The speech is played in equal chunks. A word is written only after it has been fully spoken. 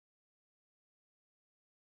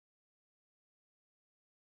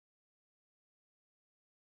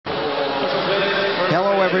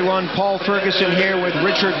everyone. Paul Ferguson here with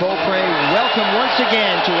Richard Beaupre. Welcome once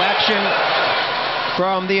again to action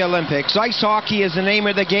from the Olympics. Ice hockey is the name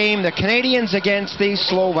of the game. The Canadians against the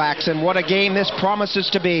Slovaks, and what a game this promises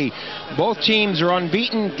to be. Both teams are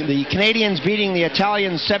unbeaten. The Canadians beating the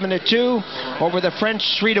Italians 7-2 over the French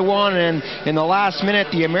 3-1, and in the last minute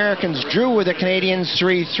the Americans drew with the Canadians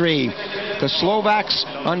 3-3. The Slovaks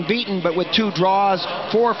unbeaten but with 2 draws,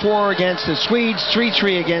 4-4 against the Swedes,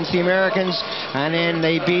 3-3 against the Americans, and then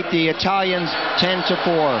they beat the Italians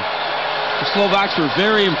 10-4. The Slovaks were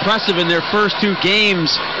very impressive in their first 2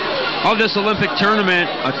 games of this Olympic tournament.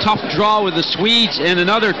 A tough draw with the Swedes and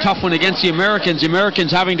another tough one against the Americans. The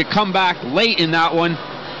Americans having to come back late in that one.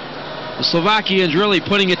 The Slovakians really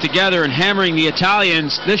putting it together and hammering the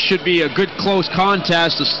Italians. This should be a good close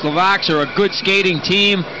contest. The Slovaks are a good skating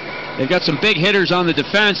team. They've got some big hitters on the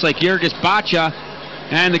defense like Ергus Bacsa,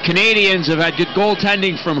 and the Canadians have had good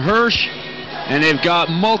goaltending from Hirsch, and they've got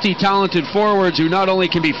multi-talented forwards who not only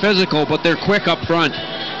can be physical, but they're quick up front.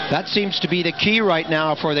 That seems to be the key right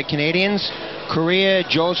now for the Canadians. Correa,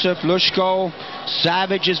 Joseph, Lushko,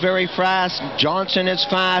 Savage is very fast, Johnson is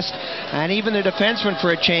fast, and even the defenseman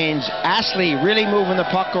for a change, Astley, really moving the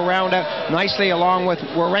puck around nicely along with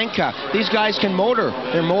Warenka. These guys can motor.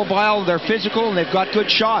 They're mobile, they're physical, and they've got good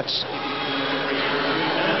shots.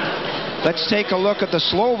 Let's take a look at the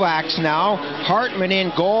Slovaks now. Hartmann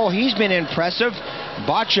in goal. He's been impressive.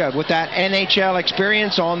 Bacsa with that NHL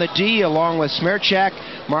experience on the D, along with Smirchak,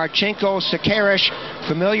 Marcinko, Sekerash.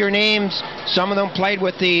 Familiar names. Some of them played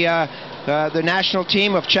with the national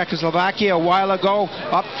team of Czechoslovakia a while ago.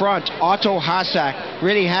 Up front, Otto Hasak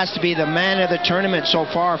really has to be the man of the tournament so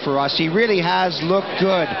far for us. He really has looked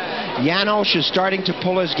good. Janos is starting to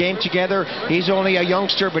pull his game together. He's only a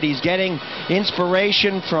youngster, but he's getting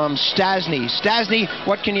inspiration from Stasny. Stasny,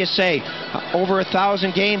 what can you say? Over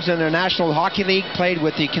 1,000 games in the National Hockey League, played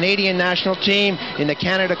with the Canadian national team in the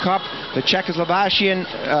Canada Cup, the Czechoslovakian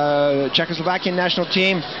national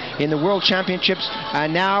team in the World Championships,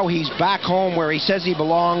 and now he's back home where he says he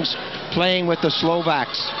belongs, playing with the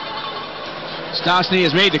Slovaks. Stasny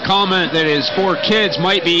has made the comment that his 4 kids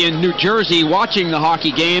might be in New Jersey watching the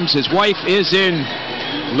hockey games. His wife is in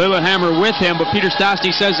Lillehammer with him, but Peter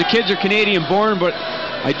Stasny says the kids are Canadian born, but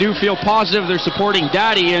I do feel positive they're supporting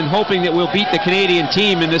Daddy and hoping that we'll beat the Canadian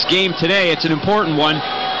team in this game today. It's an important one.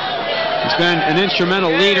 He's been an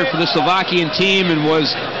instrumental leader for the Slovakian team and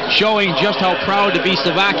was showing just how proud to be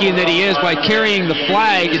Slovakian that he is by carrying the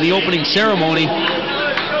flag in the opening ceremony.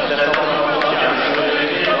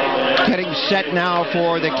 Getting set now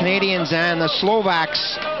for the Canadians and the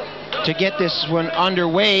Slovaks to get this one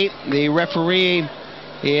underway. The referee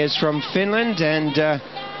is from Finland, and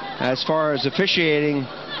as far as officiating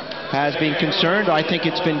has been concerned, I think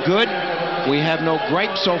it's been good. We have no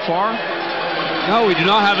gripes so far. No, we do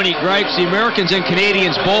not have any gripes. The Americans and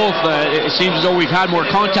Canadians both, it seems as though we've had more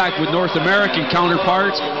contact with North American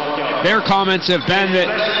counterparts. Their comments have been that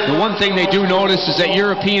the one thing they do notice is that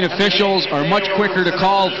European officials are much quicker to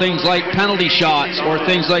call things like penalty shots or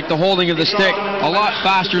things like the holding of the stick a lot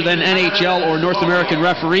faster than NHL or North American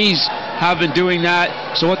referees have been doing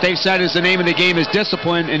that. So what they've said is the name of the game is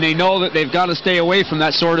discipline, and they know that they've got to stay away from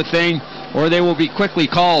that sort of thing or they will be quickly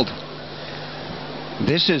called.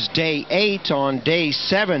 This is day 8. On day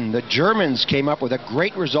 7, the Germans came up with a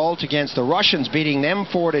great result against the Russians, beating them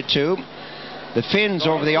 4-2. The Finns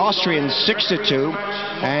over the Austrians 6-2,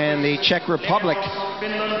 and the Czech Republic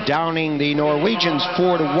downing the Norwegians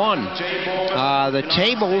 4-1. The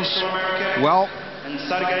tables, well,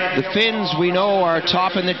 the Finns we know are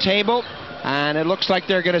top in the table, and it looks like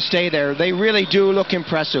they're going to stay there. They really do look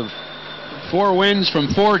impressive. 4 wins from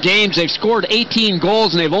 4 games. They've scored 18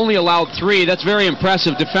 goals and they've only allowed 3. That's very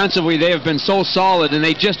impressive. Defensively, they have been so solid, and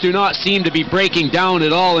they just do not seem to be breaking down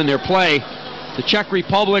at all in their play. The Czech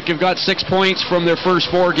Republic have got 6 points from their first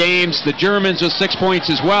 4 games. The Germans with 6 points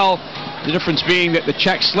as well. The difference being that the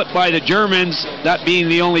Czechs slipped by the Germans, that being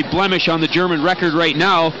the only blemish on the German record right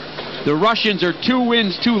now. The Russians are 2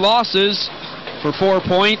 wins, 2 losses for 4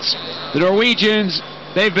 points. The Norwegians,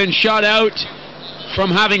 they've been shut out from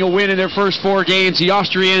having a win in their first 4 games. The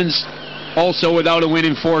Austrians also without a win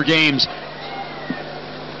in 4 games.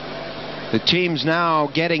 The team's now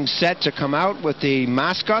getting set to come out with the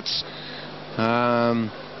mascots.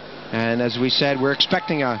 And as we said, we're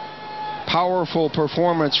expecting a powerful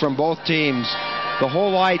performance from both teams. The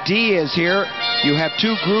whole idea is here, you have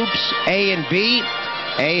 2 groups, A and B.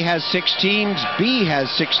 A has 6 teams, B has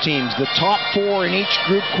 6 teams. The top 4 in each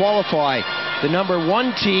group qualify. The number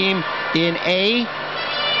 1 team in A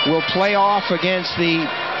will play off against the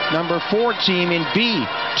number 4 team in B.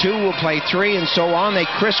 2 will play 3, and so on. They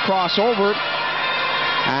crisscross over.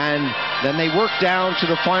 And then they work down to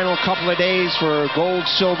the final couple of days for gold,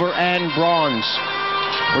 silver, and bronze.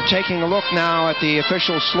 We're taking a look now at the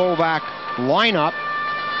official Slovak lineup.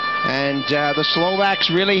 And the Slovaks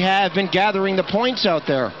really have been gathering the points out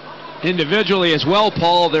there. Individually as well,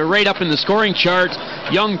 Paul. They're right up in the scoring charts.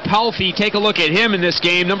 Young Palfi, take a look at him in this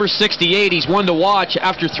game. Number 68, he's one to watch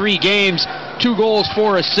after 3 games. 2 goals,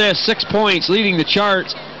 4 assists, 6 points, leading the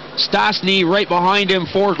charts. Stasny right behind him,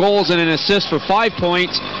 4 goals and an assist for 5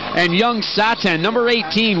 points. And young Satan, number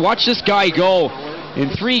 18, watch this guy go. In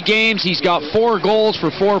 3 games, he's got 4 goals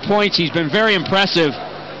for 4 points. He's been very impressive.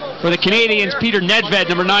 For the Canadians, Peter Nedved,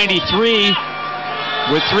 number 93,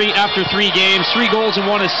 with after 3 games, 3 goals and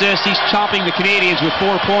 1 assist. He's chopping the Canadians with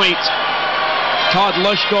 4 points. Todd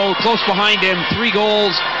Lushko close behind him, 3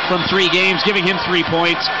 goals from 3 games, giving him 3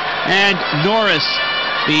 points. And Norris,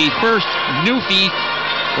 the first Newfie,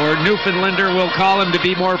 or Newfoundlander, we'll call him to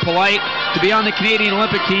be more polite, to be on the Canadian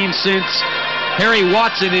Olympic team since Harry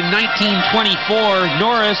Watson in 1924.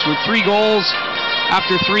 Norris with 3 goals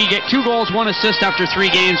after 2 goals, 1 assist after 3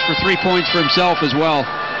 games for 3 points for himself as well.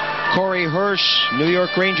 Corey Hirsch, New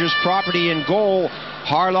York Rangers property, in goal.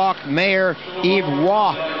 Harlock, Mayer, Yves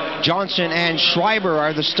Roy, Johnson, and Schreiber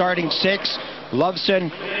are the starting 6. Loveson,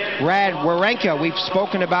 Rad Warenka, we've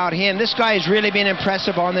spoken about him. This guy has really been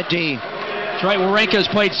impressive on the D. That's right, Warenka has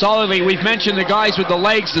played solidly. We've mentioned the guys with the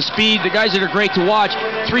legs, the speed, the guys that are great to watch.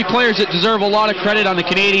 3 players that deserve a lot of credit on the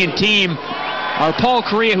Canadian team are Paul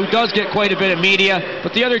Correa, who does get quite a bit of media,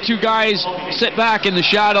 but the other 2 guys sit back in the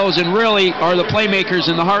shadows and really are the playmakers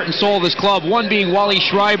in the heart and soul of this club. One being Wally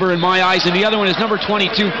Schreiber in my eyes, and the other one is number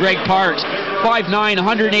 22, Greg Parks. 5'9",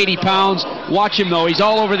 180 pounds. Watch him though, he's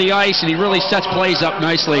all over the ice and he really sets plays up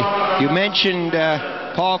nicely. You mentioned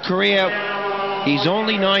Paul Correa. He's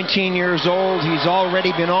only 19 years old. He's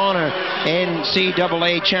already been on a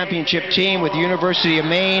NCAA championship team with the University of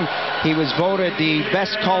Maine. He was voted the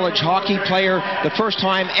best college hockey player, the first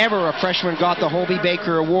time ever a freshman got the Hobey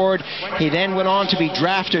Baker Award. He then went on to be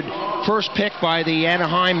drafted first pick by the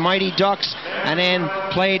Anaheim Mighty Ducks, and then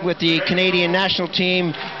played with the Canadian national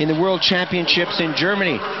team in the World Championships in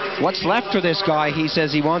Germany. What's left for this guy? He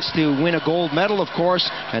says he wants to win a gold medal, of course,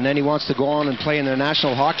 and then he wants to go on and play in the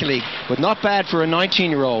National Hockey League. But not bad for a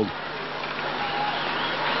 19-year-old.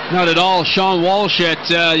 Not at all. Sean Walsh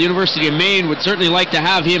at University of Maine would certainly like to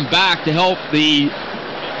have him back to help the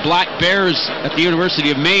Black Bears at the University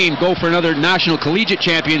of Maine go for another National Collegiate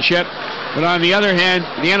Championship. But on the other hand,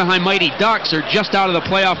 the Anaheim Mighty Ducks are just out of the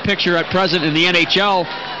playoff picture at present in the NHL,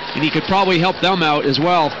 and he could probably help them out as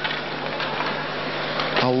well.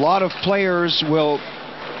 A lot of players will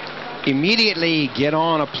immediately get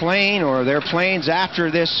on a plane or their planes after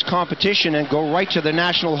this competition and go right to the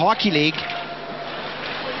National Hockey League.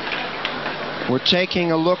 We're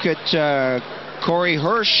taking a look at Corey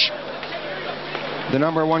Hirsch, the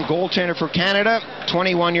 #1 goaltender for Canada,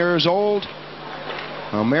 21 years old,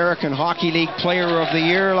 American Hockey League Player of the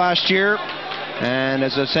Year last year. And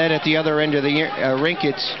as I said, at the other end of the rink,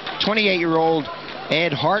 it's 28-year-old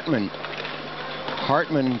Ed Hartmann.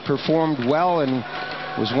 Hartmann performed well and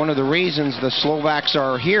was one of the reasons the Slovaks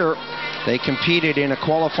are here. They competed in a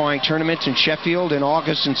qualifying tournament in Sheffield in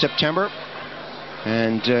August and September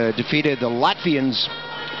and defeated the Latvians,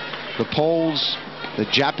 the Poles, the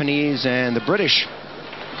Japanese, and the British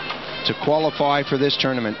to qualify for this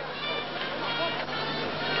tournament.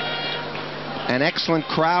 An excellent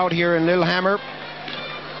crowd here in Lillehammer,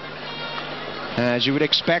 as you would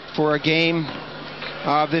expect for a game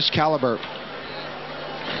of this caliber.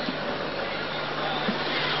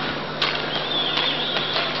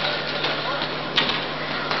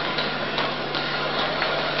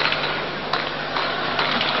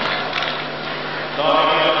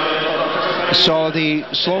 So the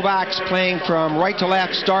Slovaks playing from right to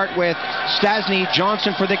left start with Stasny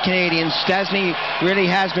Johnson for the Canadians. Stasny really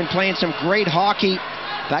has been playing some great hockey.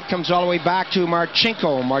 That comes all the way back to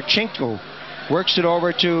Marcinko. Marcinko works it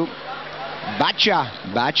over to Bachia.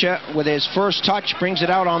 Bachia with his first touch brings it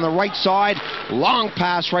out on the right side. Long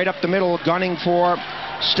pass right up the middle, gunning for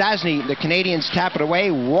Stasny. The Canadians tap it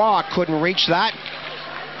away. Raw couldn't reach that.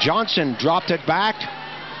 Johnson dropped it back.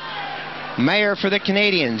 Mayer for the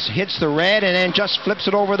Canadians hits the red and then just flips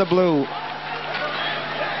it over the blue.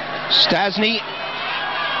 Stasny,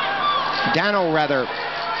 Dano rather.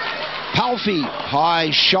 Palfi,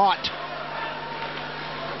 high shot.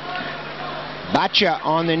 Bachia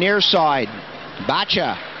on the near side.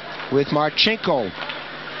 Bachia with Marcinko.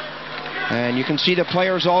 And you can see the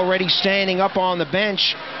players already standing up on the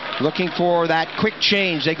bench looking for that quick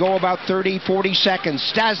change. They go about 30-40 seconds.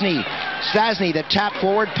 Stasny, the tap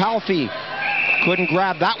forward. Palfi couldn't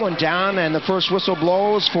grab that one down, and the first whistle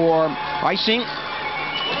blows for icing.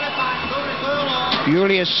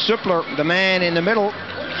 Julius Suppler, the man in the middle,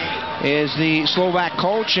 is the Slovak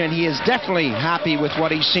coach, and he is definitely happy with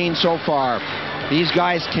what he's seen so far. These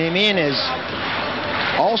guys came in as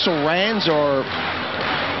also Rands or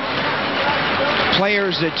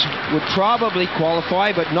players that would probably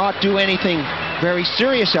qualify but not do anything very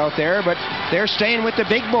serious out there, but they're staying with the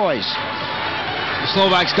big boys. The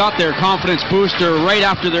Slovaks got their confidence booster right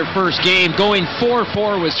after their first game, going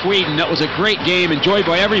 4-4 with Sweden. That was a great game, enjoyed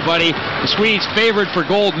by everybody. The Swedes favored for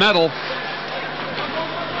gold medal.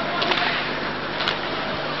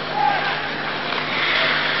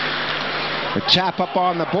 The tap up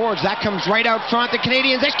on the boards, that comes right out front. The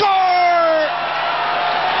Canadians, they score!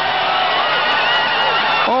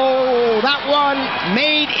 Oh, that one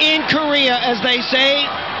made in Korea, as they say.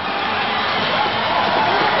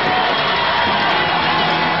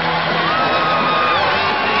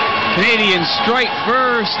 Canadians strike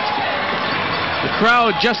first. The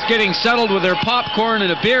crowd just getting settled with their popcorn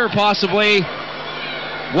and a beer, possibly.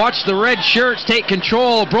 Watch the red shirts take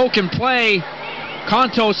control. Broken play.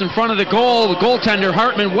 Kontos in front of the goal. The goaltender,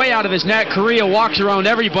 Hartmann, way out of his net. Korea walks around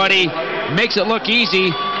everybody. Makes it look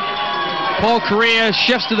easy. Paul Korea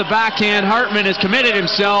shifts to the backhand. Hartmann has committed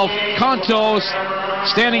himself. Kontos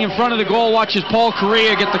standing in front of the goal. Watches Paul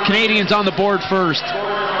Korea get the Canadians on the board first.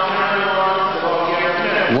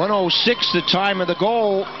 1:06 the time of the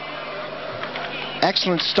goal.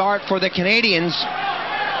 Excellent start for the Canadians.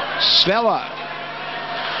 Svella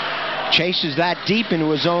chases that deep into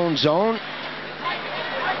his own zone.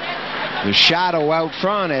 The shadow out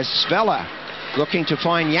front as Svella looking to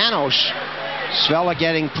find Janos. Svella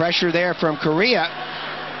getting pressure there from Korea.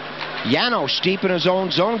 Janos deep in his own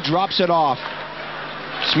zone, drops it off.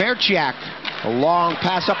 Smerciak, a long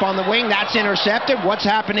pass up on the wing, that's intercepted. What's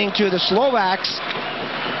happening to the Slovaks?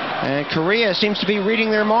 And Korea seems to be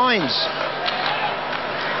reading their minds.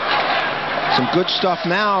 Some good stuff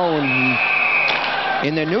now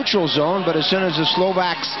in the neutral zone, but as soon as the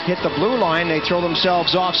Slovaks hit the blue line, they throw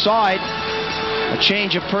themselves offside. A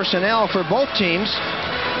change of personnel for both teams.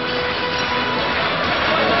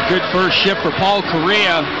 Good first shift for Paul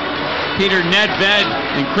Korea. Peter Nedved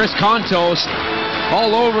and Chris Kontos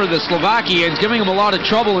all over the Slovakians, giving them a lot of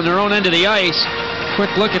trouble in their own end of the ice.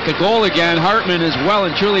 Quick look at the goal again. Hartmann is well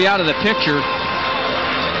and truly out of the picture.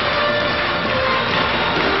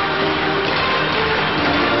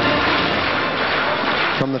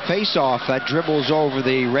 From the face-off, that dribbles over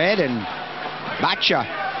the red, and Bachia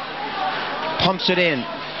pumps it in.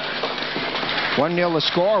 1-0 the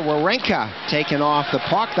score. Wawrinka taken off the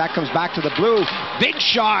puck. That comes back to the blue. Big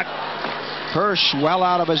shot. Hirsch well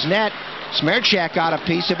out of his net. Smerciak got a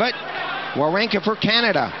piece of it. Wawrinka for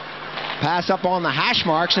Canada. Pass up on the hash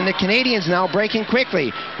marks, and the Canadians now breaking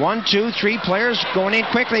quickly. 1, 2, 3 players going in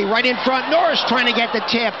quickly. Right in front. Norris trying to get the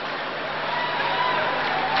tip.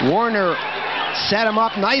 Warner set him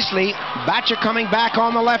up nicely. Bachia coming back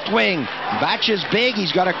on the left wing. Bachia's big.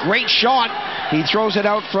 He's got a great shot. He throws it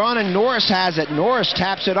out front, and Norris has it. Norris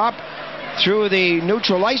taps it up through the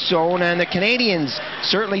neutral ice zone, and the Canadians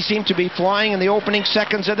certainly seem to be flying in the opening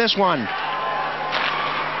seconds of this one.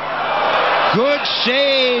 Good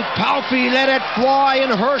save. Palfi let it fly,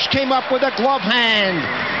 and Hirsch came up with a glove hand.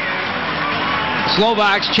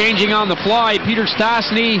 Slovaks changing on the fly. Peter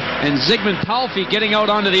Stastny and Zygmunt Palfi getting out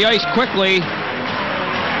onto the ice quickly.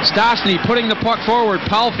 Stastny putting the puck forward.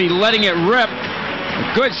 Palfi letting it rip.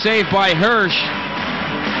 A good save by Hirsch.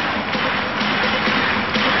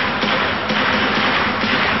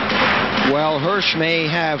 Well, Hirsch may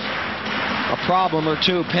have a problem or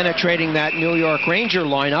two penetrating that New York Ranger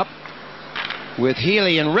lineup with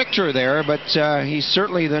Healy and Richter there, but he's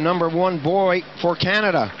certainly the #1 boy for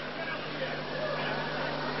Canada.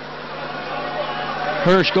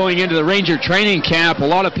 Hirsch going into the Ranger training camp. A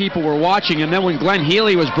lot of people were watching, and then when Glenn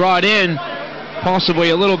Healy was brought in, possibly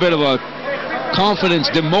a little bit of a confidence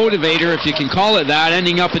demotivator, if you can call it that,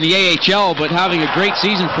 ending up in the AHL, but having a great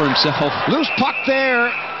season for himself. Loose puck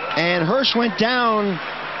there, and Hirsch went down.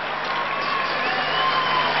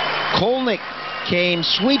 Kolnick came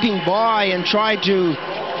sweeping by and tried to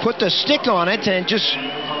put the stick on it and just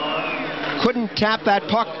couldn't tap that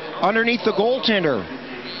puck underneath the goaltender.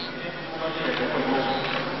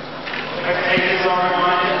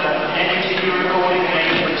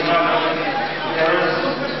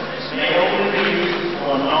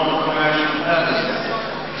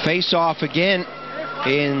 Face off again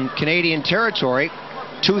in Canadian territory.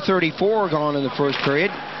 2:34 gone in the first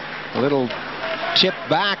period. A little tip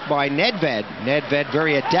back by Nedved. Nedved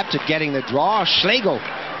very adept at getting the draw. Schlegel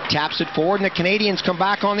taps it forward, and the Canadians come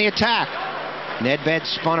back on the attack. Nedved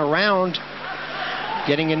spun around.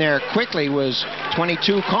 Getting in there quickly was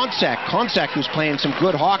 22 Konsek. Konsek, who's playing some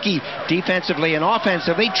good hockey defensively and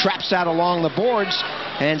offensively, traps that along the boards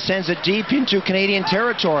and sends it deep into Canadian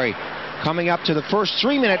territory. Coming up to the first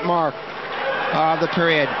 3-minute mark of the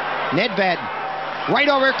period. Nedved right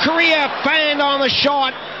over Korea, fanned on the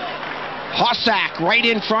shot. Hossack right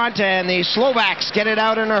in front, and the Slovaks get it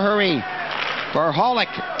out in a hurry.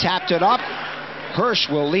 Várholík tapped it up. Hirsch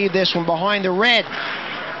will leave this one behind the red.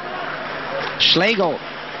 Schlegel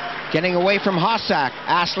getting away from Hossack.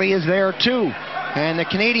 Astley is there too. And the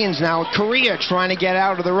Canadians now, Korea, trying to get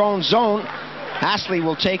out of their own zone. Astley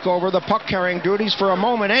will take over the puck-carrying duties for a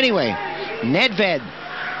moment anyway. Nedved.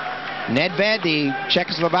 Nedved, the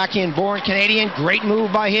Czechoslovakian-born Canadian, great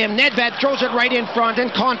move by him. Nedved throws it right in front,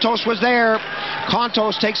 and Kontos was there.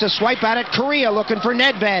 Kontos takes a swipe at it. Korea looking for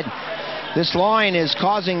Nedved. This line is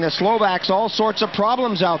causing the Slovaks all sorts of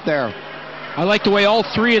problems out there. I like the way all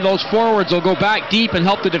three of those forwards will go back deep and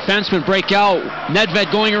help the defenseman break out.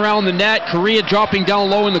 Nedved going around the net, Korea dropping down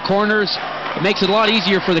low in the corners. It makes it a lot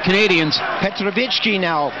easier for the Canadians. Petrovicki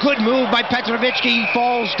now. Good move by Petrovicki. He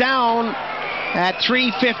falls down at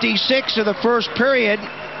 3:56 of the first period.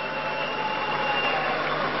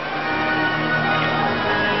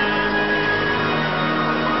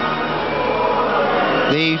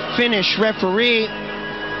 The Finnish referee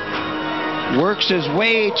works his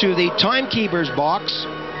way to the timekeeper's box.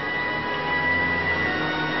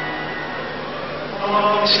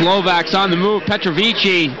 Slovaks on the move.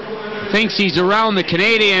 Petrovicki thinks he's around the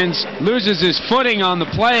Canadians, loses his footing on the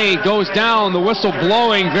play, goes down, the whistle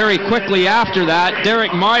blowing very quickly after that.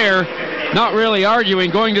 Derek Meyer not really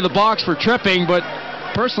arguing, going to the box for tripping, but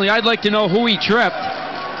personally I'd like to know who he tripped.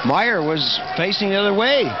 Meyer was facing the other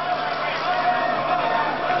way.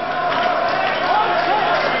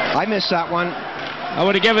 I missed that one. I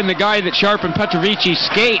would have given the guy that sharpened Petrovicki's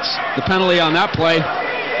skates the penalty on that play.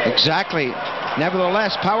 Exactly.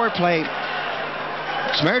 Nevertheless, power play.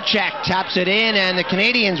 Smerchak taps it in, and the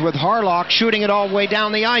Canadians with Harlock shooting it all the way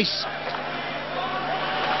down the ice.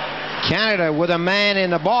 Canada with a man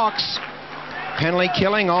in the box. Penalty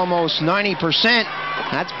killing almost 90%.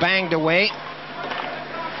 That's banged away.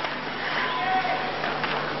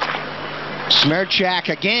 Smerchak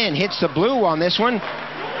again hits the blue on this one.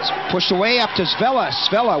 It's pushed away up to Svela.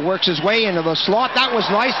 Svela works his way into the slot. That was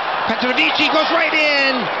nice. Petrovicki goes right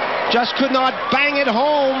in. Just could not bang it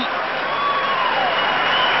home.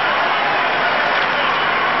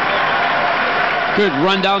 Good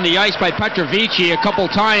run down the ice by Petrovicki a couple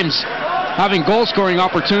times, having goal-scoring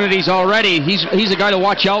opportunities already. He's a guy to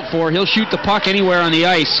watch out for. He'll shoot the puck anywhere on the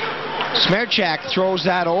ice. Smerchak throws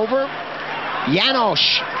that over.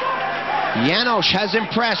 Janosch. Janosch has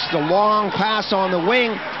impressed. The long pass on the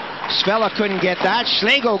wing. Svela couldn't get that.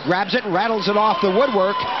 Schlegel grabs it, rattles it off the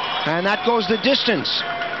woodwork, and that goes the distance.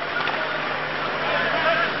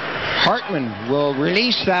 Hartmann will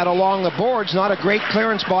release that along the boards. Not a great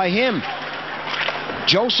clearance by him.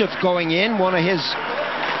 Joseph going in. One of his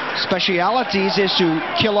specialities is to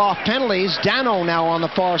kill off penalties. Dano now on the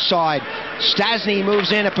far side. Stasny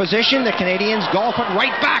moves in a position. The Canadians golf it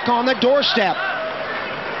right back on the doorstep.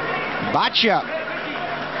 Baccia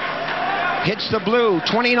hits the blue.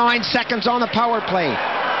 29 seconds on the power play.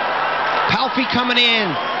 Palffy coming in.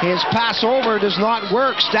 His pass over does not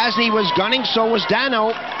work. Stasny was gunning, so was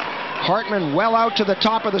Dano. Hartmann well out to the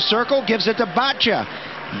top of the circle, gives it to Baccia.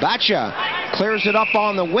 Baccia clears it up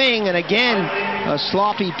on the wing, and again, a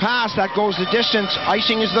sloppy pass. That goes the distance.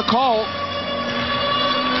 Icing is the call.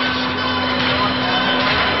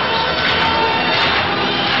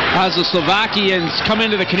 As the Slovakians come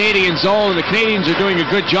into the Canadian zone, the Canadians are doing a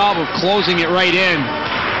good job of closing it right in.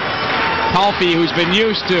 Palffy, who's been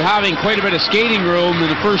used to having quite a bit of skating room in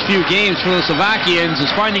the first few games for the Slovakians,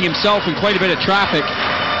 is finding himself in quite a bit of traffic.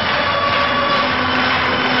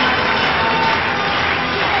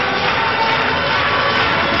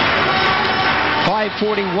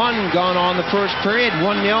 .41 gone on the first period.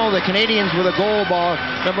 1-0. The Canadians with a goal by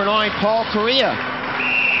number 9, Paul Korea.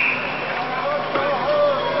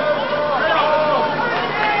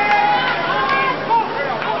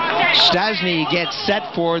 Stasny gets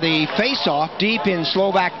set for the face-off deep in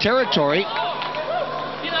Slovak territory.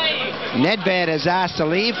 Nedved is asked to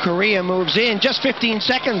leave. Korea moves in. Just 15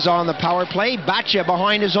 seconds on the power play. Baccia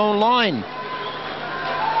behind his own line.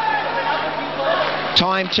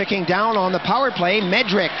 Time ticking down on the power play.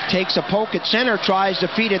 Medrick takes a poke at center, tries to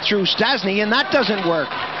feed it through Stasny, and that doesn't work.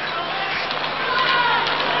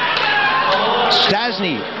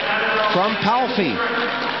 Stasny from Palffy.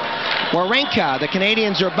 Warenka, the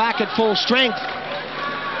Canadians are back at full strength.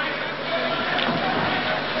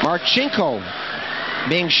 Marcinko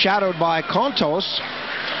being shadowed by Kontos.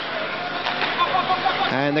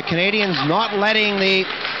 And the Canadians not letting the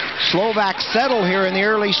Slovaks settle here in the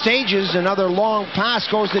early stages. Another long pass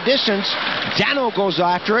goes the distance. Dano goes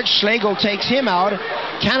after it. Schlegel takes him out.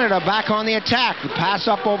 Canada back on the attack. The pass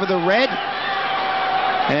up over the red.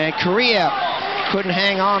 And Korea couldn't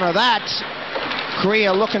hang on to that.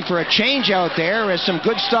 Korea looking for a change out there as some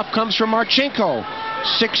good stuff comes from Marcinko.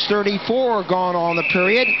 6:34 gone on the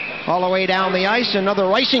period. All the way down the ice.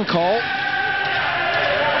 Another icing call.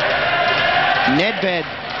 Nedved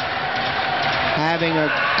having a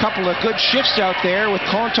couple of good shifts out there with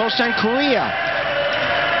Kontos and Korea.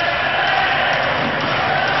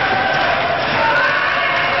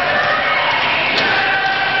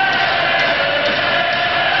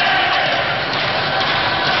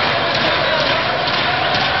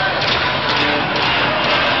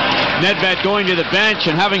 Nedved going to the bench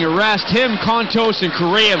and having a rest. Him, Kontos, and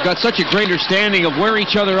Korea have got such a great understanding of where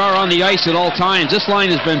each other are on the ice at all times. This line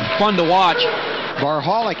has been fun to watch.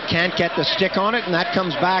 Várholík can't get the stick on it, and that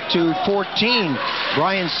comes back to 14.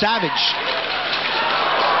 Brian Savage.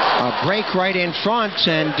 A break right in front,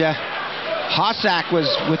 and Hasak was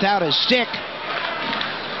without his stick.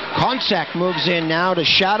 Konsak moves in now to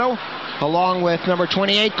shadow, along with number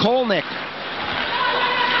 28, Kolnick.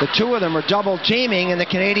 The two of them are double teaming, and the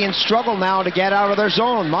Canadians struggle now to get out of their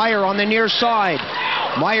zone. Meyer on the near side.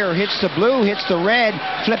 Meyer hits the blue, hits the red,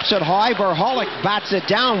 flips it high. Várholík bats it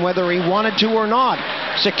down whether he wanted to or not.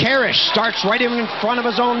 Sekerish starts right in front of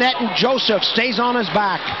his own net, and Joseph stays on his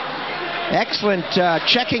back. Excellent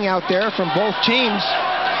checking out there from both teams.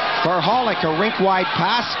 Várholík, a rink-wide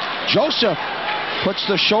pass. Joseph puts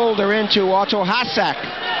the shoulder into Otto Hasak.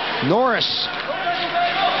 Norris.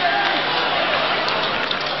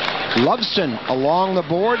 Loveson along the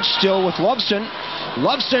board, still with Loveson.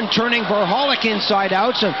 Loveson turning Várholík inside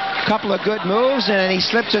out. So a couple of good moves, and then he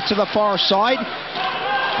slips it to the far side.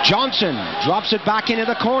 Johnson drops it back into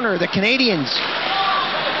the corner. The Canadians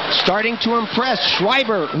starting to impress.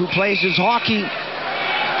 Schreiber, who plays his hockey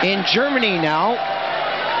in Germany now,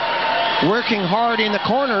 working hard in the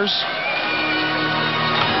corners.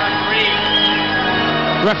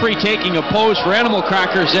 Referee taking a pose for animal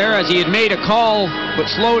crackers there as he had made a call but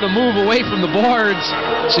slow to move away from the boards.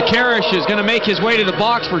 Sekerish is going to make his way to the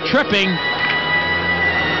box for tripping.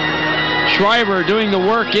 Schreiber doing the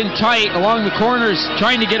work in tight along the corners,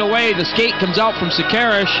 trying to get away. The skate comes out from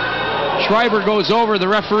Sekerish. Schreiber goes over. The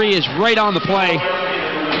referee is right on the play.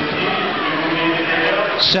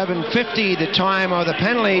 7:50 the time of the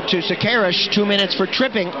penalty to Sekerish. 2 minutes for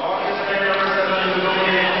tripping.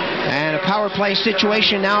 And a power play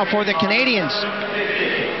situation now for the Canadians.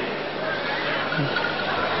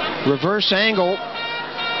 Reverse angle.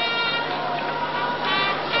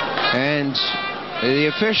 And the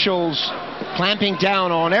officials clamping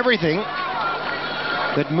down on everything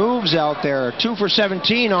that moves out there. 2 for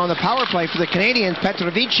 17 on the power play for the Canadians.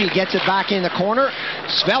 Petrovici gets it back in the corner.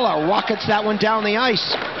 Svela rockets that one down the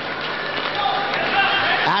ice.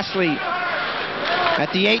 Astley at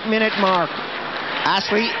the 8-minute mark.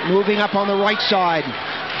 Astley moving up on the right side.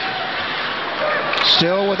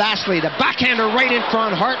 Still with Astley. The backhander right in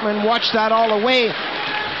front. Hartmann watched that all the way.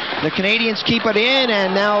 The Canadians keep it in,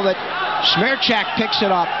 and now that Smerchak picks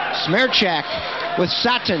it up. Smerchak with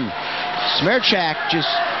Sutton. Smerchak just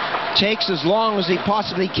takes as long as he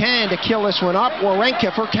possibly can to kill this one up.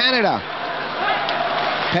 Warenka for Canada.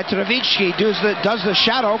 Petrovici does the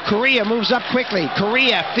shadow. Korea moves up quickly.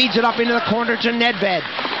 Korea feeds it up into the corner to Nedved.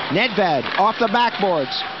 Nedved off the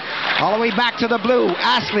backboards. All the way back to the blue.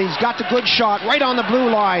 Astley's got the good shot right on the blue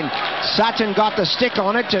line. Sutton got the stick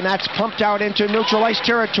on it, and that's pumped out into neutral ice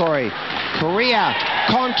territory. Korea,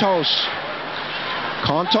 Kontos.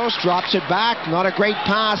 Kontos drops it back. Not a great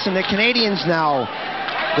pass, and the Canadians now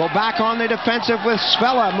go back on the defensive with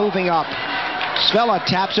Svela moving up. Svela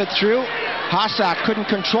taps it through. Hasak couldn't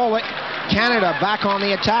control it. Canada back on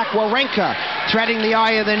the attack. Warenka threading the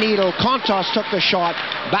eye of the needle. Kontos took the shot.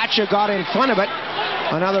 Baccia got in front of it.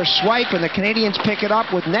 Another swipe, and the Canadians pick it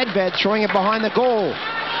up with Nedved throwing it behind the goal.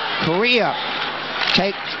 Korea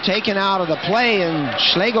taken out of the play, and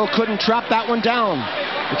Schlegel couldn't trap that one down.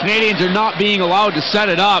 The Canadians are not being allowed to set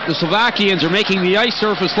it up. The Slovakians are making the ice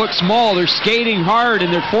surface look small. They're skating hard,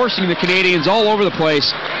 and they're forcing the Canadians all over the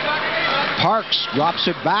place. Parks drops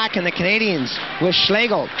it back, and the Canadians with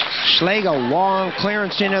Schlegel. Schlegel, long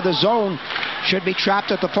clearance into the zone. Should be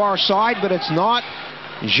trapped at the far side, but it's not.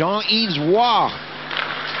 Jean-Yves Roy.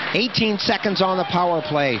 18 seconds on the power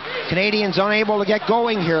play. Canadians unable to get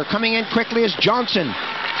going here. Coming in quickly is Johnson.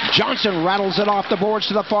 Johnson rattles it off the boards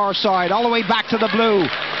to the far side, all the way back to the blue.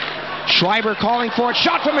 Schreiber calling for it.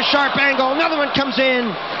 Shot from a sharp angle. Another one comes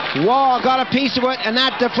in. Wall got a piece of it, and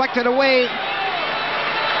that deflected away.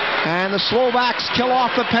 And the Slovaks kill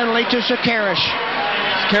off the penalty to Sekerash.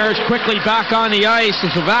 Sekerash quickly back on the ice. The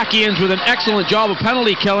Slovakians, with an excellent job of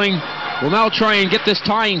penalty killing, will now try and get this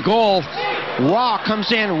tying goal. Waugh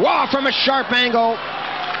comes in. Waugh from a sharp angle.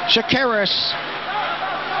 Sekerash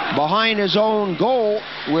behind his own goal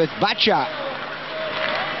with Bachia.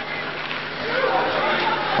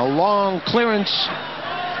 A long clearance.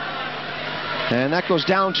 And that goes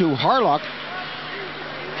down to Harlock.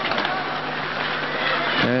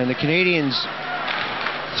 And the Canadians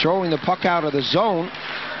throwing the puck out of the zone.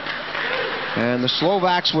 And the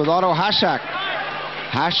Slovaks with Otto Hasek.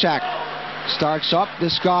 Hasek starts up.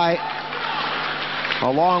 This guy,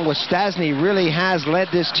 along with Stasny, really has led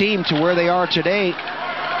this team to where they are today.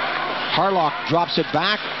 Harlock drops it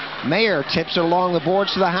back. Mayer tips it along the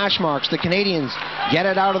boards to the hash marks. The Canadians get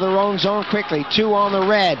it out of their own zone quickly. 2 on the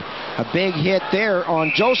red. A big hit there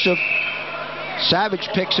on Joseph. Savage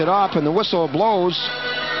picks it up and the whistle blows.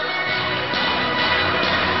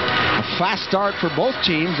 A fast start for both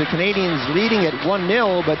teams. The Canadians leading at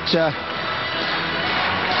 1-0, but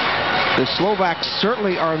the Slovaks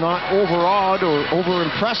certainly are not overawed or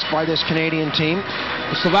over-impressed by this Canadian team.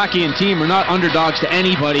 The Slovakian team are not underdogs to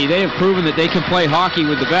anybody. They have proven that they can play hockey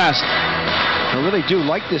with the best. I really do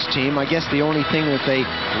like this team. I guess the only thing that they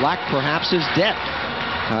lack perhaps is depth.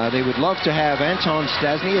 They would love to have Anton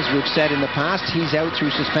Stasny, as we've said in the past. He's out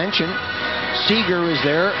through suspension. Seeger is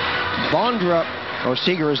there.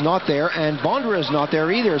 Seeger is not there, and Bondra is not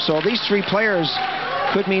there either. So these 3 players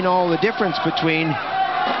could mean all the difference between,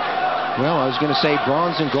 well, I was going to say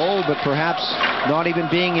bronze and gold, but perhaps not even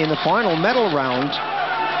being in the final medal round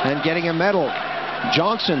and getting a medal.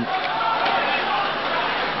 Johnson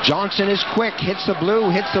is quick, hits the blue,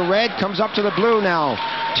 hits the red, comes up to the blue now.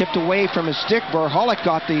 Tipped away from his stick. Várholík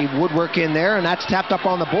got the woodwork in there, and that's tapped up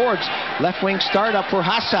on the boards. Left wing start up for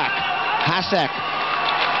Hasek. Hasek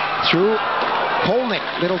through Kolnick.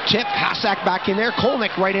 Little tip. Hasek back in there.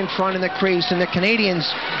 Kolnick right in front in the crease, and the Canadians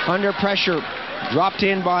under pressure. Dropped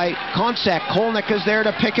in by Konsek. Kolnick is there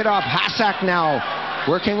to pick it up. Hasek now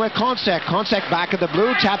working with Konsek. Konsek back at the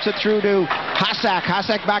blue, taps it through to Hasek.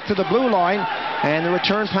 Hasek back to the blue line, and the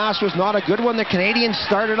return pass was not a good one. The Canadians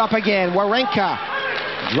started up again. Warenka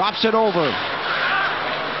drops it over.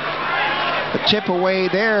 A tip away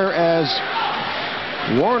there as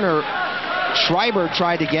Schreiber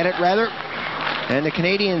tried to get it rather. And the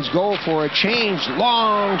Canadians go for a change.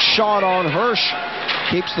 Long shot on Hirsch.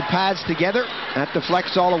 Keeps the pads together. That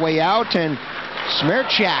deflects all the way out, and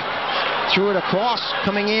Smerchak threw it across.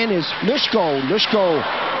 Coming in is Lushko. Lushko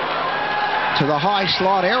to the high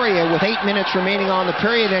slot area with 8 minutes remaining on the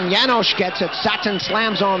period, and Janosch gets it. Satin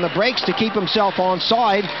slams on the brakes to keep himself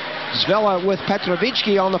onside. Svela with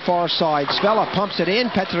Petrovicki on the far side. Svela pumps it in.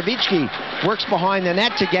 Petrovicki works behind the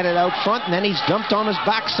net to get it out front, and then he's dumped on his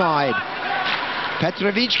backside.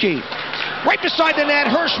 Petrovicki right beside the net.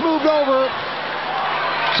 Hirsch moved over.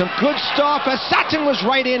 Some good stuff as Satin was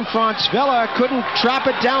right in front. Svela couldn't trap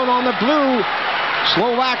it down on the blue.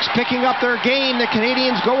 Slovaks picking up their game. The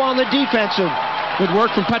Canadians go on the defensive. Good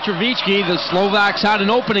work from Petrovicki. The Slovaks had an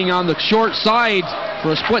opening on the short side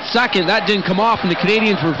for a split second. That didn't come off, and the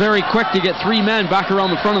Canadians were very quick to get 3 men back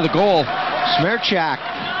around the front of the goal. Smerchak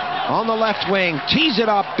on the left wing. Tees it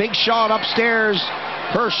up. Big shot upstairs.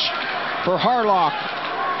 Hirsch for Harlock.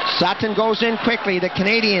 Satin goes in quickly. The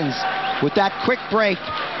Canadians with that quick break.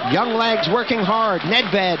 Young legs working hard.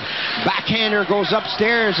 Nedved, backhander, goes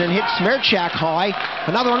upstairs and hits Smerchak high.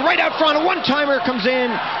 Another one right out front. A one-timer comes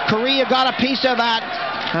in. Korea got a piece of that.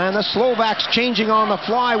 And the Slovaks changing on the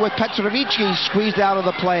fly with Petrovicki squeezed out of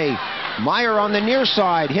the play. Meyer on the near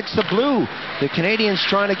side hits the blue. The Canadians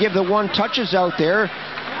trying to give the one touches out there.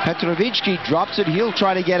 Petrovicki drops it. He'll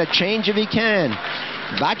try to get a change if he can.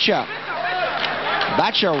 Bachia,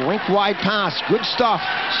 rink wide pass. Good stuff.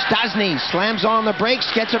 Stasny slams on the brakes,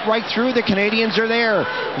 gets it right through. The Canadians are there.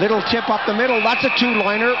 Little tip up the middle. That's a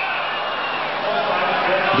 2-liner.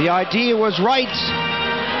 The idea was right.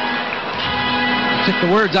 Took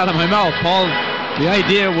the words out of my mouth, Paul. The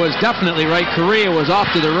idea was definitely right. Korea was off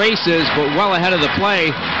to the races, but well ahead of the play.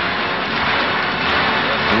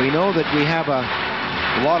 We know that we have a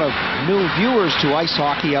lot of new viewers to ice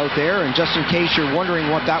hockey out there, and just in case you're wondering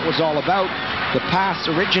what that was all about, the pass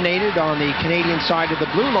originated on the Canadian side of the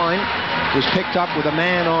blue line, was picked up with a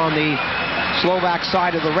man on the Slovak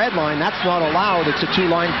side of the red line. That's not allowed. It's a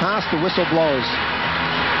 2-line pass. The whistle blows.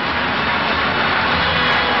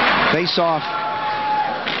 Face-off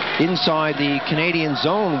inside the Canadian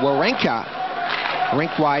zone. Warenka,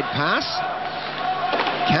 rink-wide pass.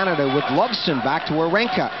 Canada with Loveson back to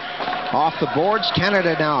Wawrinka. Off the boards,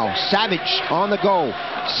 Canada now. Savage on the go.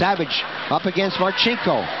 Savage up against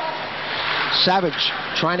Marcinko. Savage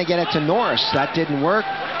trying to get it to Norris. That didn't work.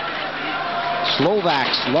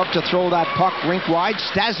 Slovaks love to throw that puck rink wide.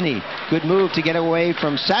 Stasny, good move to get away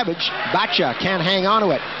from Savage. Baccia can't hang on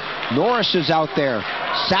to it. Norris is out there.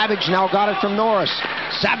 Savage now got it from Norris.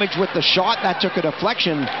 Savage with the shot. That took a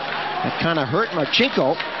deflection. That kind of hurt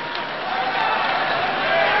Marcinko.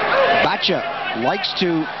 Baccia likes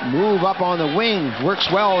to move up on the wing. Works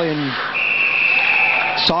well inside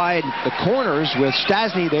the corners with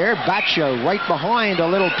Stasny there. Baccia right behind, a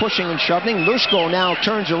little pushing and shoving. Lushko now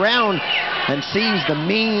turns around and sees the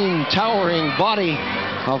mean, towering body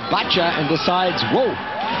of Baccia and decides, whoa,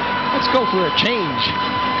 let's go for a change.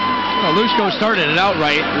 Well, Lushko started it out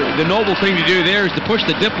right. The noble thing to do there is to push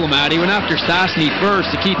the diplomat. He went after Stasny first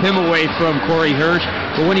to keep him away from Corey Hirsch.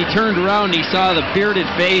 But when he turned around, he saw the bearded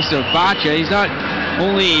face of Baccia. He's not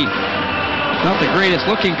only not the greatest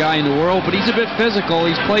looking guy in the world, but he's a bit physical.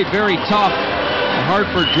 He's played very tough. A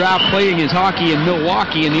Hartford draft playing his hockey in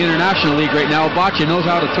Milwaukee in the International League right now. Baccia knows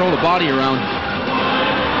how to throw the body around.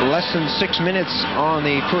 Less than 6 minutes on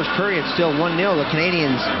the first period, still 1-0. The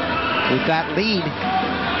Canadians with that lead.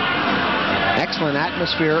 Excellent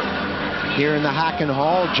atmosphere here in the Hacken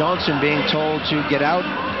Hall. Johnson being told to get out.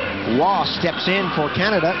 Waugh steps in for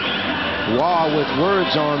Canada. Waugh with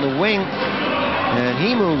words on the wing, and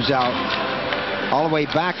he moves out. All the way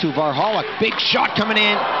back to Varholek. Big shot coming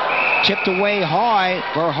in. Tipped away high.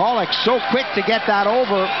 Varholek so quick to get that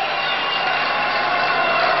over.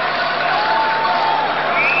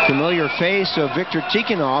 Familiar face of Viktor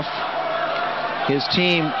Tikhonov. His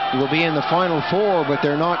team will be in the Final Four, but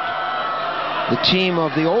they're not the team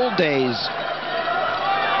of the old days.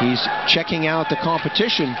 He's checking out the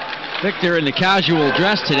competition. Victor in the casual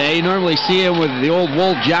dress today. You normally see him with the old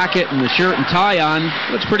wool jacket and the shirt and tie on.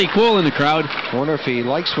 Looks pretty cool in the crowd. Wonder if he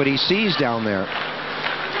likes what he sees down there.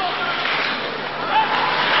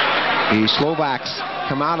 The Slovaks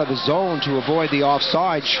come out of the zone to avoid the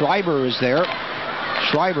offside. Schreiber is there.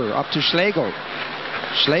 Schreiber up to Schlegel.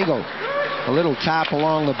 Schlegel, a little tap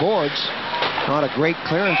along the boards. Not a great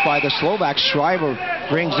clearance by the Slovaks. Schreiber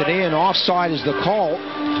brings it in. Offside is the call.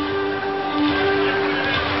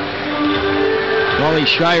 Wally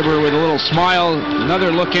Schreiber with a little smile.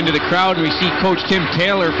 Another look into the crowd, and we see Coach Tim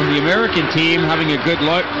Taylor from the American team having a good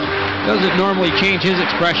look. Doesn't normally change his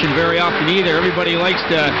expression very often either. Everybody likes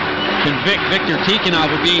to convict Viktor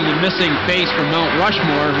Tikhonov of being the missing face from Mount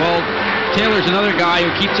Rushmore. Well, Taylor's another guy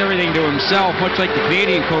who keeps everything to himself, much like the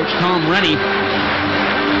Canadian coach Tom Rennie.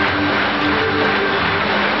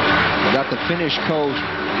 We got the Finnish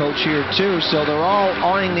coach here too, so they're all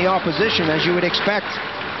eyeing the opposition as you would expect.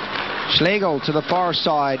 Schlegel to the far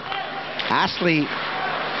side. Astley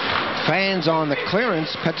fans on the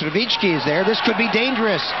clearance. Petrovicki is there. This could be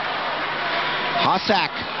dangerous.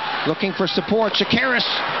 Hasak looking for support. Sekerash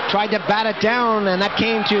tried to bat it down, and that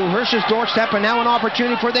came to Hirsch's doorstep, and now an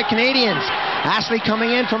opportunity for the Canadians. Astley coming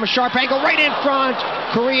in from a sharp angle right in front.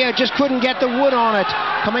 Korea just couldn't get the wood on it.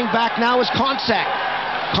 Coming back now is Konsek.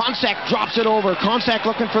 Konsek drops it over. Konsek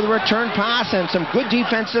looking for the return pass, and some good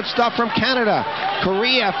defensive stuff from Canada.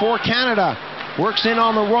 Korea for Canada. Works in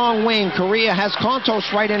on the wrong wing. Korea has Kontos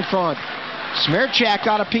right in front. Smerchak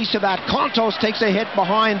got a piece of that. Kontos takes a hit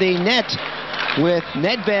behind the net with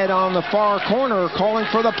Nedved on the far corner calling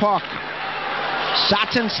for the puck.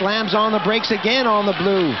 Sutton slams on the brakes again on the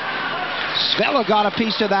blue. Svella got a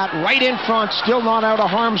piece of that right in front, still not out of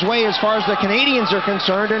harm's way as far as the Canadians are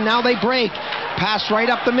concerned, and now they break. Pass right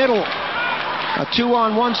up the middle. A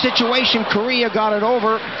 2-on-1 situation. Korea got it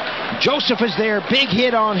over. Joseph is there, big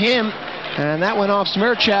hit on him, and that went off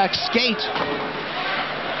Smerchak's skate.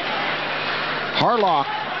 Harlock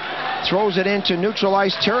throws it into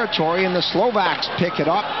neutralized territory, and the Slovaks pick it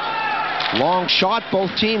up. Long shot,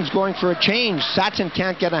 both teams going for a change. Sutton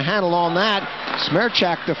can't get a handle on that.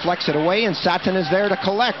 Smerchak deflects it away, and Sutton is there to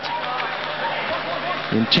collect.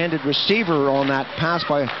 Intended receiver on that pass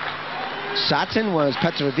by Sutton was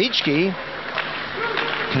Petrovicki.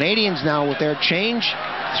 Canadians now with their change.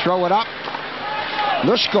 Throw it up.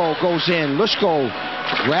 Lushko goes in. Lushko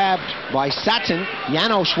grabbed by Sutton.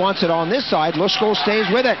 Janos wants it on this side. Lushko stays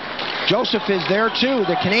with it. Joseph is there too.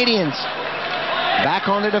 The Canadians back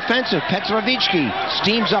on the defensive. Petrovicki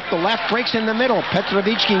steams up the left, breaks in the middle.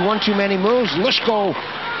 Petrovicki one too many moves. Lushko,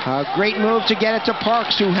 a great move to get it to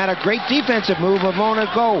Parks, who had a great defensive move a moment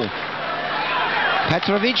ago.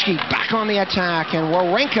 Petrovicki back on the attack, and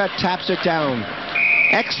Wawrinka taps it down.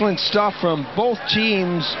 Excellent stuff from both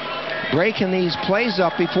teams, breaking these plays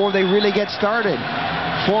up before they really get started.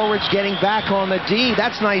 forwards getting back on the D.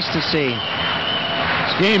 That's nice to see.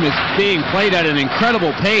 This game is being played at an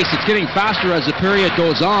incredible pace. It's getting faster as the period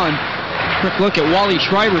goes on. Quick look at Wally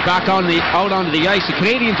Schreiber back out onto the ice. The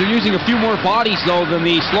Canadians are using a few more bodies, though, than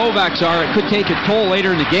the Slovaks are. It could take a toll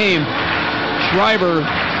later in the game. Schreiber,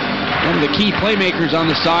 one of the key playmakers on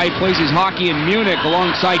the side, plays his hockey in Munich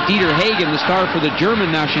alongside Dieter Hagen, the star for the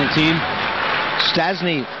German national team.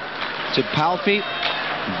 Stasny to Palfi,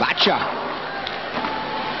 Bacsa.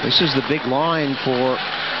 This is the big line for,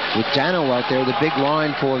 with Dano out there, the big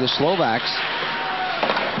line for the Slovaks.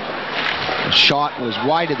 The shot was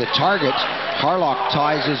wide of the target. Harlock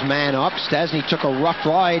ties his man up. Stasny took a rough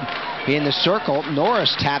ride in the circle.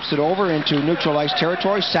 Norris taps it over into neutral ice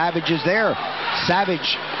territory. Savage is there.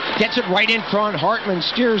 Savage gets it right in front. Hartmann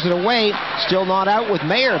steers it away. Still not out with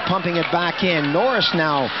Mayer pumping it back in. Norris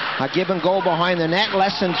now a give and go behind the net.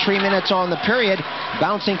 Less than 3 minutes on the period.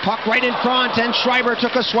 Bouncing puck right in front, and Schreiber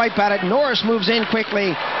took a swipe at it. Norris moves in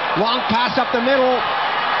quickly. Long pass up the middle.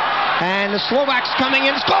 And the Slovaks coming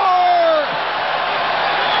in. Score!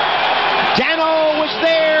 Dano was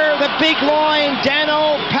there, the big line.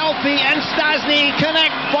 Dano, Palfi, and Stasny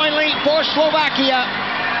connect finally for Slovakia.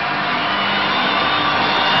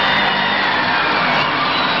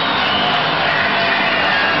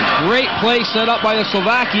 Great play set up by the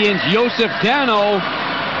Slovakians. Josef Dano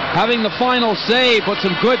having the final say, but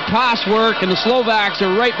some good pass work, and the Slovaks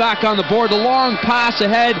are right back on the board. The long pass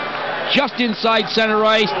ahead, just inside center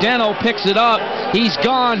ice. Dano picks it up. He's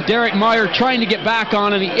gone. Derek Meyer trying to get back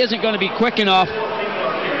on, and he isn't going to be quick enough.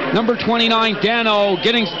 Number 29, Dano,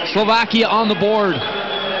 getting Slovakia on the board.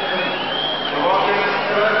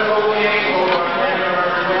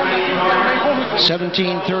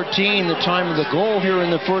 (17-13), the time of the goal here in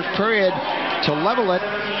the first period to level it.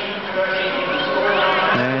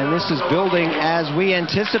 And this is building as we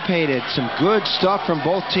anticipated. Some good stuff from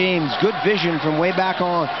both teams. Good vision from way back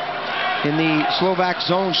on in the Slovak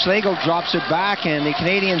zone. Schlegel drops it back, and the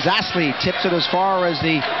Canadians, Astley tips it as far as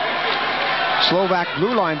the Slovak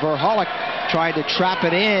blue line. Várholík tried to trap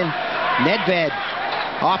it in. Nedved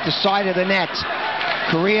off the side of the net.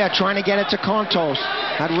 Korea trying to get it to Kontos.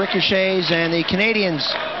 That ricochets, and the Canadians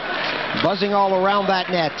buzzing all around that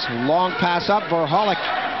net. Long pass up. Várholík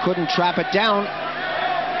couldn't trap it down.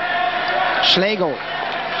 Schlegel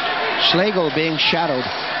being shadowed.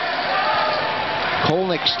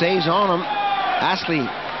 Kolnick stays on him. Astley,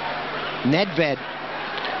 Nedved,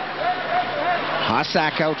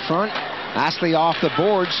 Hasak out front. Astley off the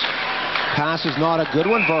boards. Pass is not a good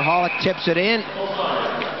one. Várholík tips it in.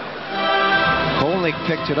 Kolnick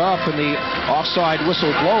picked it up, and the offside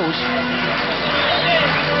whistle blows.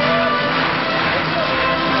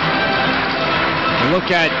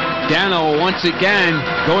 Look at Dano once again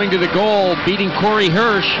going to the goal, beating Corey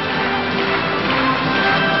Hirsch.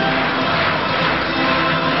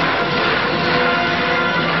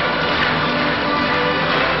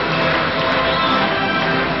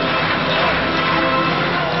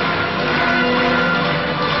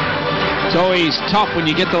 It's always tough when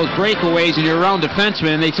you get those breakaways and you're around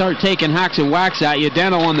defensemen and they start taking hacks and whacks at you.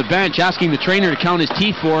 Dano on the bench asking the trainer to count his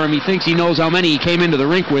teeth for him. He thinks he knows how many he came into the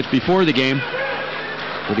rink with before the game.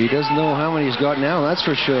 But he doesn't know how many he's got now, that's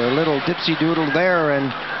for sure. A little dipsy doodle there,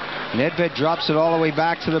 and Nedved drops it all the way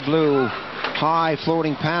back to the blue. High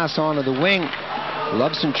floating pass onto the wing.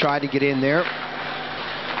 Lubson tried to get in there.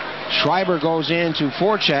 Schreiber goes into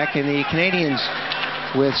forecheck, and the Canadians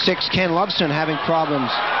with 6 Ken Lubson having problems.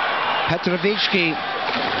 Petrovicki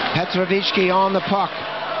on the puck.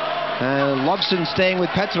 Lubson staying with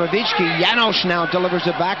Petrovicki. Janosch now delivers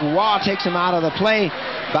it back. Waugh takes him out of the play.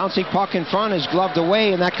 Bouncing puck in front is gloved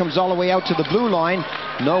away, and that comes all the way out to the blue line.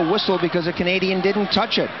 No whistle because the Canadian didn't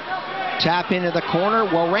touch it. Tap into the corner.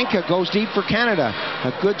 Wawrinka goes deep for Canada.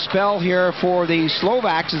 A good spell here for the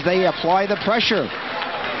Slovaks as they apply the pressure.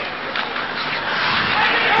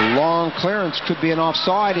 The long clearance could be an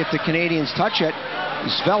offside if the Canadians touch it.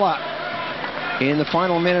 Svela, in the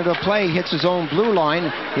final minute of play, hits his own blue line.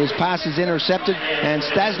 His pass is intercepted, and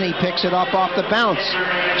Stasny picks it up off the bounce.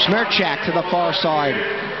 Smerchak to the far side.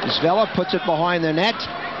 Svela puts it behind the net.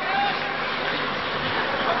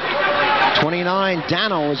 29,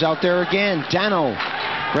 Dano is out there again. Dano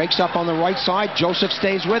breaks up on the right side. Joseph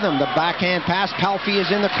stays with him. The backhand pass. Palfi is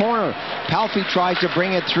in the corner. Palfi tries to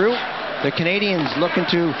bring it through. The Canadians looking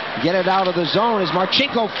to get it out of the zone as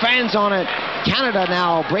Marcinko fans on it. Canada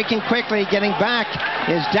now breaking quickly, getting back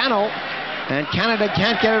is Dano, and Canada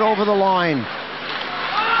can't get it over the line.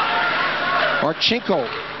 Marcinko,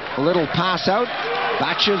 a little pass out.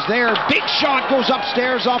 Bacha's there. Big shot goes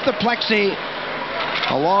upstairs off the plexi.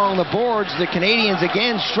 along the boards. The Canadians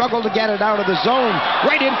again struggle to get it out of the zone.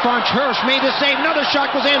 Right in front, Hirsch made the save. Another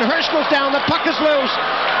shot goes in. Hirsch goes down. The puck is loose.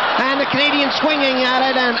 And the Canadians swinging at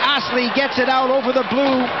it, and Astley gets it out over the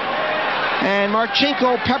blue. And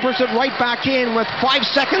Marcinko peppers it right back in with 5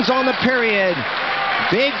 seconds on the period.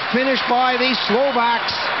 Big finish by the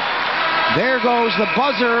Slovaks. There goes the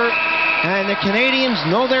buzzer, and the Canadians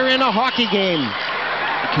know they're in a hockey game.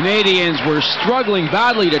 The Canadians were struggling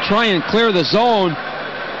badly to try and clear the zone.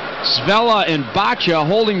 Svella and Baccia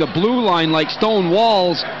holding the blue line like stone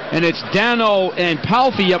walls, and it's Dano and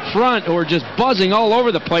Palffy up front who are just buzzing all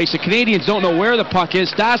over the place. The Canadians don't know where the puck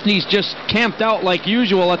is. Stastny's just camped out like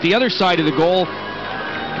usual at the other side of the goal.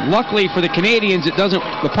 Luckily for the Canadians,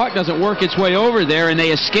 the puck doesn't work its way over there, and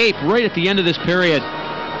they escape right at the end of this period.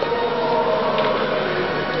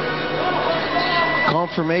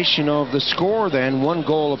 Confirmation of the score then, 1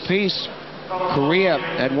 goal apiece. Korea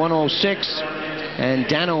at 106 and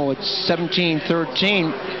Dano at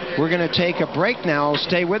 17-13. We're going to take a break now.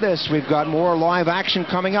 Stay with us. We've got more live action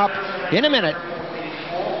coming up in a minute.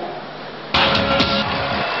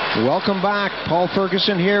 Welcome back. Paul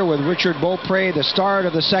Ferguson here with Richard Beaupre. The start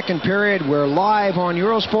of the second period. We're live on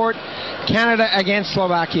Eurosport. Canada against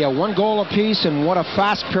Slovakia. 1 goal apiece, and what a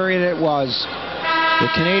fast period it was. The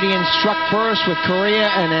Canadians struck first with Korea,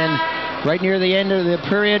 and then right near the end of the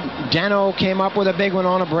period, Dano came up with a big one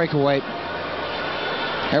on a breakaway.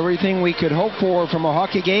 Everything we could hope for from a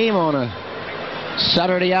hockey game on a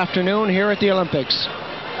Saturday afternoon here at the Olympics.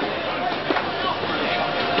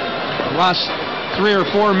 Last 3 or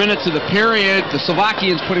 4 minutes of the period, the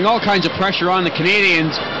Slovakians putting all kinds of pressure on the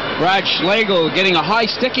Canadians. Brad Schlegel getting a high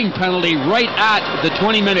sticking penalty right at the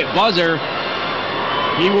 20-minute buzzer.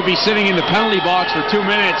 He will be sitting in the penalty box for 2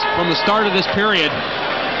 minutes from the start of this period.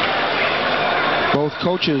 Both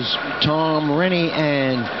coaches, Tom Rennie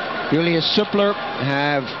and Julius Suppler,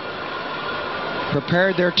 have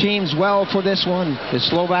prepared their teams well for this one. The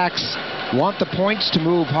Slovaks want the points to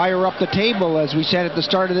move higher up the table. As we said at the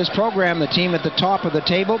start of this program, the team at the top of the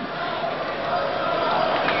table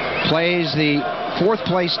plays the 4th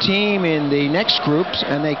place team in the next groups,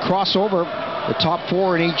 and they cross over. The top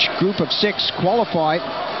 4 in each group of 6 qualify,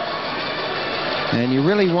 and you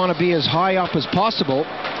really want to be as high up as possible.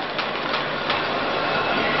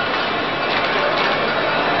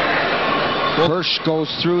 Hirsch goes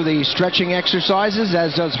through the stretching exercises,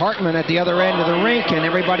 as does Hartmann at the other end of the rink, and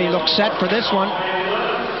everybody looks set for this one.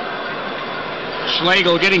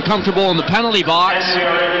 Schlegel getting comfortable in the penalty box.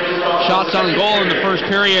 Shots on goal in the first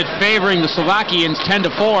period favoring the Slovakians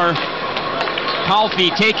 10-4. Palffy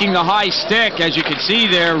taking the high stick, as you can see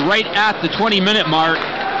there, right at the 20-minute mark.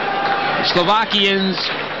 The Slovakians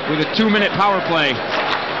with a 2-minute power play.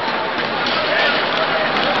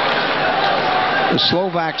 The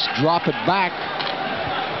Slovaks drop it back.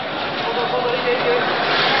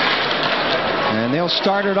 And they'll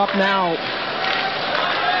start it up now.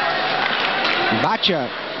 Baccia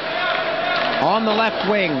on the left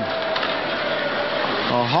wing.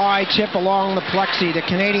 A high tip along the plexi. The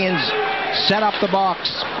Canadians set up the box.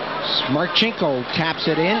 Marcinko taps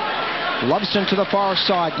it in. Loveson to the far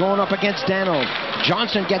side, going up against Dano.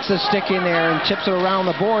 Johnson gets the stick in there and tips it around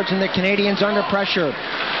the boards, and the Canadians under pressure.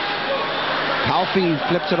 Palffy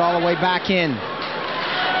flips it all the way back in.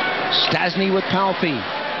 Stastny with Palffy.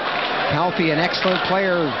 Palffy, an excellent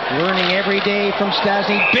player, learning every day from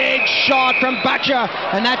Stastny. Big shot from Baccia,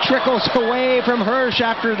 and that trickles away from Hirsch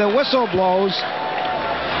after the whistle blows.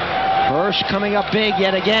 Hirsch coming up big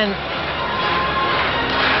yet again.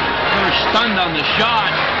 Stunned on the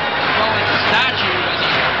shot, felt like a statue as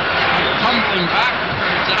he was tumbling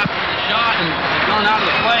backwards after the shot and gone out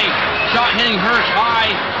of the play. Shot hitting Hirsch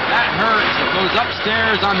high, that hurts. It goes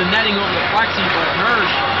upstairs on the netting over the plexi, but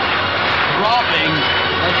Hirsch dropping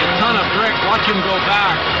like a ton of bricks. Watch him go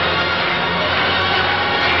back.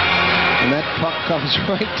 And that puck comes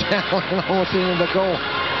right down almost into the goal.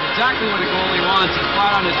 Exactly what a goalie wants. He's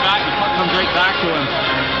flat on his back, the puck comes right back to him.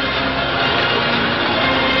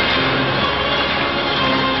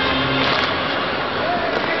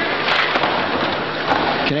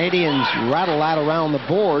 Canadians rattle that around the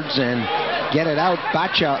boards and get it out.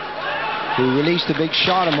 Baccia, who released a big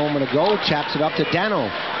shot a moment ago, taps it up to Dano.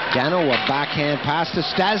 Dano, a backhand pass to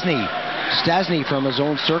Stastny. Stastny from his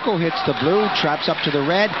own circle hits the blue, traps up to the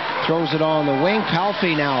red, throws it on the wing.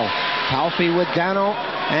 Palffy now. Palffy with Dano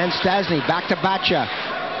and Stastny. Back to Baccia.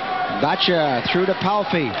 Baccia through to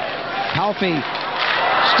Palffy. Palffy.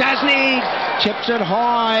 Stastny chips it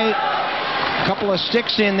high. Couple of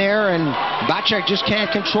sticks in there, and Bacsa just can't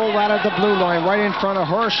control that at the blue line. Right in front of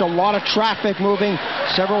Hirsch, a lot of traffic moving.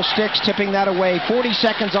 Several sticks tipping that away. 40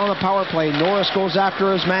 seconds on the power play. Norris goes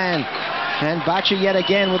after his man. And Bacsa yet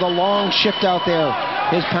again with a long shift out there.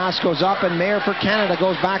 His pass goes up, and Mayer for Canada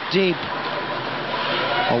goes back deep.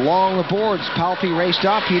 Along the boards, Palffy raced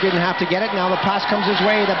up. He didn't have to get it. Now the pass comes his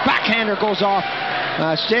way. The backhander goes off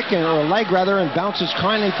stick, or leg rather, and bounces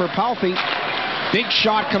kindly for Palffy. Big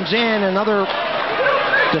shot comes in. Another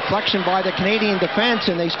deflection by the Canadian defense,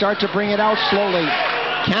 and they start to bring it out slowly.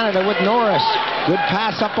 Canada with Norris. Good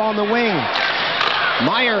pass up on the wing.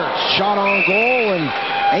 Meyer shot on goal, and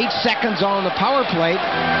 8 seconds on the power play.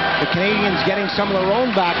 The Canadians getting some of their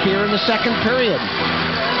own back here in the second period.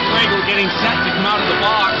 Schwegel getting set to come out of the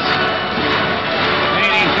box.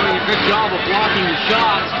 Canadians doing a good job of blocking the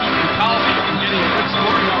shots, keeping Palffy from getting a good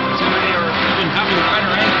scoring opportunity or even having a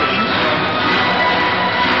better end to shoot from.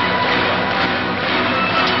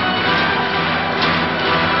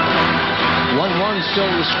 1-1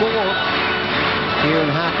 still the score here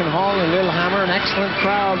in Håkon Hall and Lillehammer. An excellent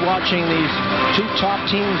crowd watching these two top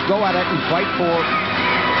teams go at it and fight for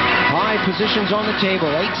high positions on the table.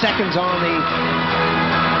 8 seconds on the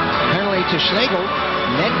penalty to Schlegel.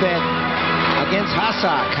 Nedved against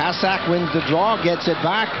Hasak. Hasak wins the draw, gets it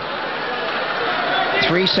back.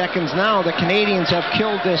 3 seconds now. The Canadians have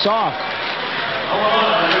killed this off.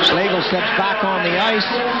 Schlegel steps back on the ice.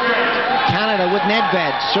 Canada with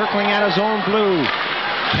Nedved circling at his own blue.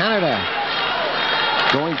 Canada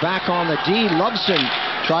going back on the D. Loveson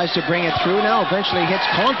tries to bring it through now. Eventually hits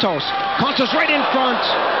Kontos. Kontos right in front.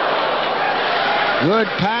 Good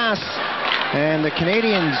pass. And the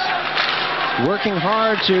Canadians working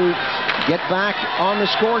hard to get back on the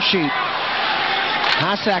score sheet.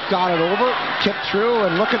 Hasak got it over, tipped through,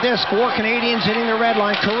 and look at this. 4 Canadians hitting the red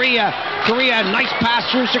line. Korea, nice pass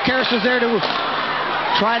through. Sekers is there to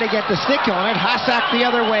try to get the stick on it. Hasak the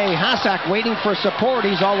other way. Hasak waiting for support.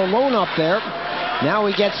 He's all alone up there. Now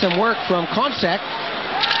we get some work from Konsek.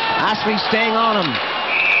 Astley staying on him.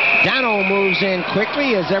 Dano moves in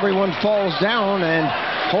quickly as everyone falls down, and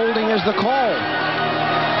holding is the call.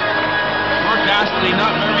 Mark Astley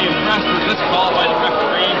not very impressed with this call by the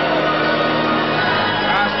referee.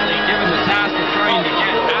 Astley given the task of trying to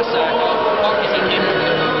get Hasak off the puck as he came over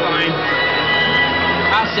the blue line.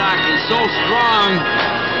 Hasak is so strong,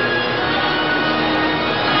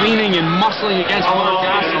 leaning and muscling against Mark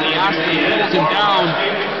Astley. Astley pulls him down.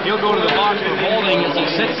 He'll go to the box for holding as he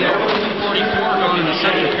sits there with 2:44 gone in the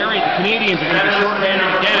second period. The Canadians are going to be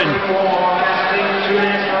short-handed again.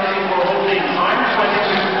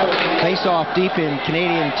 Face off deep in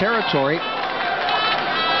Canadian territory.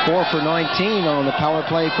 4 for 19 on the power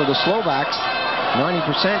play for the Slovaks.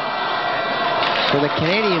 90% for the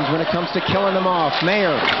Canadians when it comes to killing them off.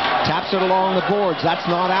 Mayer taps it along the boards. That's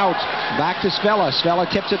not out. Back to Svella. Svella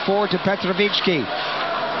tips it forward to Petrovicki.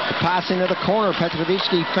 The pass into the corner.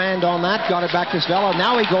 Petrovicki fanned on that. Got it back to Svella.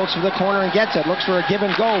 Now he goes for the corner and gets it. Looks for a give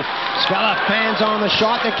and go. Svella fans on the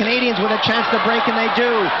shot. The Canadians with a chance to break, and they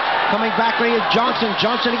do. Coming back is Johnson.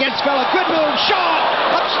 Johnson against Svella. Good move. Shot!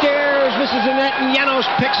 Upstairs. Misses the net, and Janos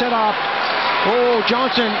picks it up. Oh,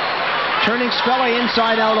 Johnson turning Svella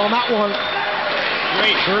inside out on that one.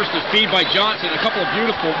 Great burst of speed by Johnson. A couple of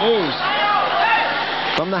beautiful moves.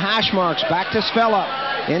 From the hash marks, back to Svella.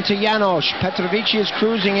 Into Janos. Petrovicki is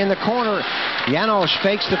cruising in the corner. Janos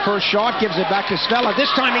fakes the first shot, gives it back to Svella.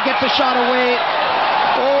 This time he gets the shot away.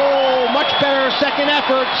 Oh, much better second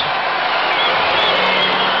effort.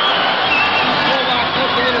 Slovak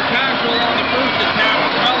looked a little casual on the first attempt.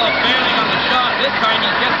 Svella fanning on the shot. This time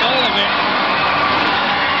he gets all of it.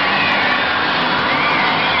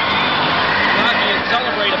 Latvians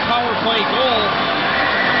celebrate a power play goal.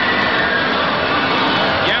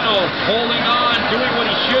 Janos holding on, doing what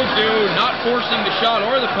he should do, not forcing the shot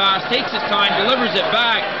or the pass, takes his time, delivers it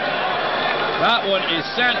back. That one is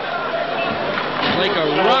sent like a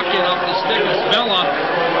rocket off the stick of Svella.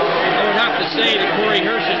 I would have to say to Corey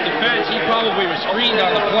Hirsch's defense, he probably was screened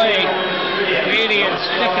on the play. The Canadians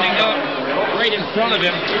stiffening up right in front of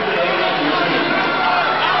him.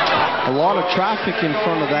 A lot of traffic in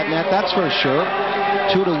front of that net, that's for sure.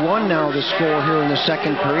 2-1 now the score here in the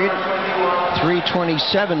second period.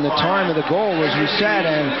 3:27 the time of the goal, as we said,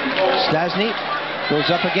 and Stasny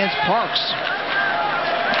goes up against Parks.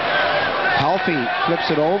 Palffy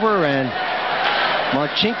flips it over, and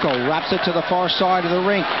Marcinko wraps it to the far side of the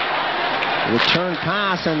rink. Return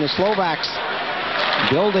pass, and the Slovaks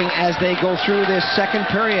building as they go through this second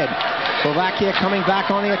period. Slovakia coming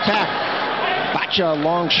back on the attack. Bacsa,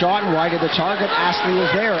 long shot and wide of the target. Astley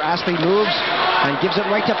is there. Astley moves and gives it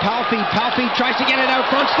right to Palffy. Palffy tries to get it out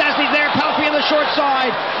front. Stasny's there. Palffy in the short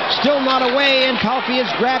side. Still not away, and Palfi is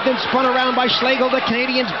grabbed and spun around by Schlegel. The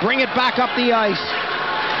Canadians bring it back up the ice.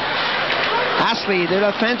 Astley, the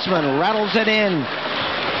defenseman, rattles it in.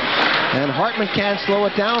 And Hartmann can't slow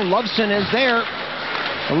it down. Loveson is there.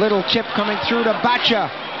 A little chip coming through to Baccha.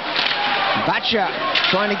 Baccha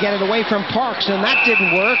trying to get it away from Parks, and that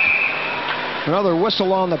didn't work. Another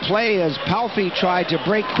whistle on the play as Palfi tried to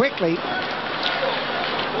break quickly.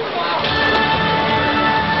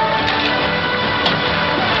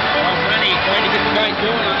 Trying to get the guy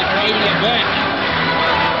going on the Canadian bench.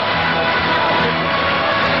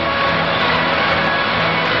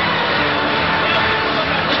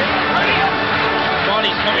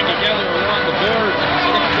 Bodies coming together along the boards and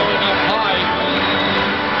sticks going up high.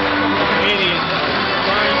 Canadians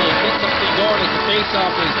trying to get something going as the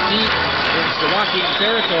face-off is deep in Slovakian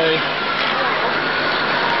territory.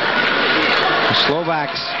 The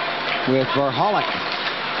Slovaks with Várholík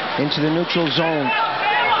into the neutral zone.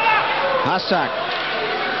 Hasak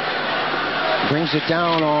brings it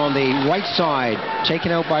down on the right side,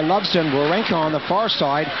 taken out by Loveson. Warenka on the far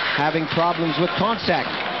side having problems with Konsak.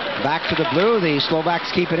 Back to the blue, the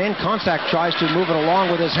Slovaks keep it in. Konsak tries to move it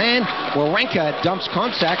along with his hand. Warenka dumps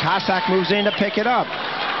Konsak. Hasak moves in to pick it up.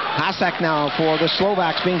 Hasak now for the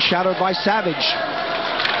Slovaks, being shadowed by Savage.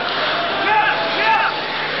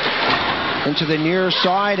 Into the near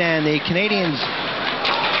side, and the Canadians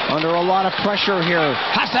under a lot of pressure here.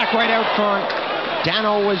 Hasak right out front.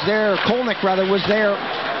 Dano was there, Kolnick rather was there,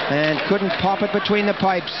 and couldn't pop it between the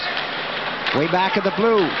pipes. Way back at the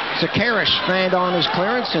blue, Sekerash fanned on his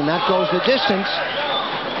clearance, and that goes the distance.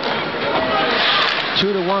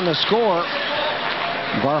 2-1 the score.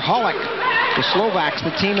 Várholík, the Slovaks,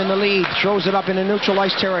 the team in the lead, throws it up into neutral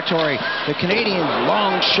ice territory. The Canadians,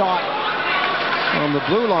 long shot on the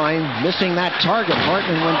blue line, missing that target.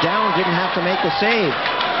 Hartmann went down, didn't have to make the save.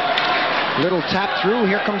 Little tap through,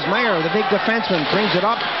 here comes Meyer, the big defenseman, brings it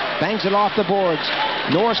up, bangs it off the boards.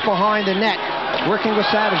 Norris behind the net, working with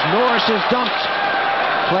Savage. Norris is dumped.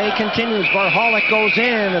 Play continues, Várholík goes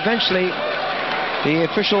in, eventually the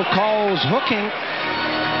official calls hooking.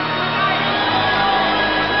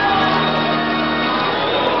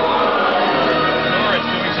 Norris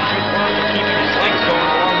doing some good work of keeping his legs going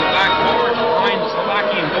along the back boards behind the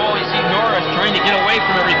Slovakian goal. You see Norris trying to get away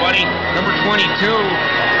from everybody. Number 22.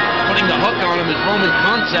 Putting the hook on him is Roman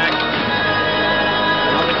Konsak.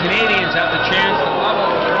 Now the Canadians have the chance to level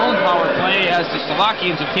with their own power play as the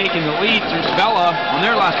Slovakians have taken the lead through Svela on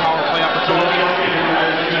their last power play opportunity.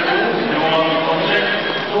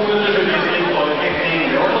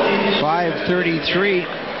 5:33.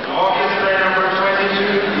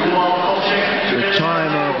 The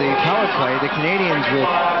time of the power play. The Canadians with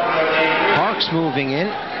Parks moving in.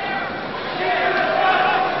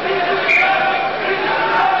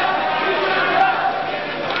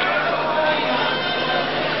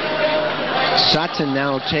 Sutton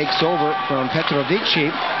now takes over from Petrovici.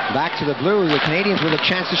 Back to the blue. The Canadians with a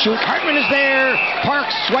chance to shoot. Hartmann is there.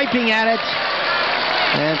 Parks swiping at it.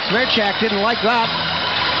 And Smerchak didn't like that.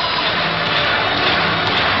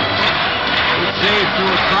 Good save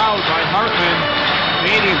through a crowd by Hartmann.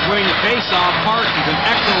 Canadians winning the face-off. Parks is an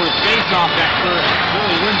excellent face-off expert.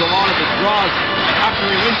 Really wins a lot of his draws. After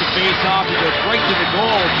he wins the face-off, he goes right to the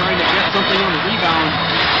goal, trying to get something on the rebound.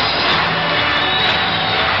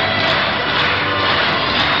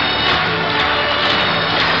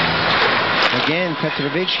 Again,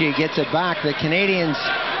 Petrovici gets it back. The Canadians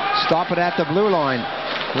stop it at the blue line.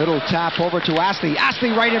 Little tap over to Astley.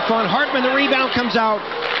 Astley right in front. Hartmann, the rebound comes out.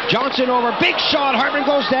 Johnson over. Big shot. Hartmann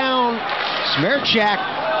goes down. Smerchak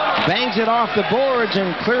bangs it off the boards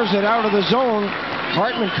and clears it out of the zone.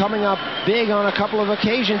 Hartmann coming up big on a couple of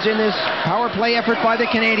occasions in this power play effort by the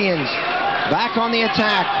Canadians. Back on the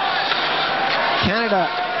attack. Canada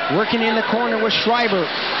working in the corner with Schreiber.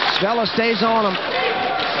 Svela stays on him.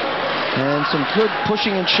 And some good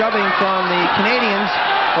pushing and shoving from the Canadians,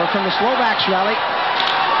 or from the Slovaks, rally.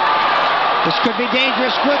 This could be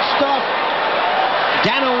dangerous. Good stuff.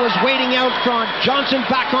 Dano was waiting out front. Johnson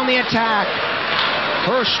back on the attack.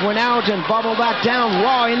 Hirsch went out and bubbled that down.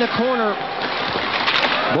 Raw in the corner.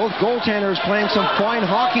 Both goaltenders playing some fine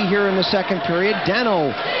hockey here in the second period.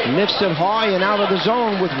 Dano lifts it high and out of the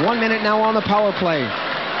zone with 1 minute now on the power play.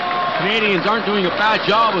 Canadians aren't doing a bad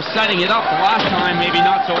job of setting it up. The last time, maybe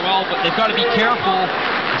not so well, but they've got to be careful.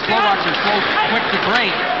 The Slovaks are so quick to break.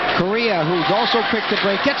 Korea, who's also quick to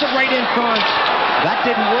break, gets it right in front. That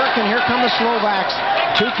didn't work, and here come the Slovaks.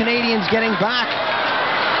 Two Canadians getting back.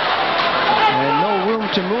 And no room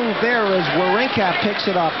to move there as Warenka picks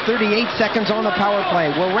it up. 38 seconds on the power play.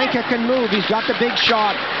 Warenka can move. He's got the big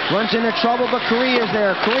shot. runs into trouble, but Korea is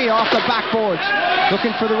there. Korea off the backboards,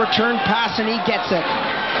 looking for the return pass, and he gets it.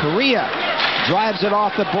 Korea drives it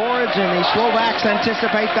off the boards, and the Slovaks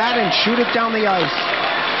anticipate that and shoot it down the ice.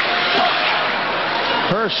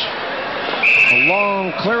 Hirsch, a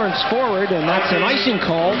long clearance forward, and that's an icing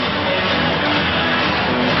call.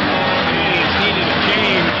 He's needed a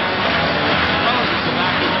change.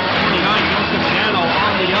 Slovakia 29, Joseph Jano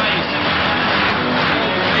on the ice.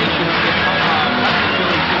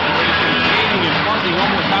 Skating and funding,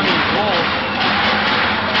 almost having a goal.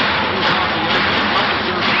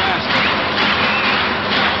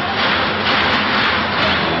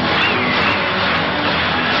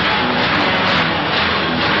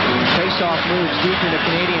 Face-off moves deep into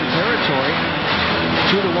Canadian territory.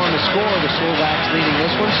 2-1 to score. The Slovaks leading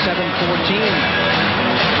this one,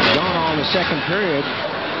 7-14. Gone on the second period.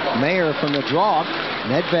 Mayer from the draw.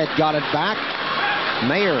 Nedved got it back.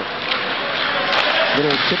 Mayer.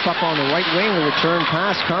 Little tip up on the right wing. The return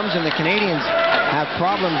pass comes, and the Canadians have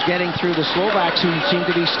problems getting through the Slovaks, who seem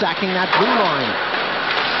to be stacking that blue line.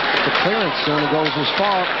 The clearance only goes as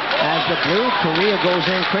far as the blue. Korea goes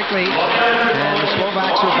in quickly, and the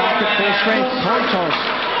Slovaks are back at full strength. Håkons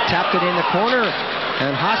tapped it in the corner,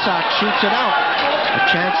 and Hasak shoots it out. A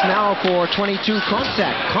chance now for 22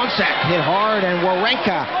 Konsak. Konsak hit hard, and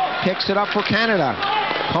Warenka picks it up for Canada.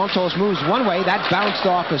 Pontos moves one way. That bounced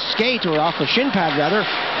off a skate, or off a shin pad rather.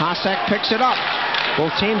 Hasak picks it up.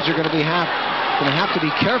 Both teams are going to have to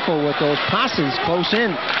be careful with those passes close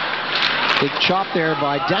in. Big chop there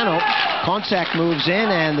by Dano. Konsak moves in,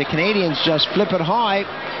 and the Canadians just flip it high.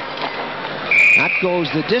 That goes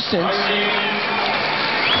the distance.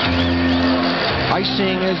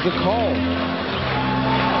 Icing is the call.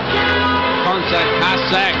 Konsak,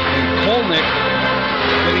 Hasak, and Kolnick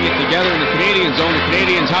putting it together in the Canadian zone. The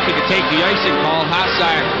Canadians happy to take the icing call.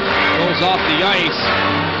 Hasak goes off the ice.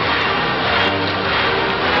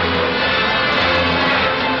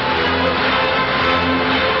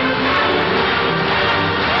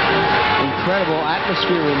 Incredible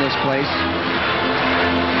atmosphere in this place.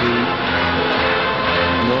 The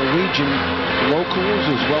Norwegian locals,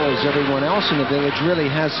 as well as everyone else in the village, really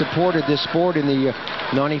has supported this sport in the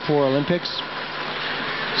 94 Olympics.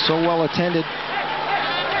 So well attended.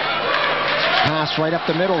 Pass right up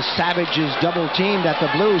the middle. Savage is double teamed at the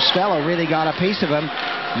blue. Svella really got a piece of him.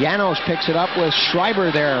 Janos picks it up with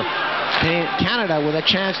Schreiber there. Canada with a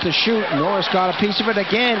chance to shoot. Norris got a piece of it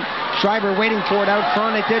again. Schreiber waiting for it out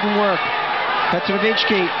front. It didn't work.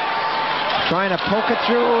 Petrovicki trying to poke it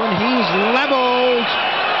through, and he's leveled.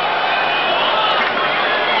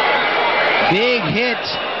 Big hit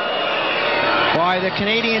by the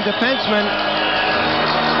Canadian defenseman.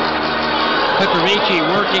 Petrovicki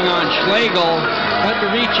working on Schlegel.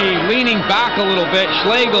 Petrovicki leaning back a little bit.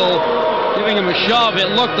 Schlegel giving him a shove.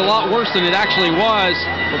 It looked a lot worse than it actually was.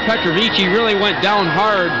 But Petrovicki really went down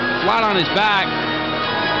hard, flat on his back.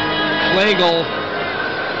 Schlegel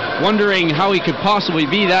wondering how he could possibly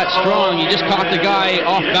be that strong. He just caught the guy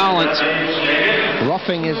off balance.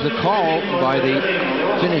 Roughing is the call by the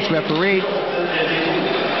Finnish referee.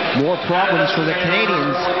 More problems for the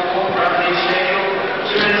Canadians.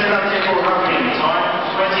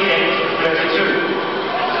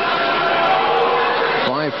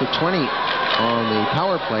 5 for 20 on the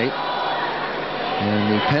power play.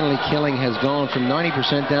 And the penalty killing has gone from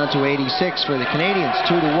 90% down to 86 for the Canadians.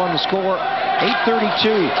 2-1 to score.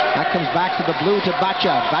 8:32. That comes back to the blue to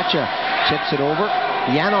Baccia. Baccia tips it over.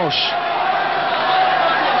 Janos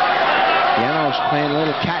playing a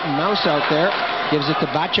little cat and mouse out there. Gives it to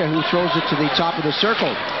Baccia, who throws it to the top of the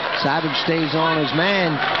circle. Savage stays on his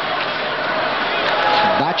man.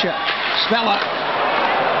 Baccia. Svella.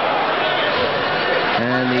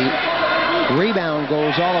 And the rebound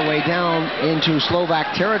goes all the way down into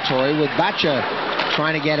Slovak territory, with Baccia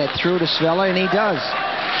trying to get it through to Svella, and he does.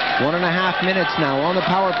 1.5 minutes now on the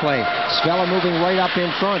power play. Svella moving right up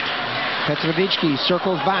in front. Petrovicki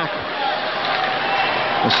circles back.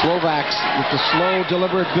 The Slovaks with the slow,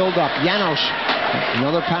 deliberate build-up. Janos.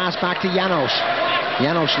 Another pass back to Janos.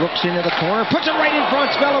 Janos looks into the corner, puts it right in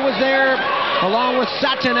front. Svella was there along with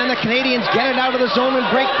Sutton, and the Canadians get it out of the zone and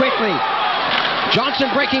break quickly. Johnson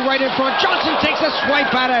breaking right in front. Johnson takes a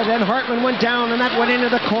swipe at it, and Hartmann went down, and that went into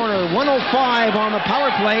the corner. 1:05 on the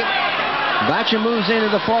power play. Baccia moves into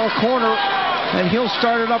the far corner, and he'll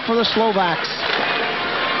start it up for the Slovaks.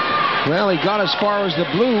 Well, he got as far as the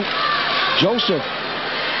blue. Joseph.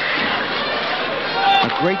 A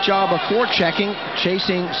great job of forechecking,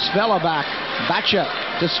 chasing Svella back. Baccia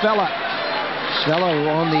to Svella. Svella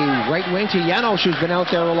on the right wing to Janos, who's been out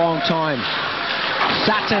there a long time.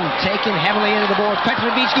 Satin taken heavily into the board.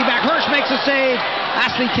 Petrovitsky back. Hirsch makes a save.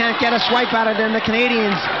 Astley can't get a swipe at it, and the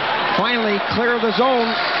Canadians finally clear the zone.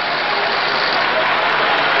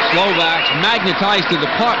 Slovaks magnetized to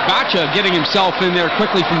the puck. Bacsa getting himself in there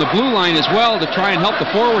quickly from the blue line as well to try and help the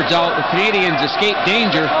forwards out. The Canadians escape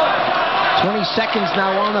danger. 20 seconds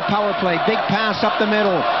now on the power play. Big pass up the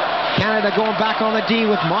middle. Canada going back on the D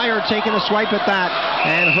with Meyer taking a swipe at that.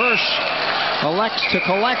 And Hirsch elects to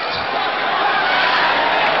collect.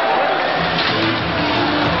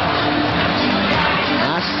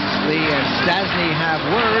 Astley and Stastny have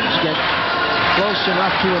words. Get close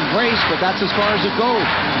enough to embrace, but that's as far as it goes.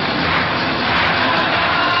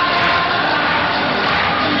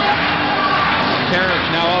 Sekerash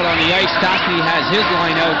now out on the ice. Stastny has his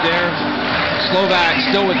line out there. Slovaks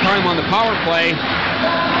still with time on the power play.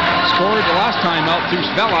 Scored the last time out through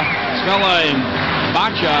Švehla. Švehla and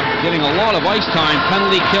Bacsa getting a lot of ice time.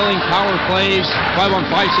 Penalty killing, power plays,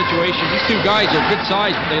 5-on-5 situations. These two guys are good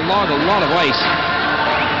size, but they log a lot of ice.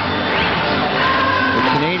 The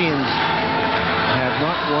Canadians have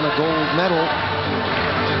not won a gold medal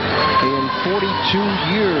in 42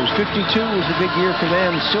 years. 52 was a big year for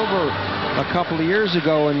them. Silver a couple of years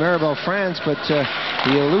ago in Maribel, France, but the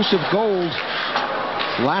elusive gold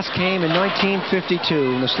last came in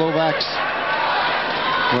 1952, and the Slovaks,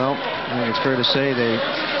 well, I think it's fair to say they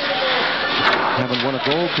haven't won a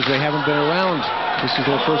gold because they haven't been around. This is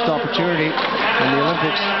their first opportunity in the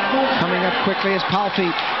Olympics. Coming up quickly is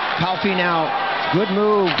Palffy. Palffy now, good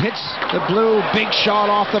move, hits the blue, big shot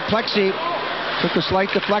off the plexi. Took a slight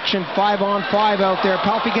deflection, 5-on-5 out there.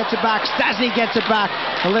 Palffy gets it back, Stastny gets it back.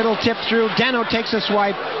 A little tip through, Dano takes a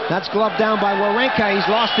swipe. That's gloved down by Wawrinka. He's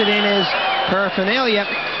lost it in his paraphernalia.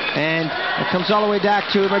 And it comes all the way back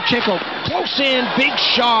to Marcinko. Close in, big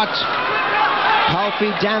shot. Palffy,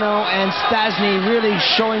 Dano, and Stastny really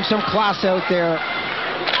showing some class out there.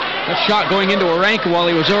 That shot going into Wawrinka while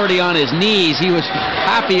he was already on his knees. He was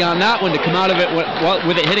happy on that one to come out of it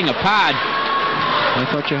with it hitting a pad. I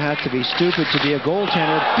thought you had to be stupid to be a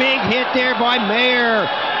goaltender. Big hit there by Mayer.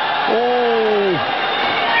 Oh,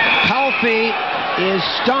 Palffy is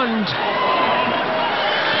stunned.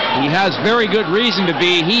 He has very good reason to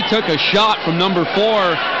be. He took a shot from number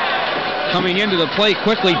 4 coming into the play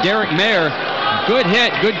quickly. Derek Mayer, good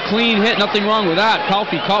hit, good clean hit, nothing wrong with that.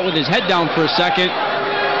 Palffy caught with his head down for a second.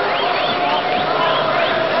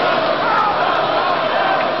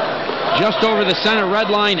 Just over the center red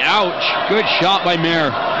line, ouch. Good shot by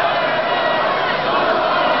Mayer.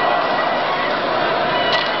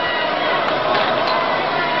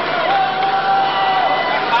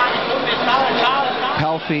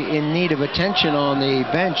 Palffy in need of attention on the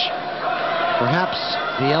bench. Perhaps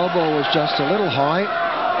the elbow was just a little high.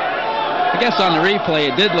 I guess on the replay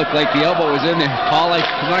it did look like the elbow was in there. Paul,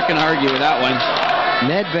 I'm not going to argue with that one.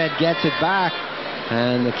 Nedved gets it back,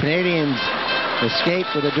 and the Canadians escape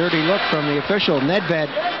with a dirty look from the official. Nedved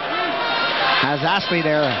has Astley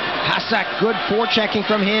there. Hasek, good forechecking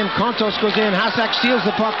from him. Kontos goes in. Hasek steals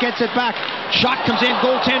the puck, gets it back. Shot comes in,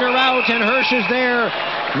 goaltender out, and Hirsch is there.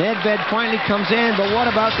 Nedved finally comes in, but what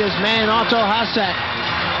about this man, Otto Hasek?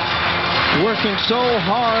 Working so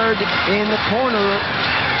hard in the corner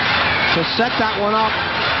to set that one up.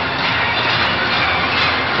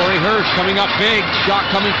 Corey Hirsch coming up big. Shot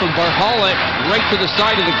coming from Várholík right to the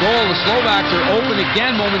side of the goal. The Slovaks are open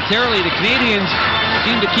again momentarily. The Canadians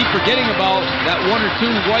seem to keep forgetting about that 1 or 2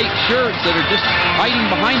 white shirts that are just hiding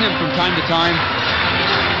behind them from time to time.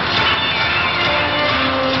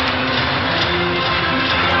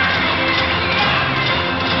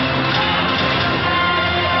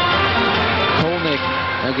 Kolnick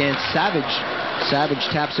against Savage. Savage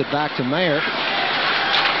taps it back to Mayer.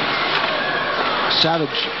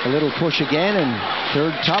 Savage, a little push again, and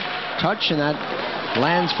third touch, and that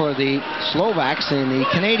lands for the Slovaks, and the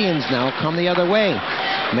Canadians now come the other way.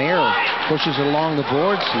 Mayer pushes it along the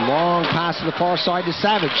boards, long pass to the far side to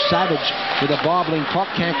Savage. Savage with a bobbling puck,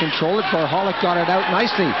 can't control it. Várholík got it out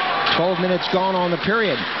nicely. 12 minutes gone on the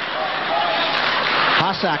period.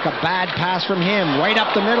 Hasek, a bad pass from him, right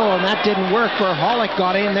up the middle, and that didn't work. Várholík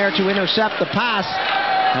got in there to intercept the pass,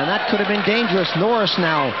 and that could have been dangerous. Norris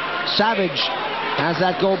now, Savage has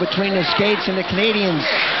that go between his skates, and the Canadians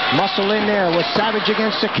muscle in there with Savage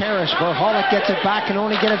against Sekerash. Várholík gets it back and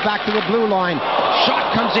only get it back to the blue line.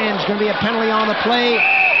 Shot comes in. It's going to be a penalty on the play.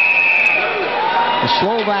 The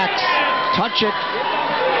Slovaks touch it.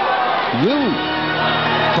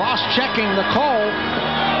 Cross-checking the call.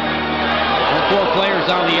 And 4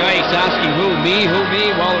 players on the ice asking who me?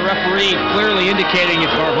 Well, the referee clearly indicating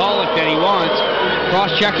it's Várholík that he wants.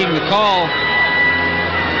 Cross-checking the call.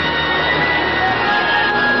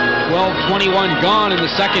 12:21 gone in the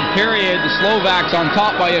second period. The Slovaks on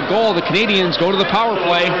top by a goal. The Canadians go to the power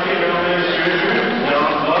play.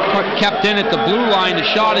 Puck kept in at the blue line. The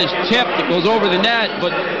shot is tipped. It goes over the net,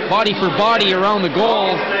 but body for body around the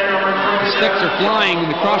goal. The sticks are flying.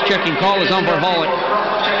 The cross-checking call is on Várholík.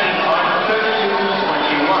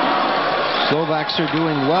 Slovaks are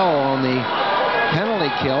doing well on the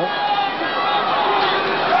penalty kill.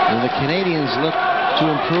 And the Canadians look to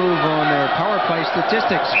improve on their power play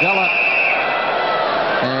statistics. Vela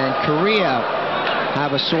and Korea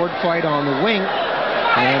have a sword fight on the wing.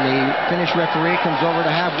 And the Finnish referee comes over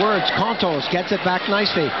to have words. Kontos gets it back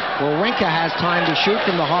nicely. Wawrinka has time to shoot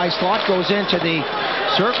from the high slot, goes into the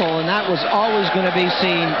circle, and that was always going to be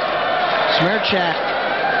seen. Smerchak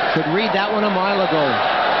could read that one a mile ago.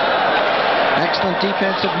 Excellent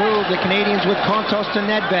defensive move. The Canadians with Kontos to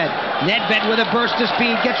Nedved. Nedved with a burst of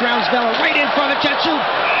speed, gets around Svella, right in front of Chetsu.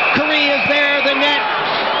 Korea is there. The net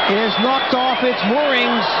is knocked off its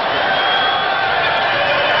moorings.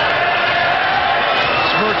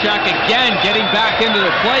 Smerchak again getting back into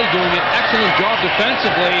the play, doing an excellent job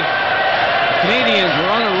defensively. The Canadians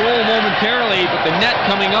were on a roll momentarily, but the net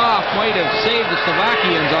coming off might have saved the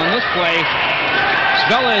Slovakians on this play.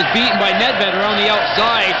 Svella is beaten by Nedved around the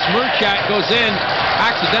outside. Smerchak goes in,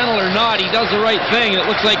 accidental or not, he does the right thing, and it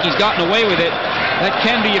looks like he's gotten away with it. That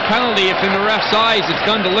can be a penalty if in the ref's eyes it's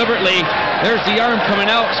done deliberately. There's the arm coming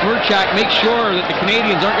out. Smerchak makes sure that the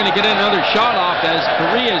Canadians aren't going to get another shot off as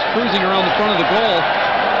Korea is cruising around the front of the goal.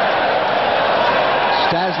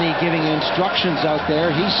 Stasny giving instructions out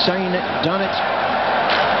there. He's seen it, done it.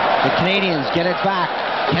 The Canadians get it back.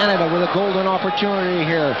 Canada with a golden opportunity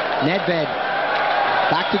here. Nedved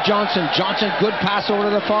back to Johnson. Johnson, good pass over to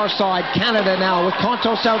the far side. Canada now with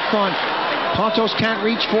Kontos out front. Kontos can't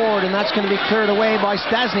reach forward, and that's going to be cleared away by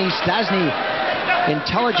Stasny. Stasny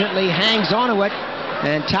intelligently hangs onto it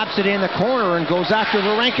and taps it in the corner and goes after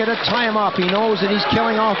Wawrinka to tie him up. He knows that he's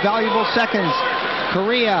killing off valuable seconds.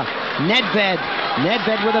 Korea, Nedved.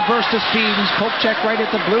 Nedved with a burst of speed. He's poke checked right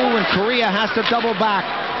at the blue, and Korea has to double back.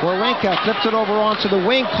 Wawrinka flips it over onto the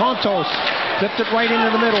wing. Kontos flipped it right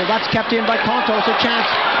into the middle. That's kept in by Kontos. A chance.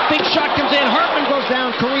 Big shot comes in. Hartmann goes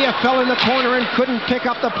down. Korea fell in the corner and couldn't pick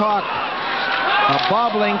up the puck. A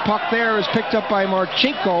bobbling puck there is picked up by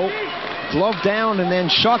Marcinko. Glove down and then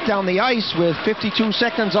shot down the ice with 52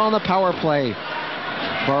 seconds on the power play.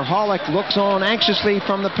 Várholík looks on anxiously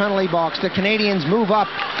from the penalty box. The Canadians move up.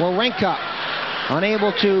 Wawrinka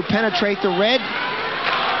unable to penetrate the red.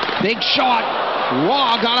 Big shot.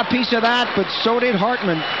 Waugh got a piece of that, but so did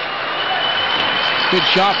Hartmann. Good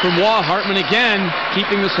shot from Waugh. Hartmann again,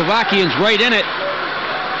 keeping the Slovakians right in it.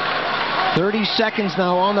 30 seconds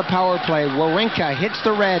now on the power play. Wawrinka hits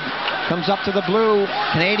the red, comes up to the blue.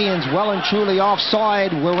 Canadians well and truly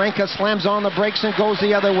offside. Wawrinka slams on the brakes and goes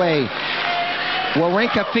the other way.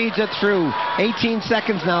 Wawrinka feeds it through. 18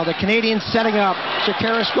 seconds now. The Canadians setting up.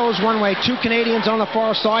 Sekerash goes one way. Two Canadians on the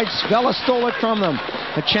far side. Svella stole it from them.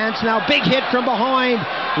 A chance now. Big hit from behind.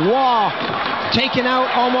 Waugh taken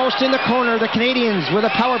out almost in the corner. The Canadians with a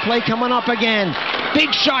power play coming up again.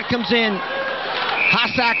 Big shot comes in.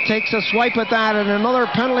 Hasak takes a swipe at that, and another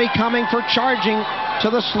penalty coming for charging to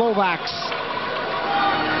the Slovaks.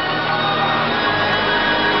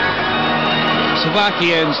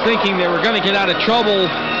 Slovakians thinking they were going to get out of trouble.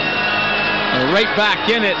 They're right back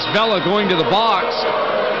in it. Svella going to the box.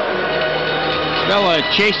 Svella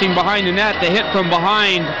chasing behind the net. The hit from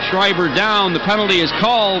behind. Schreiber down. The penalty is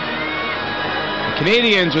called. The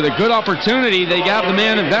Canadians with a good opportunity. They have the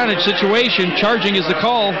man advantage situation. Charging is the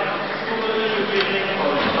call.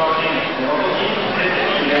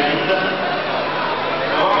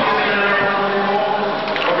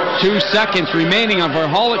 2 seconds remaining on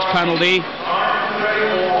Várholík's penalty.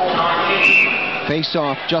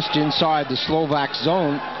 Face-off just inside the Slovak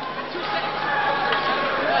zone.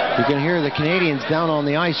 You can hear the Canadians down on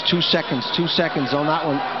the ice. 2 seconds on that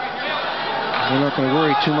one. They're not going to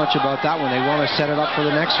worry too much about that one. They want to set it up for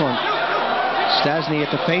the next one. Stasny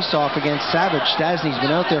at the face-off against Savage. Stasny's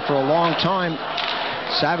been out there for a long time.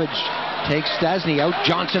 Savage takes Stasny out.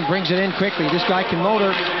 Johnson brings it in quickly. This guy can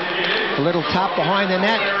motor. A little tap behind the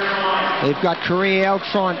net. They've got Korea out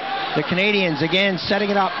front. The Canadians again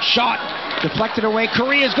setting it up. Shot deflected away.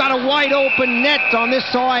 Korea's got a wide open net on this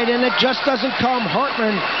side, and it just doesn't come.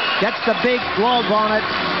 Hartmann gets the big glove on it.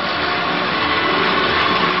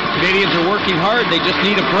 Canadians are working hard. They just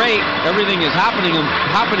need a break. Everything is happening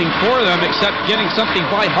for them except getting something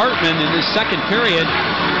by Hartmann in this second period.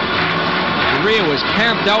 Korea was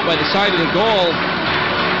camped out by the side of the goal.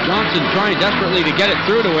 Johnson trying desperately to get it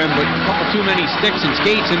through to him, but a couple too many sticks and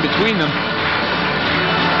skates in between them.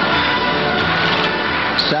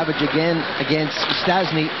 Savage again against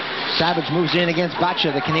Stasny. Savage moves in against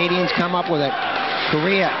Bacsa. The Canadians come up with it.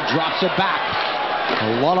 Korea drops it back.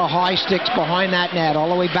 A lot of high sticks behind that net, all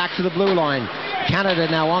the way back to the blue line. Canada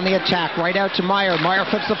now on the attack, right out to Meyer. Meyer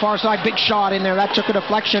flips the far side, big shot in there. That took a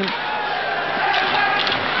deflection.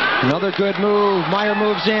 Another good move. Meyer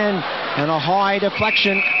moves in, and a high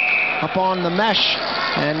deflection up on the mesh.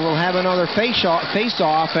 And we'll have another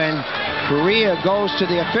face-off, and Korea goes to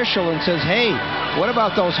the official and says, hey, what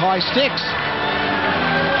about those high sticks?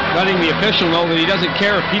 Letting the official know that he doesn't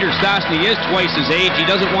care if Peter Stastny is twice his age. He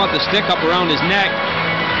doesn't want the stick up around his neck.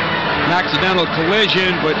 An accidental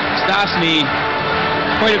collision, but Stastny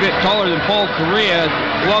quite a bit taller than Paul Korea.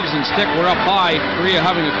 Gloves and stick were up high. Korea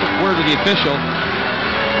having a quick word with the official.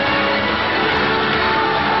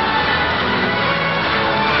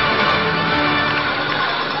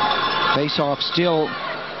 Face-off still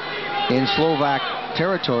in Slovak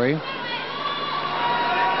territory.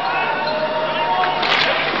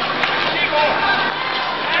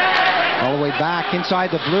 All the way back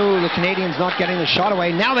inside the blue. The Canadians not getting the shot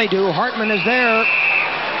away. Now they do. Hartmann is there.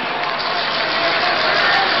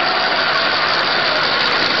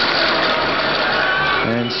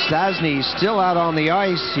 And Stasny still out on the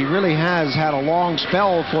ice. He really has had a long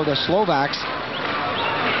spell for the Slovaks.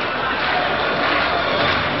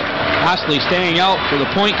 Astley staying out for the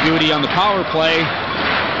point duty on the power play.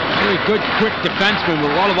 Very good, quick defenseman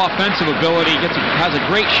with a lot of offensive ability. Has a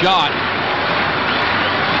great shot.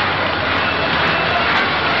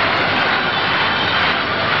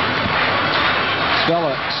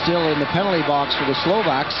 Stella still in the penalty box for the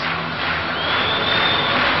Slovaks.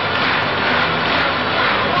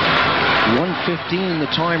 1:15 the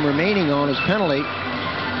time remaining on his penalty.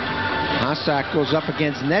 Hasak goes up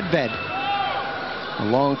against Nedved. A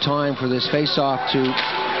long time for this face-off to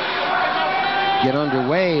get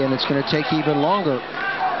underway, and it's going to take even longer.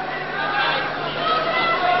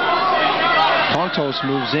 Kontos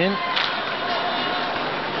moves in.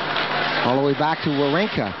 All the way back to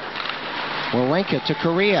Warenka. Warenka to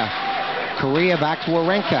Korea. Korea back to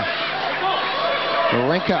Warenka.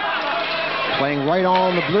 Warenka playing right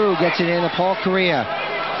on the blue, gets it into Paul Korea.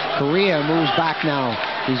 Korea moves back now.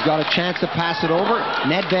 He's got a chance to pass it over.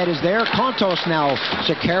 Nedved is there. Kontos now.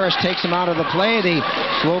 Sekerash takes him out of the play. The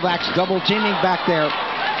Slovaks double teaming back there.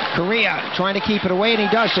 Korea trying to keep it away, and he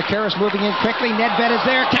does. Sekerash moving in quickly. Nedved is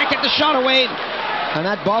there. Can't get the shot away. And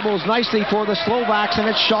that bobbles nicely for the Slovaks, and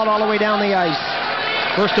it's shot all the way down the ice.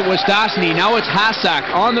 First it was Stastny, now it's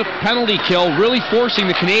Hasak on the penalty kill, really forcing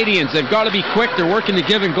the Canadians. They've got to be quick, they're working the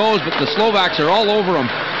give and goes, but the Slovaks are all over them.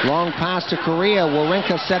 Long pass to Korea,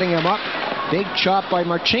 Warenka setting him up. Big chop by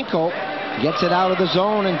Marcinko, gets it out of the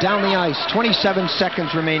zone and down the ice. 27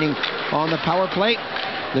 seconds remaining on the power play.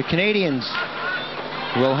 The Canadians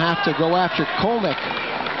will have to go after Kolnick.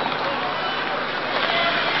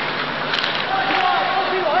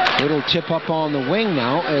 Little tip up on the wing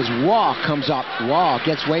now as Waugh comes up. Waugh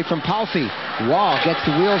gets away from Palfi. Waugh gets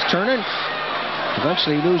the wheels turning.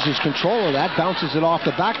 Eventually loses control of that. Bounces it off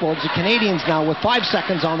the backboards. The Canadians now with 5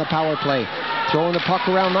 seconds on the power play. Throwing the puck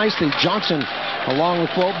around nicely. Johnson along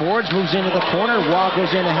with both boards moves into the corner. Waugh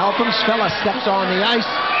goes in to help him. Svela steps on the ice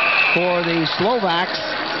for the Slovaks.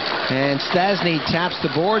 And Stasny taps the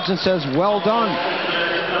boards and says, well done.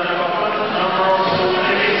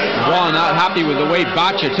 Waugh not happy with the way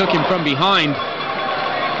Bacsa took him from behind.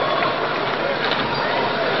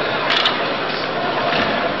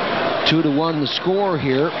 Two to 1 the score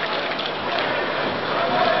here.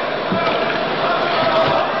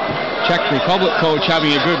 Czech Republic coach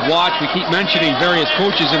having a good watch. We keep mentioning various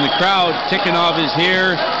coaches in the crowd. Tikhonov is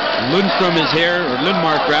here. Lundstrom is here, or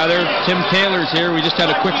Lundmark rather. Tim Taylor's here. We just had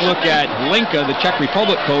a quick look at Linka, the Czech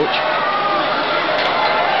Republic coach.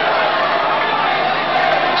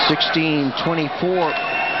 16:24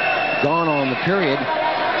 gone on the period.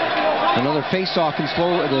 Another face-off in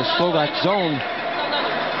the Slovak zone.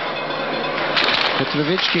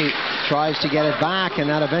 Petrovicky tries to get it back, and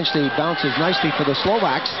that eventually bounces nicely for the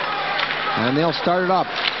Slovaks. And they'll start it up.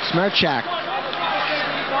 Smerchak.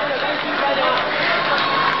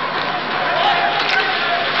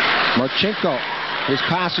 Marcinko. His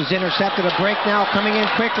pass was intercepted. A break now coming in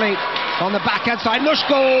quickly on the backhand side.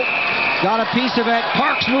 Nushko got a piece of it.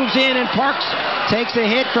 Parks moves in, and Parks takes a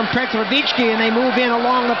hit from Petrovicky, and they move in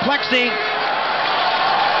along the plexi.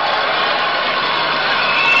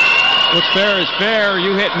 What's fair is fair.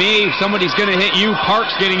 You hit me, somebody's going to hit you.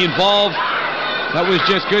 Parks getting involved. That was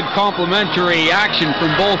just good complementary action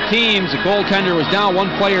from both teams. The goaltender was down,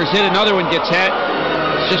 one player's hit, another one gets hit.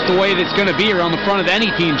 It's just the way that's going to be around the front of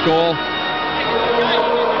any team's goal.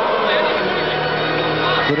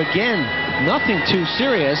 But again, nothing too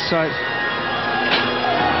serious.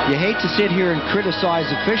 You hate to sit here and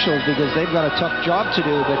criticize officials because they've got a tough job to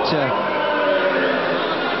do, but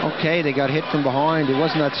okay, they got hit from behind. It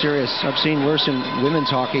wasn't that serious. I've seen worse in women's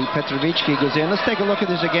hockey. Petrovicki goes in. Let's take a look at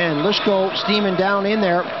this again. Lushko steaming down in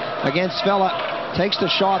there against Svela. Takes the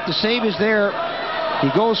shot. The save is there. He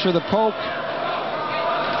goes for the poke.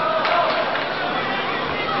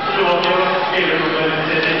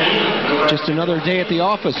 Just another day at the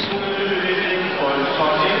office.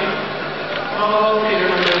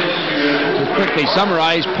 To quickly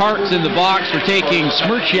summarize, Parks in the box for taking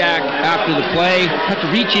Smirchak after the play.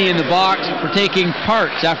 Petrovicki in the box for taking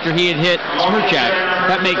Parks after he had hit Smirchak.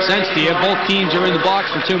 That makes sense to you. Both teams are in the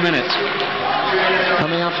box for 2 minutes.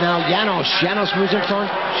 Coming up now, Janos. Janos moves in front.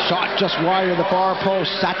 Shot just wide of the far post.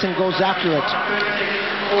 Satin goes after it.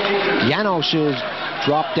 Janos is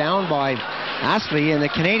dropped down by Astley, and the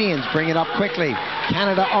Canadians bring it up quickly.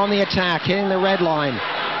 Canada on the attack, hitting the red line.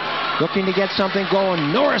 Looking to get something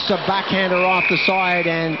going. Norris a backhander off the side,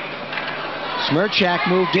 and Smirchak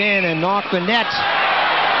moved in and knocked the net.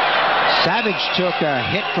 Savage took a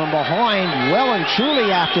hit from behind well and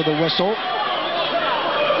truly after the whistle.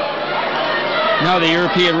 Now the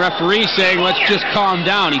European referee saying, let's just calm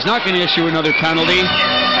down. He's not going to issue another penalty,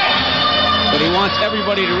 but he wants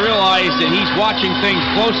everybody to realize that he's watching things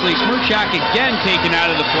closely. Smirchak again taken out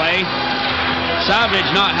of the play. Savage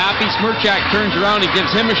not happy. Smirchak turns around and gives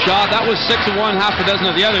him a shot. That was 6 of one, half a dozen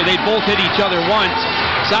of the other. They both hit each other once.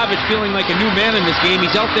 Savage feeling like a new man in this game.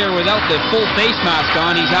 He's out there without the full face mask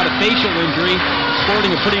on. He's had a facial injury, sporting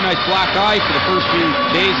a pretty nice black eye for the first few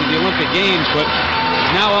days of the Olympic Games, but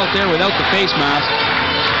now out there without the face mask.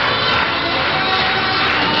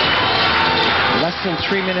 Less than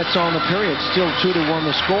 3 minutes on the period. Still 2-1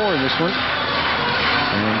 the score in this one.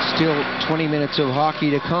 And still 20 minutes of hockey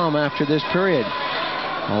to come after this period.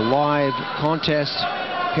 A live contest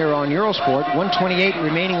here on Eurosport. 1:28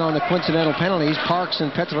 remaining on the coincidental penalties. Parks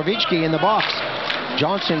and Petrovicki in the box.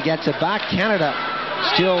 Johnson gets it back. Canada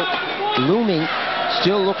still looming,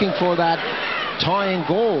 still looking for that tying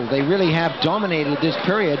goal. They really have dominated this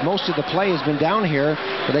period. Most of the play has been down here,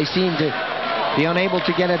 but they seem to be unable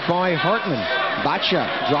to get it by Hartmann. Baccia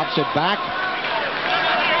drops it back.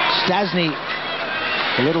 Stasny,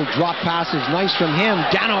 a little drop pass is nice from him.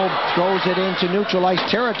 Dano throws it into neutralized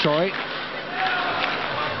territory.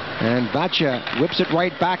 And Baccia whips it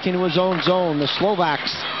right back into his own zone. The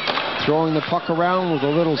Slovaks throwing the puck around with a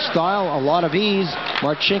little style, a lot of ease.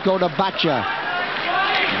 Marcinko to Baccia.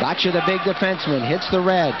 Baccia, the big defenseman, hits the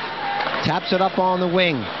red. Taps it up on the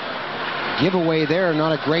wing. Giveaway there,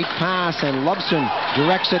 not a great pass, and Lubson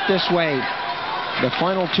directs it this way. The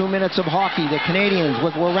final 2 minutes of hockey, the Canadians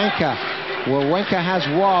with Warenka. Warenka has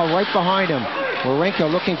Waugh right behind him. Warenka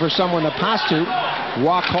looking for someone to pass to.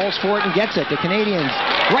 Waugh calls for it and gets it. The Canadians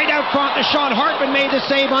right out front. The shot. Hartmann made the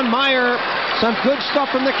save on Meyer. Some good stuff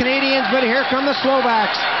from the Canadians, but here come the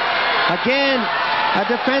Slovaks. Again, a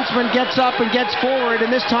defenseman gets up and gets forward,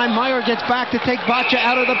 and this time Meyer gets back to take Baccia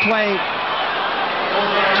out of the play.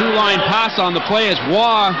 Two-line pass on the play as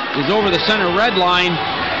Waugh is over the center red line,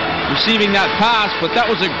 receiving that pass, but that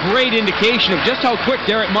was a great indication of just how quick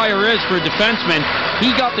Derek Meyer is for a defenseman.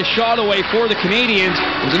 He got the shot away for the Canadians.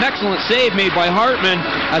 It was an excellent save made by Hartmann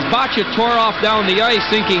as Baccia tore off down the ice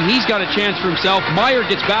thinking he's got a chance for himself. Meyer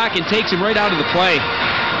gets back and takes him right out of the play.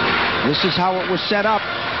 This is how it was set up.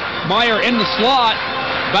 Meyer in the slot,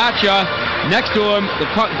 Baccia next to him, the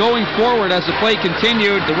puck going forward as the play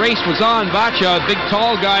continued. The race was on. Baccia, a big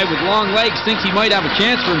tall guy with long legs, thinks he might have a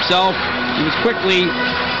chance for himself. He was quickly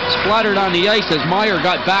splattered on the ice as Meyer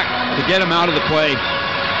got back to get him out of the play.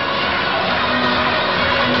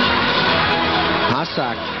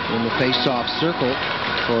 Hasak in the face-off circle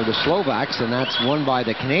for the Slovaks, and that's won by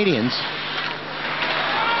the Canadians.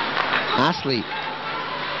 Astley.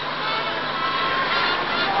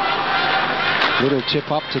 Little tip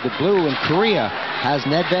up to the blue, and Korea has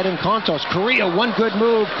Nedved and Kontos. Korea, one good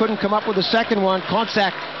move, couldn't come up with a second one.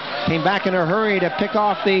 Konsak came back in a hurry to pick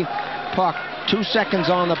off the puck. 2 seconds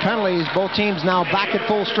on the penalties. Both teams now back at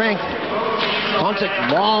full strength.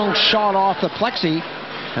 Konsak, long shot off the plexi,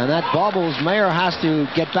 and that bobbles. Meyer has to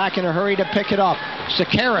get back in a hurry to pick it up.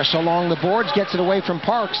 Sekerish along the boards, gets it away from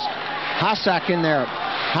Parks. Hasak in there.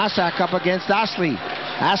 Hasak up against Astley.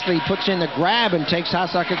 Astley puts in the grab and takes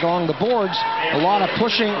Hasak along the boards. A lot of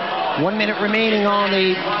pushing. 1 minute remaining on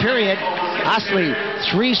the period. Astley,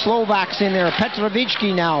 3 Slovaks in there.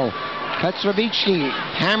 Petrovicki now. Petrovicki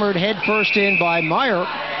hammered head first in by Meyer.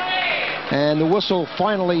 And the whistle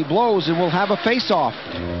finally blows and we'll have a face-off.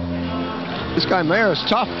 This guy Meyer is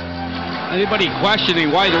tough. anybody questioning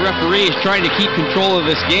why the referee is trying to keep control of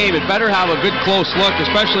this game, it better have a good close look,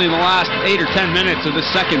 especially in the last 8 or 10 minutes of this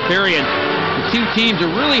second period. The two teams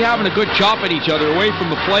are really having a good chop at each other away from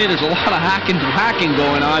the play. There's a lot of hacking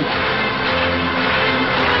going on.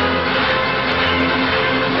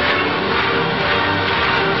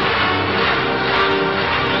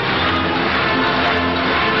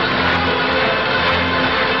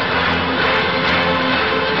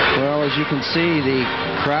 As you can see, the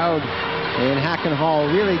crowd in Hacken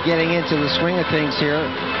Hall really getting into the swing of things here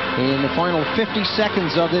in the final 50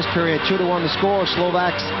 seconds of this period. 2-1 the score.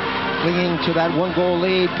 Slovaks clinging to that one-goal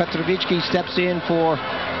lead. Petrovicki steps in for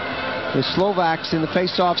the Slovaks in the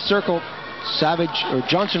face-off circle.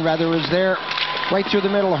 Johnson was there right through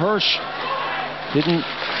the middle. Hirsch didn't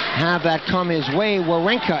have that come his way.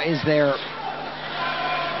 Wawrinka is there.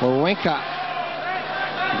 Wawrinka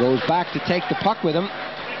goes back to take the puck with him.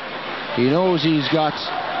 He knows he's got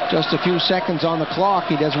just a few seconds on the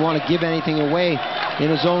clock. He doesn't want to give anything away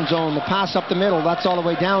in his own zone. The pass up the middle, that's all the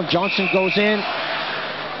way down. Johnson goes in,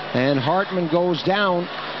 and Hartmann goes down.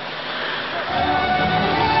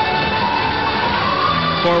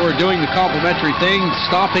 Forward doing the complimentary thing,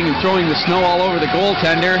 stopping and throwing the snow all over the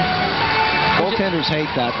goaltender. Goaltenders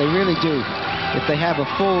hate that, they really do. If they have a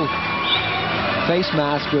full face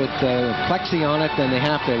mask with plexi on it, then they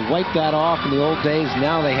have to wipe that off. In the old days,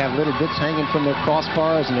 now they have little bits hanging from their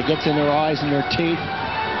crossbars and it gets in their eyes and their teeth.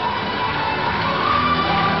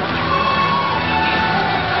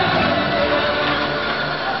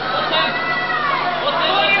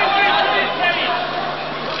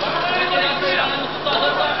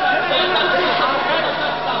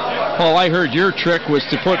 Well, I heard your trick was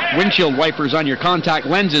to put windshield wipers on your contact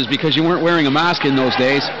lenses because you weren't wearing a mask in those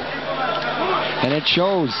days. And it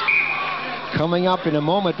shows. Coming up in a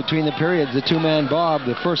moment between the periods, the two-man bob,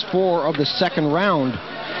 the first 4 of the second round.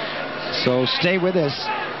 So stay with us.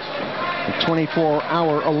 The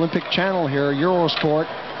 24-hour Olympic channel here, Eurosport.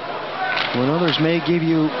 When others may give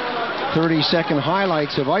you 30-second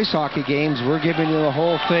highlights of ice hockey games, we're giving you the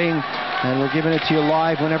whole thing, and we're giving it to you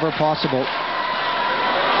live whenever possible.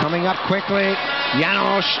 Coming up quickly,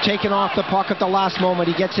 Janosch taking off the puck at the last moment.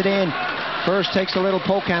 He gets it in. First takes a little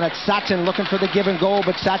poke at it. Satin looking for the give and go,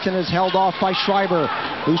 but Satin is held off by Schreiber.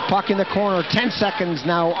 Loose puck in the corner. 10 seconds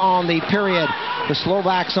now on the period. The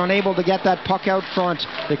Slovaks unable to get that puck out front.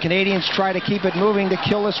 The Canadians try to keep it moving to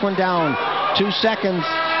kill this one down. 2 seconds,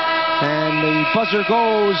 and the buzzer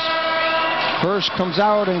goes. Hirsch comes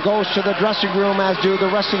out and goes to the dressing room, as do the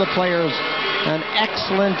rest of the players. An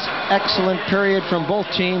excellent, excellent period from both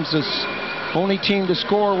teams. This only team to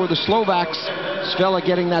score were the Slovaks. Svela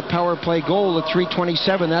getting that power play goal at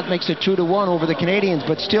 3:27. That makes it 2-1 over the Canadians,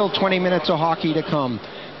 but still 20 minutes of hockey to come.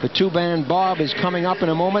 The two-man bob is coming up in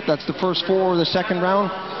a moment. That's the first 4 of the second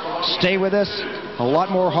round. Stay with us. A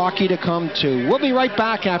lot more hockey to come too. We'll be right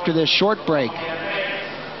back after this short break.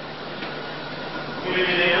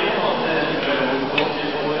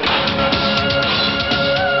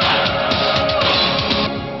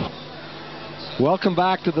 Welcome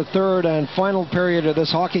back to the third and final period of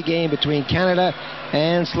this hockey game between Canada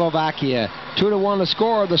and Slovakia. 2-1 the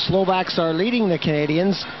score. The Slovaks are leading the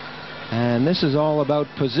Canadians, and this is all about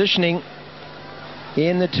positioning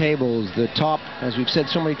in the tables. The top, as we've said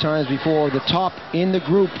so many times before, the top in the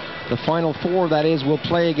group, the final 4 that is, will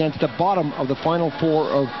play against the bottom of the final 4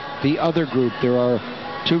 of the other group. There are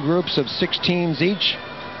 2 groups of 6 teams each.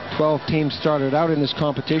 12 teams started out in this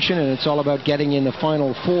competition, and it's all about getting in the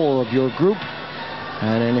final 4 of your group.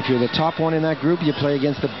 And then if you're the top one in that group, you play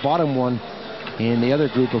against the bottom one in the other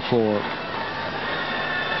group of 4.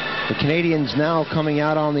 The Canadians now coming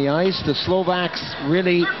out on the ice. The Slovaks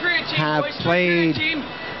really have played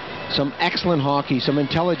some excellent hockey, some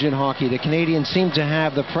intelligent hockey. The Canadians seem to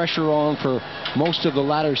have the pressure on for most of the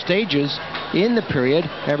latter stages in the period.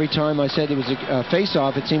 Every time I said there was a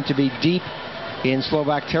face-off, it seemed to be deep in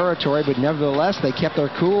Slovak territory, but nevertheless, they kept their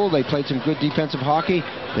cool. They played some good defensive hockey.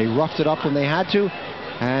 They roughed it up when they had to,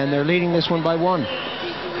 and they're leading this one by 1.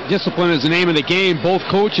 Discipline is the name of the game. Both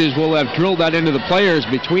coaches will have drilled that into the players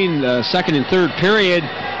between the second and third period.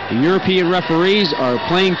 The European referees are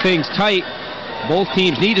playing things tight. Both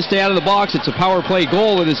teams need to stay out of the box. It's a power play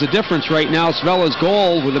goal that is the difference right now. Svela's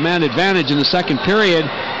goal with a man advantage in the second period,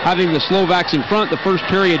 having the Slovaks in front. The first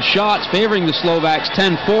period shots favoring the Slovaks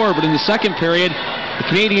 10-4, but in the second period, the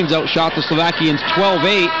Canadians outshot the Slovakians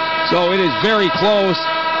 12-8. So it is very close.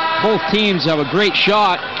 Both teams have a great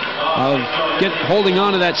shot of holding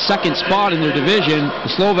on to that second spot in their division. The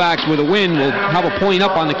Slovaks with a win will have a point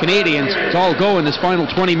up on the Canadians. It's all go in this final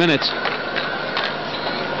 20 minutes.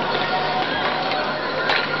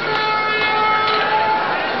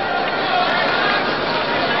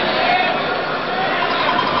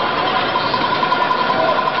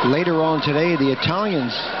 Later on today, the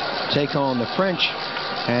Italians take on the French.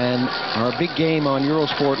 And our big game on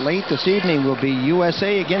Eurosport late this evening will be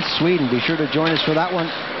USA against Sweden. Be sure to join us for that one.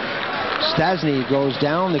 Stasny goes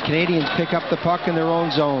down. The Canadians pick up the puck in their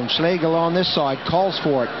own zone. Schlegel on this side calls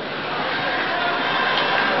for it.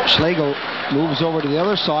 Schlegel moves over to the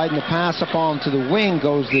other side, and the pass up onto the wing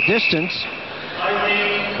goes the distance.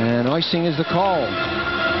 And icing is the call.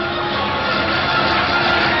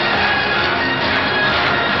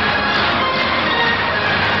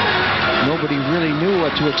 Nobody really knew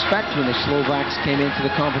what to expect when the Slovaks came into the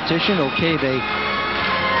competition. Okay, they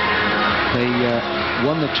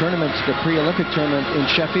won the tournament, the pre-Olympic tournament in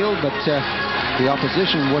Sheffield, but the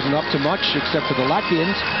opposition wasn't up to much except for the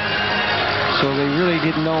Latvians. So they really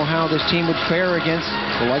didn't know how this team would fare against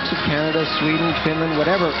the likes of Canada, Sweden, Finland,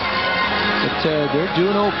 whatever. But they're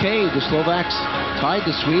doing okay. The Slovaks tied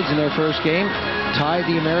the Swedes in their first game, tied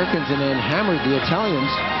the Americans, and then hammered the Italians.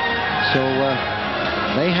 So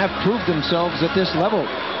they have proved themselves at this level.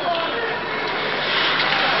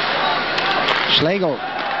 Schlegel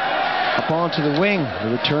up onto the wing. The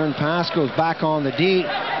return pass goes back on the D.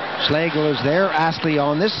 Schlegel is there. Astley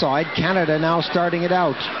on this side. Canada now starting it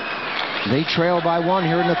out. They trail by one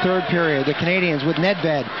here in the third period. The Canadians with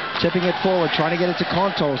Nedved tipping it forward, trying to get it to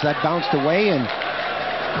Kontos. That bounced away, and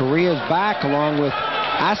Korea's back along with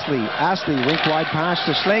Astley. Astley rink wide pass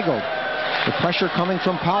to Schlegel. The pressure coming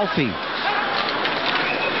from Palfi.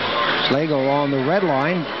 Schlegel on the red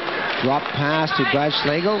line. Drop pass to Brad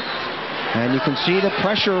Schlegel. And you can see the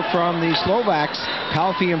pressure from the Slovaks.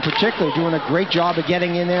 Palfi in particular doing a great job of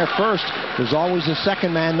getting in there first. There's always a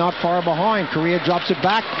second man not far behind. Korea drops it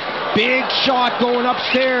back. Big shot going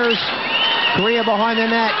upstairs. Korea behind the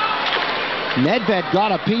net. Nedved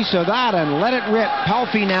got a piece of that and let it rip.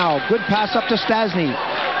 Palfi now. Good pass up to Stasny.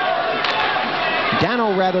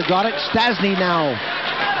 Dano rather got it. Stasny now.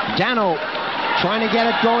 Dano trying to get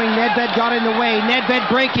it going. Nedved got in the way. Nedved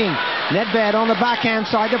breaking. Nedved on the backhand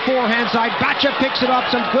side, the forehand side. Baccha picks it up.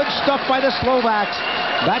 Some good stuff by the Slovaks.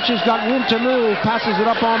 Baccha's got room to move. Passes it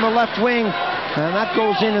up on the left wing. And that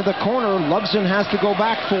goes into the corner. Loveson has to go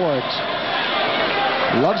back for it.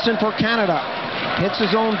 Loveson for Canada. Hits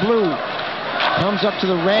his own blue. Comes up to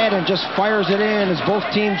the red and just fires it in as both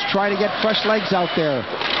teams try to get fresh legs out there.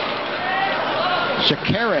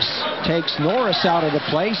 Sekerash takes Norris out of the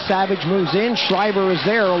play. Savage moves in. Schreiber is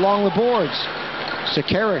there along the boards.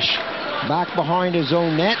 Sekerash back behind his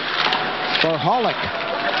own net. Várholík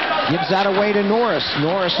gives that away to Norris.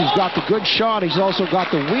 Norris has got the good shot. He's also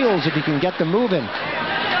got the wheels if he can get them moving.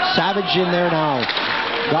 Savage in there now.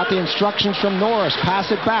 Got the instructions from Norris.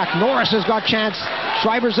 Pass it back. Norris has got chance.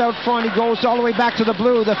 Schreiber's out front. He goes all the way back to the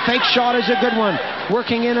blue. The fake shot is a good one.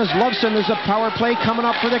 Working in as Loveson. There's a power play coming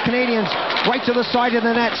up for the Canadians. Right to the side of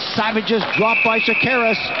the net. Savage is dropped by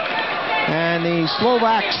Sekerash. And the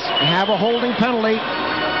Slovaks have a holding penalty.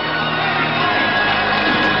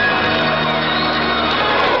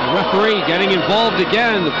 Referee getting involved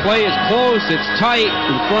again. The play is close. It's tight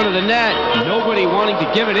in front of the net. Nobody wanting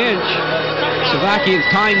to give an inch. Slovakians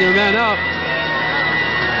tying their men up.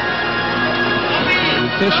 The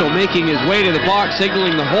official making his way to the box,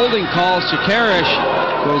 signaling the holding call.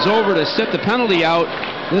 Sekerash goes over to sit the penalty out.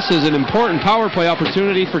 This is an important power play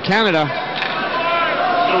opportunity for Canada.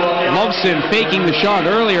 Loveson faking the shot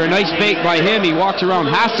earlier. A nice fake by him. He walks around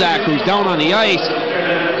Hasak, who's down on the ice.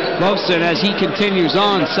 Loveson, as he continues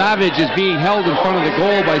on, Savage is being held in front of the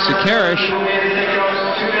goal by Sekerash.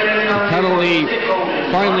 The penalty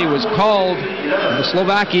finally was called. The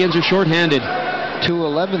Slovakians are shorthanded.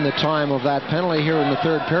 2:11 the time of that penalty here in the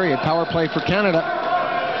third period. Power play for Canada.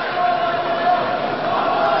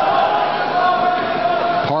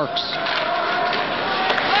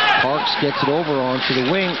 Parks gets it over onto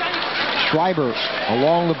the wing. Schreiber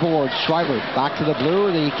along the board. Schreiber back to the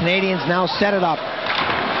blue. The Canadians now set it up.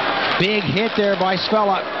 Big hit there by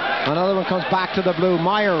Svella. Another one comes back to the blue.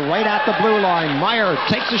 Meyer right at the blue line. Meyer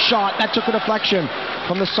takes a shot. That took a deflection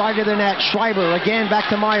from the side of the net. Schreiber again back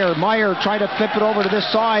to Meyer. Meyer tried to flip it over to this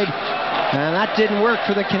side. And that didn't work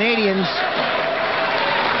for the Canadians.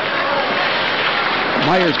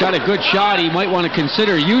 Meyer's got a good shot. He might want to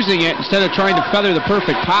consider using it instead of trying to feather the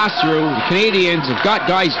perfect pass through. The Canadians have got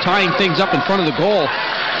guys tying things up in front of the goal.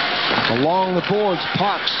 Along the boards,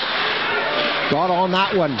 Parks got on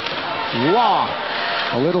that one. Wow.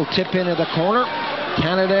 A little tip into the corner.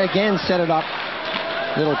 Canada again set it up.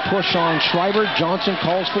 Little push on Schreiber. Johnson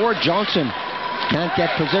calls for it. Johnson can't get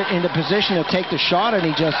into position to take the shot, and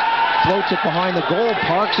he just floats it behind the goal.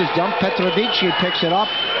 Parks is dumped. Petrovici picks it up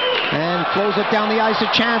and flows it down the ice.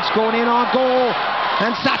 A chance going in on goal.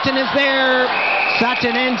 And Sutton is there.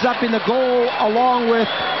 Sutton ends up in the goal along with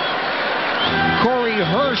Corey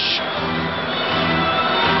Hirsch.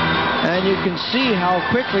 And you can see how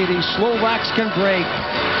quickly these Slovaks can break.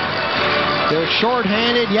 They're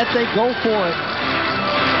short-handed, yet they go for it.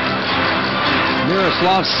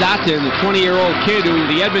 Miroslav Satin, the 20-year-old kid who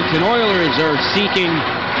the Edmonton Oilers are seeking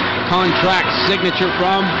contract signature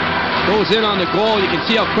from, goes in on the goal. You can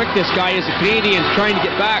see how quick this guy is. The Canadians trying to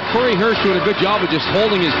get back. Corey Hirsch doing a good job of just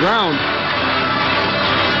holding his ground.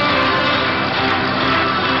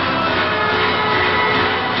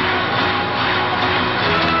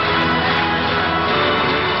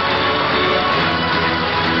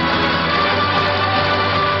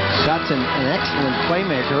 Satin, an excellent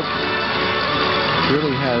playmaker,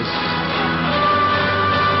 really has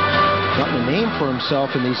gotten a name for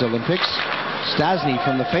himself in these Olympics. Stasny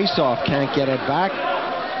from the faceoff can't get it back.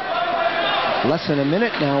 Less than a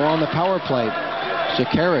minute now on the power play.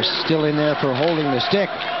 Sekerash still in there for holding the stick.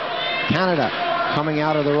 Canada coming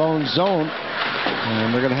out of their own zone,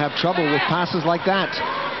 and they're going to have trouble with passes like that.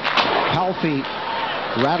 Palffy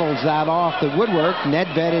rattles that off the woodwork.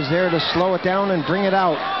 Nedved is there to slow it down and bring it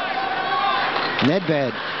out.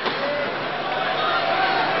 Nedved.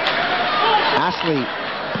 Ashley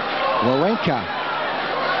Warenka.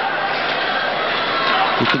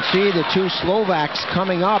 You can see the two Slovaks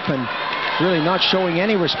coming up and really not showing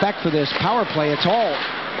any respect for this power play at all.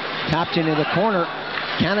 Tapped into the corner.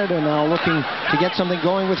 Canada now looking to get something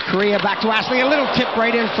going with Korea. Back to Ashley, a little tip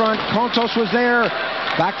right in front. Kontos was there.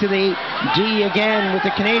 Back to the D again with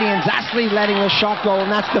the Canadians. Ashley letting the shot go,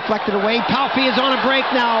 and that's deflected away. Palffy is on a break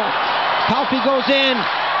now. Palffy goes in,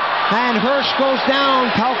 and Hirsch goes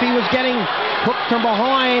down. Palffy was getting hooked from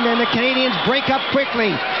behind, and the Canadians break up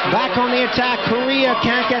quickly. Back on the attack. Korea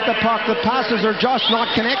can't get the puck. The passes are just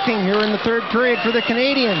not connecting here in the third period for the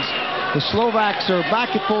Canadians. The Slovaks are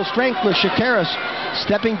back at full strength with Sekerash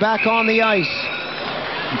stepping back on the ice.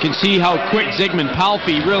 You can see how quick Zygmunt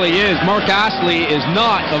Palffy really is. Mark Astley is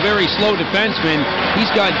not a very slow defenseman.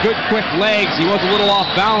 He's got good, quick legs. He was a little off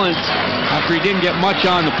balance after he didn't get much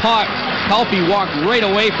on the puck. Palffy walked right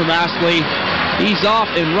away from Astley. He's off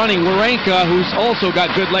and running. Warenka, who's also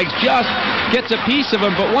got good legs, just gets a piece of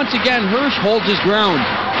him. But once again, Hirsch holds his ground.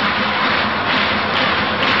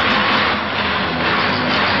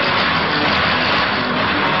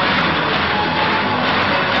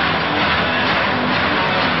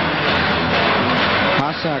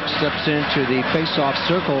 Steps into the face-off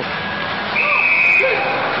circle.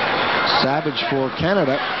 Savage for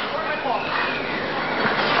Canada.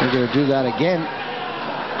 They're going to do that again.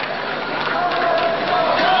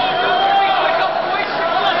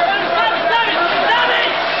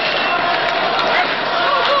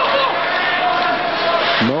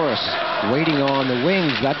 Norris waiting on the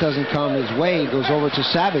wings. That doesn't come his way. Goes over to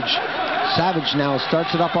Savage. Savage now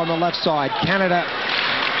starts it up on the left side. Canada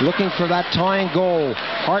looking for that tying goal.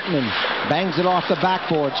 Hartman bangs it off the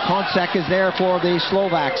backboards. Konsek is there for the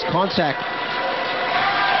Slovaks. Konsek.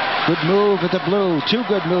 Good move with the blue. Two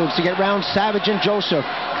good moves to get round Savage and Joseph.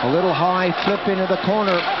 A little high flip into the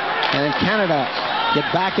corner. And Canada get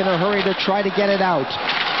back in a hurry to try to get it out.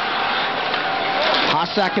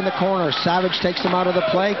 Hasak in the corner. Savage takes him out of the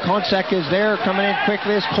play. Konsek is there. Coming in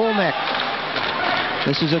quickly is Kolnek.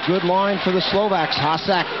 This is a good line for the Slovaks.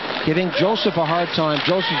 Hasak giving Joseph a hard time.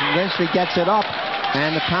 Joseph eventually gets it up,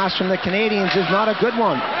 and the pass from the Canadians is not a good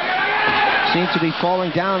one. Seem to be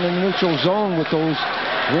falling down in the neutral zone with those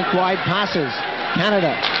rink-wide passes.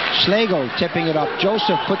 Canada, Schlegel tipping it up.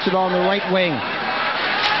 Joseph puts it on the right wing.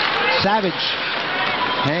 Savage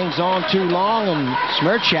hangs on too long, and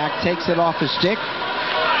Smerchak takes it off his stick.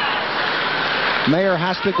 Mayer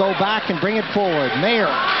has to go back and bring it forward. Mayer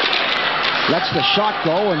lets the shot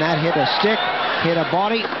go, and that hit a stick, hit a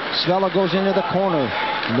body. Svella goes into the corner.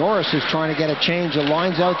 Norris is trying to get a change of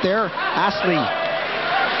lines out there. Astley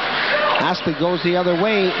goes the other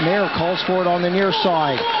way. Mayer calls for it on the near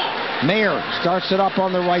side. Mayer starts it up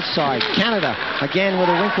on the right side. Canada again with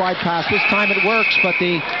a rink-wide pass. This time it works, but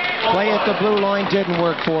the play at the blue line didn't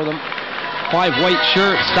work for them. 5 white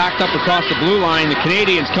shirts stacked up across the blue line. The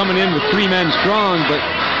Canadians coming in with 3 men strong, but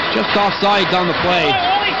just offsides on the play.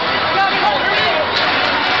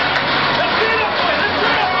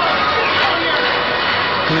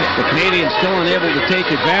 The Canadians still unable to take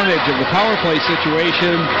advantage of the power play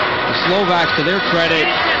situation. The Slovaks, to their credit,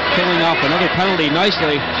 killing off another penalty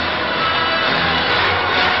nicely.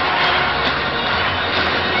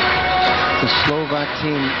 The Slovak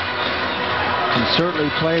team can certainly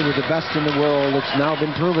play with the best in the world. It's now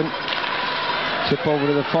been proven. Tip over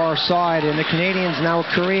to the far side, and the Canadians now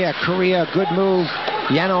Korea. Korea, good move.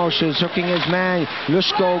 Janosch is hooking his man.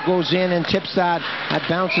 Lushko goes in and tips that. That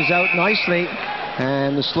bounces out nicely.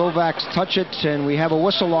 And the Slovaks touch it, and we have a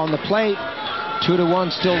whistle on the plate.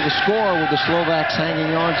 2-1 still the score, with the Slovaks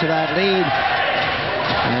hanging on to that lead.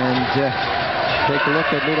 And take a look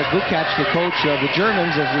at Lila Bukac, the coach of the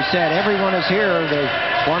Germans. As we said, everyone is here. They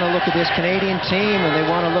want to look at this Canadian team, and they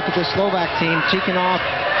want to look at this Slovak team. Tikhonov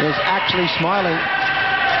is actually smiling.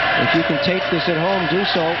 If you can tape this at home, do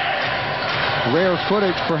so. Rare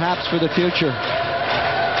footage, perhaps, for the future.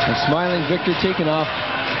 And smiling Victor Tikhonov.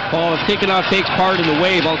 Oh, if Tikhonov takes part in the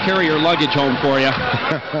wave, I'll carry your luggage home for you.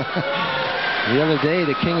 The other day,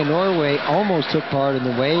 the King of Norway almost took part in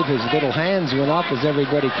the wave. His little hands went up as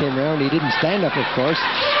everybody came around. He didn't stand up, of course.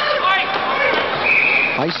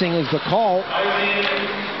 Icing is the call.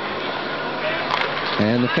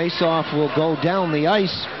 And the face-off will go down the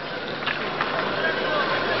ice.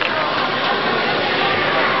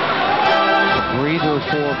 A breather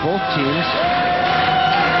for both teams.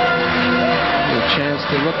 A chance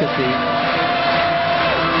to look at the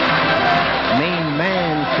main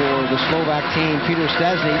man for the Slovak team, Peter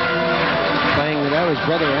Stastny, playing without his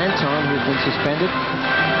brother Anton, who's been suspended.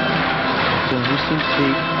 So he seems to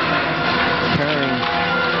be carrying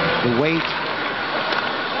the weight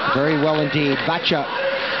very well indeed. Baccia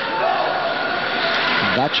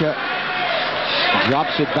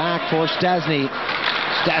drops it back for Stastny.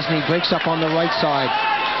 Stastny breaks up on the right side.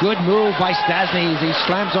 Good move by Stastny. He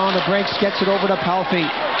slams on the brakes, gets it over to Palffy.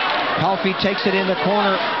 Palffy takes it in the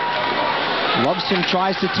corner. Lovesome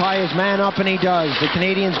tries to tie his man up, and he does. The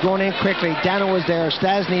Canadians going in quickly. Dano is there.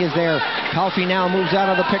 Stastny is there. Palffy now moves out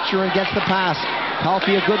of the picture and gets the pass.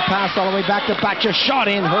 Palffy, a good pass all the way back to Baccia. Shot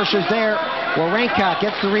in. Hirsch is there. Wawrinka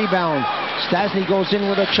gets the rebound. Stastny goes in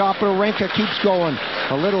with a chopper. Wawrinka keeps going.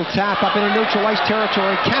 A little tap up into neutral ice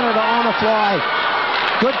territory. Canada on the fly.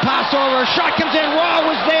 Good pass over. Shot comes in. Waugh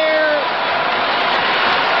was there.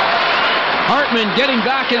 Hartmann getting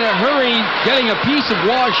back in a hurry, getting a piece of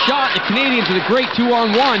Waugh's shot. The Canadians with a great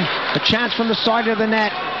 2-on-1. A chance from the side of the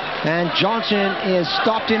net, and Johnson is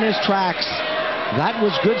stopped in his tracks. That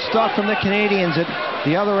was good stuff from the Canadians at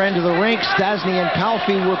the other end of the rink. Stastny and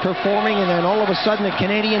Palffy were performing, and then all of a sudden the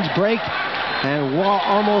Canadians break, and Waugh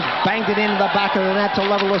almost banged it into the back of the net to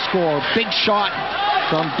level the score. Big shot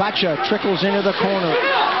from Baccia, trickles into the corner.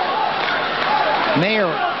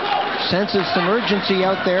 Mayer senses some urgency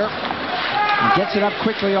out there. He gets it up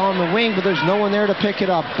quickly on the wing, but there's no one there to pick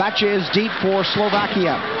it up. Baccia is deep for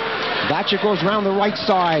Slovakia. Baccia goes around the right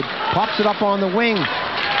side, pops it up on the wing.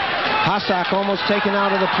 Hasak almost taken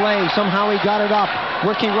out of the play. Somehow he got it up,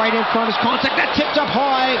 working right in front of his contact. That tipped up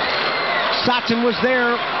high. Sutton was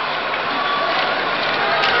there.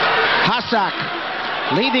 Hasak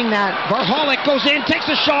leaving that. Varholek goes in, takes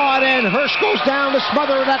a shot, and Hirsch goes down to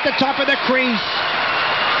smother it at the top of the crease.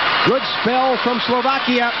 Good spell from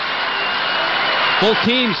Slovakia. Both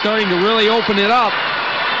teams starting to really open it up.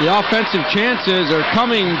 The offensive chances are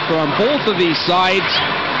coming from both of these sides.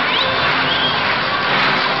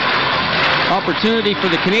 Opportunity for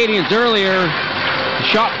the Canadians earlier. The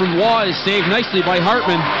shot from Waugh is saved nicely by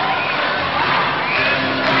Hartmann.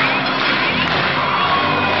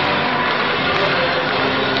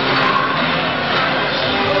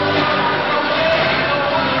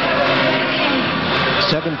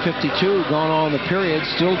 .52 gone on the period,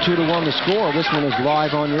 still 2-1 the score. This one is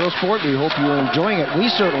live on Eurosport. We hope you're enjoying it. We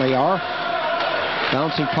certainly are.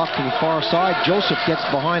 Bouncing puck to the far side. Joseph gets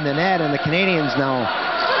behind the net, and the Canadians now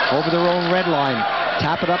over their own red line.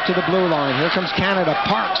 Tap it up to the blue line. Here comes Canada.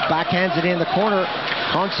 Parks backhands it in the corner.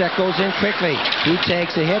 Konsek goes in quickly. He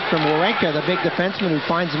takes a hit from Wawrinka, the big defenseman who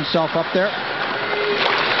finds himself up there.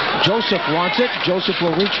 Joseph wants it. Joseph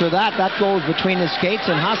will reach for that. That goes between his skates,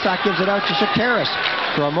 and Hasak gives it out to Sekerash.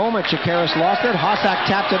 For a moment, Sekerash lost it. Hasak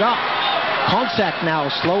tapped it up. Konsek now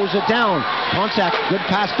slows it down. Konsek, good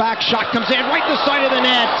pass back. Shot comes in right to the side of the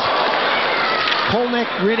net. Kolnick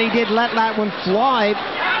really did let that one fly.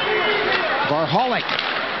 Varholek.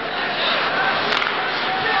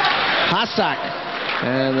 Hasak.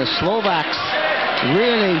 And the Slovaks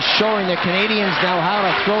really showing the Canadians now how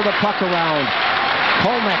to throw the puck around.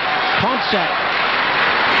 Kolnick, Konsek,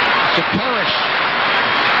 Sekerash.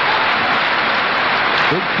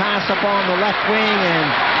 Big pass up on the left wing, and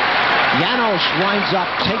Janos winds up,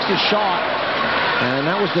 takes a shot, and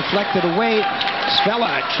that was deflected away.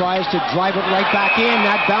 Svela tries to drive it right back in.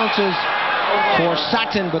 That bounces for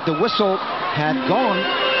Sutton, but the whistle had gone.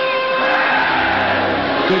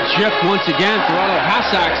 Good shift once again for all of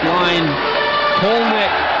Hasak's line.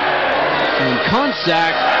 Kolnick and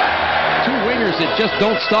Konsek. Two wingers that just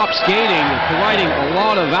don't stop skating, providing a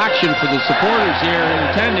lot of action for the supporters here in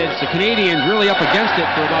attendance. The Canadians really up against it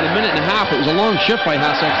for about a minute and a half. It was a long shift by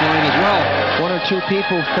Hasak's line as well. one or two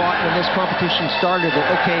people thought when this competition started that,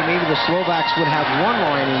 okay, maybe the Slovaks would have one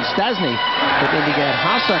line in Stasny, but then you get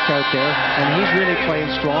Hasak out there, and he's really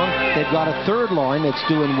playing strong. They've got a third line that's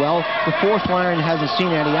doing well. The fourth line hasn't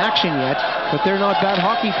seen any action yet, but they're not bad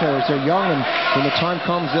hockey players. They're young, and when the time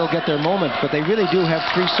comes, they'll get their moment. But they really do have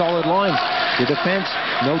three solid lines. The defense,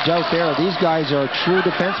 no doubt there. These guys are true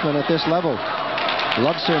defensemen at this level.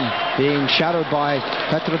 Ludson being shadowed by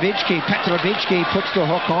Petrovicki. Petrovicki puts the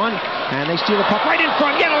hook on, and they steal the puck right in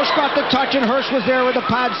front. Yellow's got the touch, and Hirsch was there with the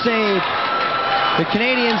pad save. The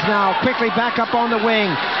Canadians now quickly back up on the wing.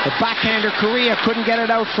 The backhander, Korea, couldn't get it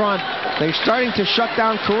out front. They're starting to shut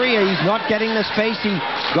down Korea. He's not getting the space he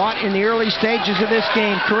got in the early stages of this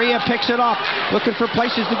game. Korea picks it up, looking for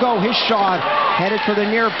places to go. His shot headed for the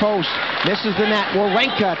near post. Misses the net.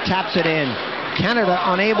 Warenka taps it in. Canada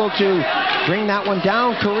unable to bring that one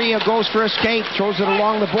down. Korea goes for a skate, throws it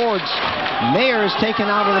along the boards. Mayer is taken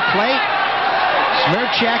out of the plate.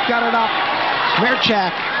 Smerchak got it up.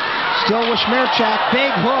 Smerchak still with Smerchak.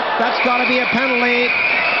 Big hook. That's got to be a penalty.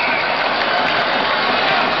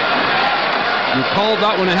 You called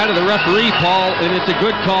that one ahead of the referee, Paul, and it's a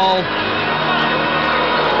good call.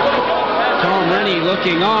 Tom Rennie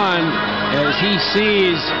looking on as he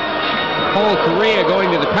sees Paul Korea going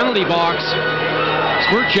to the penalty box.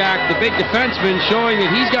 Smerchak, the big defenseman, showing that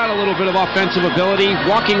he's got a little bit of offensive ability,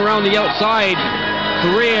 walking around the outside.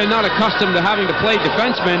 Korea, not accustomed to having to play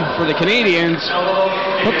defenseman for the Canadians,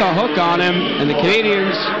 put the hook on him, and the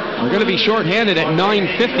Canadians are going to be shorthanded at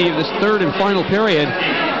 9:50 of this third and final period.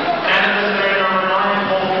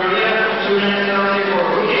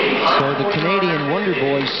 So the Canadian Wonder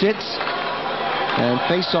Boy sits and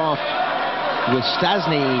face off with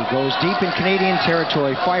Stasny. Goes deep in Canadian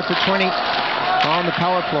territory. 5 for 20 on the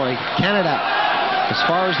power play. Canada as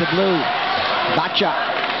far as the blue. Baccia.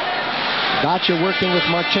 Baccia working with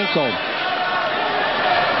Marcinko.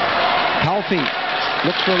 Palfi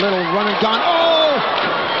looks for a little run and gun. Oh!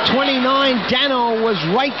 29. Dano was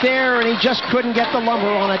right there, and he just couldn't get the lumber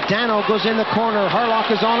on it. Dano goes in the corner. Harlock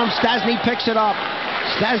is on him. Stasny picks it up.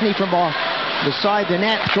 Stasny from beside the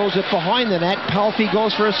net throws it behind the net. Palfi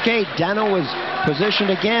goes for a skate. Dano is positioned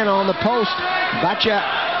again on the post. Baccia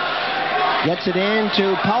gets it in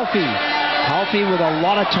to Palfi. Palfi with a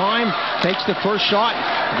lot of time takes the first shot,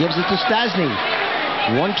 gives it to Stasny.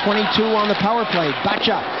 1:22 on the power play.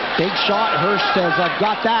 Baccia, big shot. Hirsch says, I've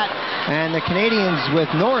got that. And the Canadians with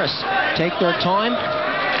Norris take their time.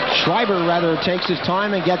 Schreiber rather takes his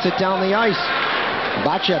time and gets it down the ice.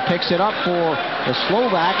 Baccia picks it up for the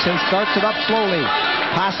Slovaks and starts it up slowly.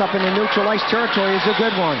 Pass up into neutral ice territory is a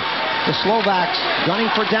good one. The Slovaks gunning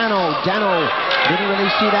for Dano. Dano didn't really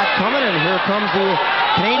see that coming, and here comes the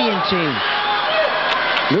Canadian team.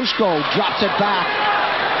 Lushko drops it back.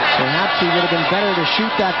 Perhaps he would have been better to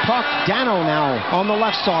shoot that puck. Dano now on the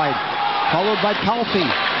left side, followed by Palfi.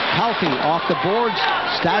 Palfi off the boards.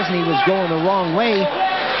 Stasny was going the wrong way,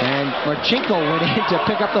 and Marcinko went in to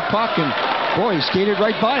pick up the puck, and boy, he skated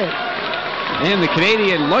right by it. And the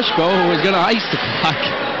Canadian Lushko, who was going to ice the puck.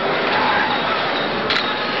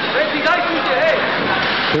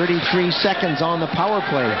 33 seconds on the power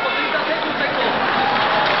play.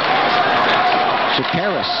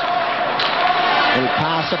 Sekerash. A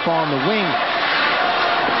pass up on the wing.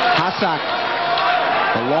 Hasak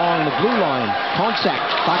along the blue line. Konsek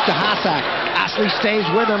back to Hasak. Astley stays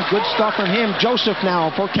with him. Good stuff from him. Joseph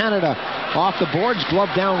now for Canada. Off the boards, glove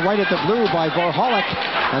down right at the blue by Várholík.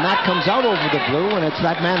 And that comes out over the blue, and it's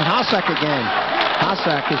that man Hasak again.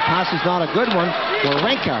 Hasak, his pass is not a good one.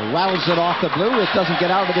 Warenka rattles it off the blue. It doesn't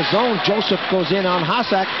get out of the zone. Joseph goes in on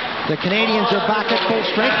Hasak. The Canadians are back at full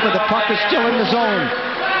strength, but the puck is still in the zone.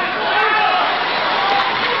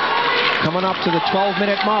 Coming up to the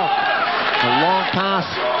 12-minute mark. A long pass,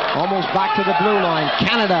 almost back to the blue line.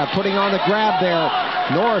 Canada putting on the grab there.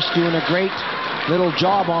 Norris doing a great little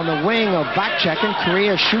job on the wing of back checking.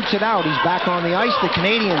 Korea shoots it out. He's back on the ice. The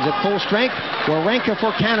Canadians at full strength. Warenka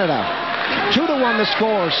for Canada. 2-1 the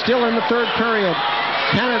score, still in the third period.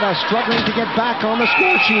 Canada struggling to get back on the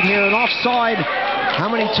score sheet here, and offside. How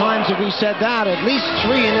many times have we said that? At least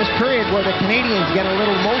 3 in this period, where the Canadians get a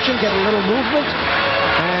little motion, get a little movement,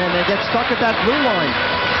 and they get stuck at that blue line.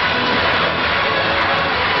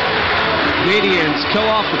 Canadians kill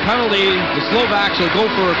off the penalty. The Slovaks will go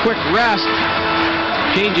for a quick rest,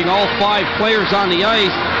 changing all 5 players on the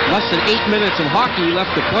ice. Less than 8 minutes of hockey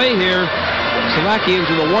left to play here. Slovakians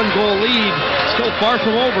with a 1-goal lead, still far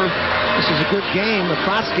from over. This is a good game, a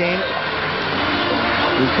fast game.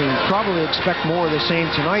 We can probably expect more of the same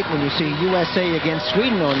tonight when you see USA against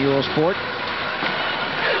Sweden on Eurosport.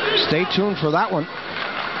 Stay tuned for that one.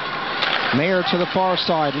 Mayer to the far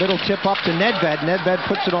side. Little tip up to Nedved. Nedved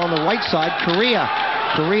puts it on the right side. Korea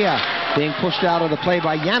being pushed out of the play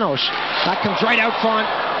by János. That comes right out front.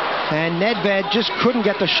 And Nedved just couldn't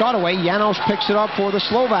get the shot away. János picks it up for the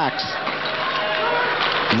Slovaks.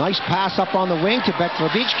 Nice pass up on the wing to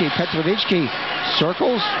Petrovicki. Petrovicki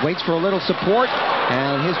circles, waits for a little support,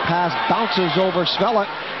 and his pass bounces over Svela.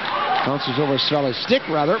 Bounces over Svela's stick,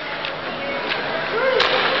 rather.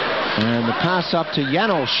 And the pass up to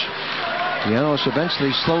János. János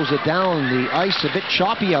eventually slows it down. The ice a bit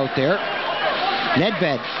choppy out there.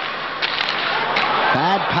 Nedved.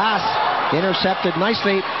 Bad pass. Intercepted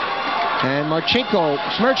nicely. And Marcinko,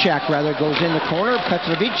 Smirchak rather, goes in the corner.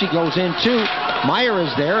 Petrovicki goes in too. Meyer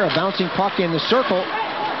is there, a bouncing puck in the circle.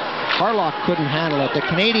 Harlock couldn't handle it. The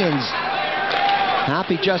Canadians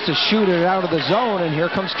happy just to shoot it out of the zone, and here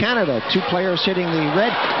comes Canada. 2 players hitting the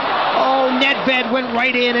red. Oh, Nedved went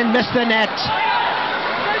right in and missed the net.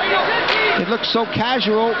 It looked so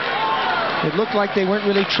casual. It looked like they weren't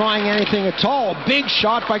really trying anything at all. Big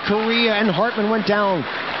shot by Korea, and Hartmann went down.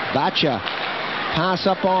 Baccia. Pass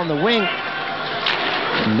up on the wing.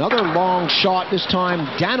 Another long shot, this time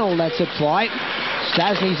Dano lets it fly.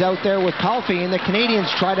 Stasny's out there with Palfi, and the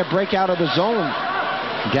Canadians try to break out of the zone.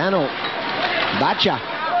 Dano. Baccia.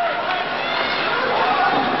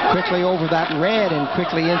 Quickly over that red and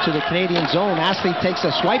quickly into the Canadian zone. Astley takes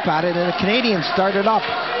a swipe at it, and the Canadians started up.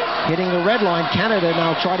 Hitting the red line. Canada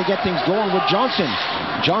now try to get things going with Johnson.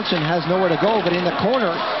 Johnson has nowhere to go, but in the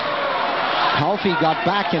corner, Palfi got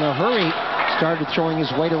back in a hurry. Started throwing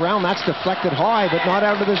his weight around. That's deflected high, but not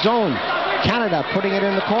out of the zone. Canada putting it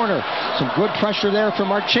in the corner. Some good pressure there from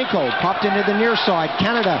Marcinko. Popped into the near side.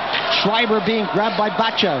 Canada. Schreiber being grabbed by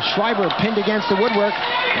Baccia. Schreiber pinned against the woodwork.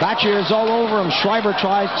 Baccia is all over him. Schreiber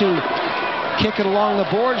tries to kick it along the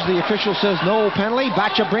boards. The official says no penalty.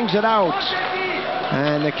 Baccia brings it out.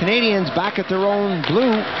 And the Canadians back at their own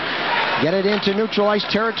blue get it into neutral ice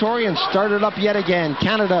territory and start it up yet again.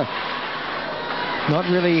 Canada not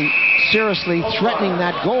really seriously threatening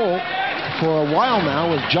that goal for a while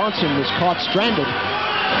now, as Johnson was caught stranded.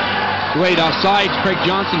 Wait, offside. Greg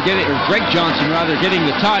Johnson getting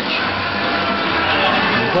the touch.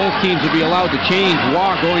 Both teams will be allowed to change.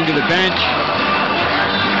 Waugh going to the bench.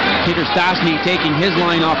 Peter Stastny taking his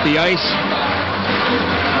line off the ice.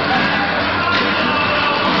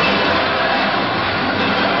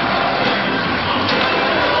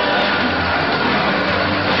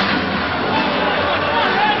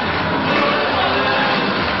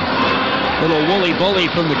 Little woolly bully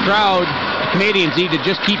from the crowd. The Canadians need to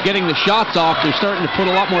just keep getting the shots off. They're starting to put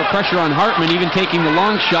a lot more pressure on Hartmann, even taking the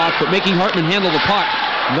long shots, but making Hartmann handle the puck.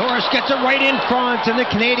 Norris gets it right in front, and the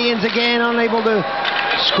Canadians again unable to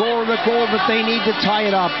score the goal that they need to tie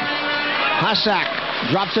it up. Hasak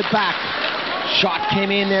drops it back. Shot came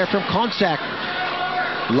in there from Konsek.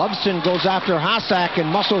 Loveson goes after Hasak and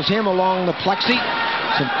muscles him along the plexi.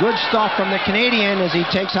 Some good stuff from the Canadian as he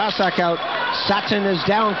takes Hasak out. Satin is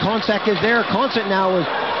down. Konsek is there. Konsek now is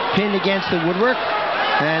pinned against the woodwork.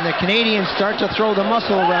 And the Canadians start to throw the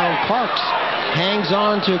muscle around. Parks hangs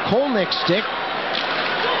on to Kolnick's stick.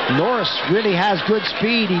 Norris really has good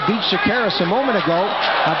speed. He beat Sekerash a moment ago.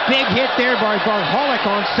 A big hit there by Varголик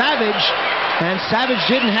on Savage. And Savage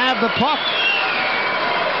didn't have the puck.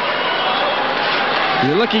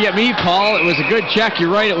 You're looking at me, Paul. It was a good check.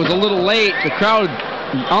 You're right. It was a little late. The crowd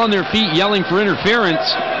on their feet yelling for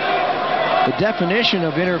interference. The definition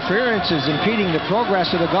of interference is impeding the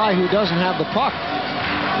progress of the guy who doesn't have the puck.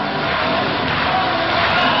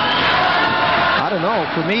 I don't know.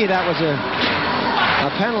 For me, that was a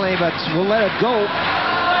penalty, but we'll let it go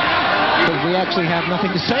because we actually have nothing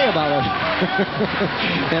to say about it.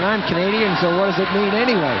 And I'm Canadian, so what does it mean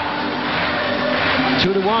anyway?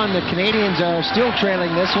 2-1. The Canadians are still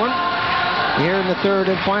trailing this one here in the third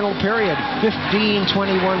and final period.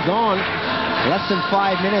 15:21 gone. Less than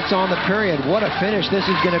 5 minutes on the period. What a finish this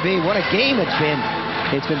is going to be. What a game it's been.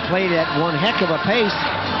 It's been played at one heck of a pace.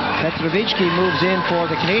 Petrovicki moves in for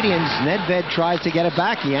the Canadians. Nedved tries to get it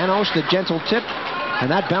back. János, the gentle tip.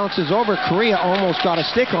 And that bounces over. Korea almost got a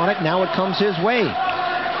stick on it. Now it comes his way.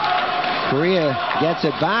 Korea gets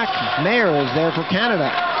it back. Mayer is there for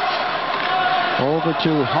Canada. Over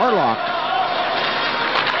to Harlock.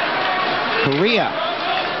 Korea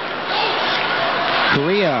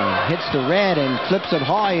hits the red and flips it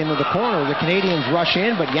high into the corner. The Canadians rush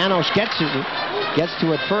in, but János gets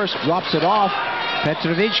to it first, drops it off.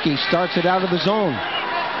 Petrovicki starts it out of the zone.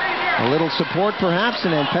 A little support perhaps,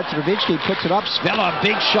 and then Petrovicki puts it up. Svela,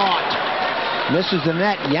 big shot. Misses the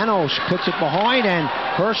net. János puts it behind, and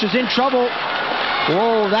Hirsch is in trouble.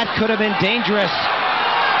 Whoa, that could have been dangerous.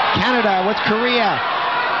 Canada with Korea.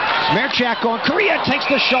 Smerchak going, Korea takes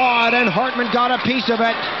the shot, and Hartmann got a piece of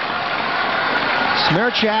it.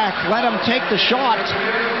 Smerchak let him take the shot.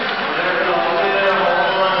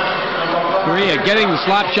 Korea getting the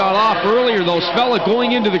slap shot off earlier, though. Svella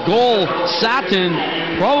going into the goal. Satin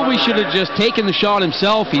probably should have just taken the shot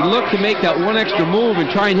himself. He looked to make that one extra move and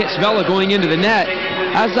try and hit Svella going into the net.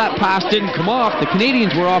 As that pass didn't come off, the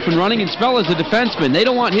Canadians were off and running, and Svella's a defenseman. They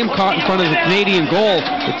don't want him caught in front of the Canadian goal.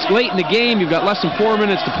 It's late in the game. You've got less than 4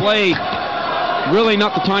 minutes to play. Really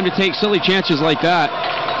not the time to take silly chances like that.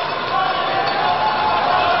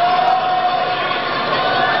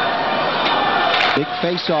 Big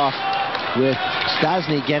face-off with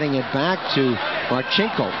Stastny getting it back to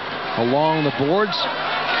Marcinko along the boards.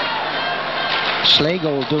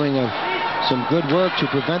 Schlegel doing some good work to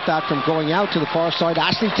prevent that from going out to the far side.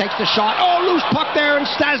 Astley takes the shot. Oh, loose puck there, and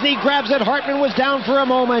Stastny grabs it. Hartmann was down for a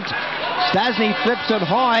moment. Stastny flips it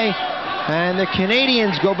high, and the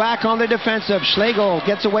Canadians go back on the defensive. Schlegel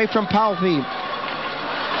gets away from Palfi.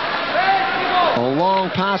 A long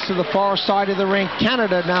pass to the far side of the rink.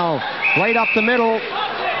 Canada now right up the middle,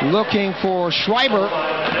 looking for Schreiber.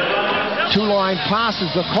 Two-line pass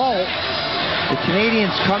is the call. The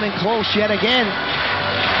Canadians coming close yet again.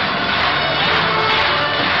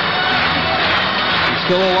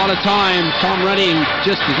 Still a lot of time. Tom Redding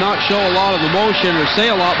just does not show a lot of emotion or say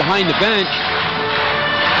a lot behind the bench.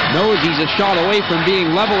 Knows he's a shot away from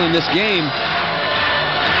being level in this game.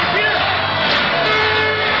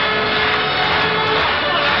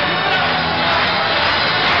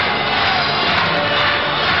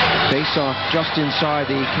 Face-off just inside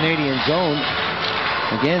the Canadian zone.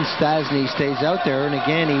 Again, Stastny stays out there, and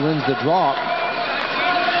again he wins the draw.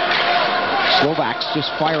 Slovaks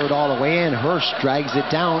just fire it all the way in. Hirsch drags it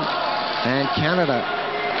down, and Canada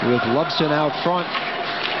with Lubson out front.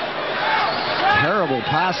 Terrible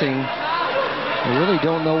passing. I really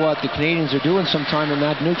don't know what the Canadians are doing sometime in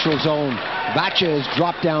that neutral zone. Baccia is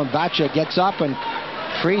dropped down. Baccia gets up and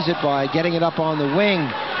frees it by getting it up on the wing.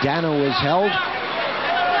 Dano is held.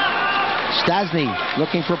 Stastny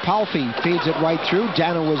looking for Palfi, feeds it right through.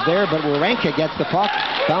 Dano was there, but Warenka gets the puck,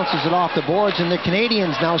 bounces it off the boards, and the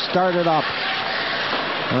Canadians now start it up.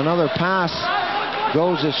 Another pass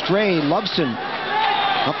goes astray. Lubson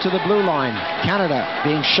up to the blue line. Canada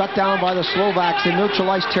being shut down by the Slovaks in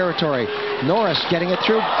neutralized territory. Norris getting it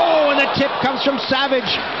through. Oh, and the tip comes from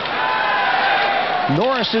Savage.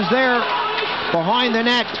 Norris is there behind the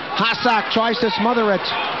net. Hasak tries to smother it.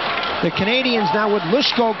 The Canadians now with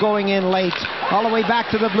Lushko going in late. All the way back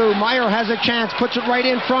to the blue. Meyer has a chance, puts it right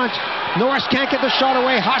in front. Norris can't get the shot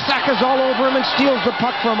away. Hasak is all over him and steals the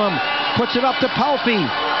puck from him. Puts it up to Palfi.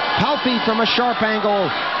 Palfi from a sharp angle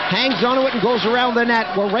hangs onto it and goes around the net.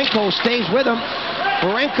 Warenko stays with him.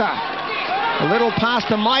 Warenka, a little pass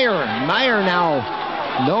to Meyer. Meyer now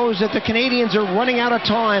knows that the Canadians are running out of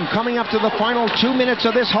time, coming up to the final 2 minutes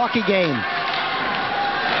of this hockey game.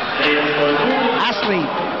 Astley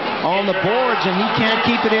on the boards, and he can't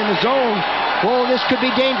keep it in the zone. Whoa, this could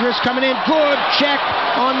be dangerous coming in. Good check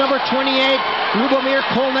on number 28. Любомир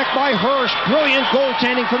Kolnek by Hirsch. Brilliant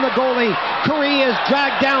goaltending from the goalie. Korea is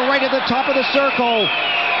dragged down right at the top of the circle.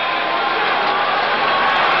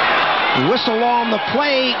 Whistle on the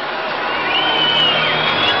play.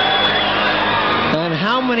 And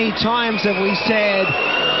how many times have we said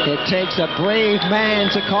it takes a brave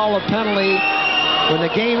man to call a penalty when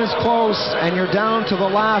the game is close and you're down to the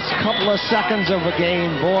last couple of seconds of a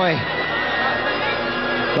game? Boy.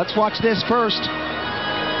 Let's watch this first.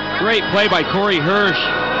 Great play by Corey Hirsch.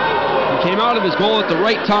 He came out of his goal at the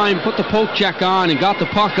right time, put the poke check on, and got the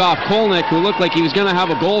puck off Kolnek, who looked like he was going to have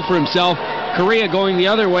a goal for himself. Korea going the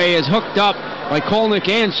other way is hooked up by Kolnek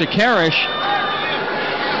and Sekerash.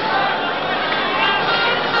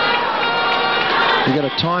 We got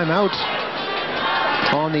a timeout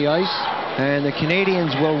on the ice, and the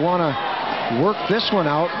Canadians will want to work this one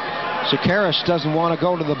out. Sekerash doesn't want to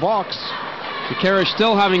go to the box. Sekerash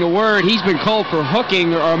still having a word. He's been called for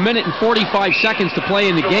hooking. There are 1 minute and 45 seconds to play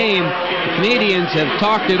in the game. The Canadians have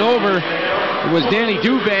talked it over. It was Danny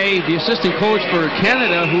Dubé, the assistant coach for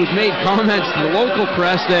Canada, who's made comments to the local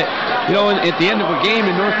press that, you know, at the end of a game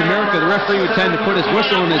in North America, the referee would tend to put his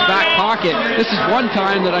whistle in his back pocket. This is one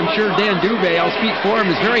time that I'm sure Dan Dubé, I'll speak for him,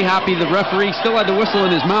 is very happy the referee still had the whistle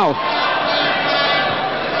in his mouth.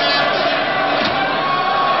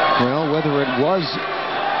 Well, whether it was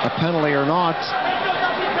a penalty or not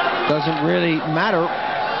doesn't really matter.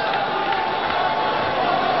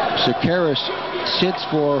 Sekerash sits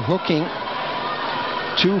for hooking.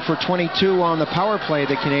 2 for 22 on the power play,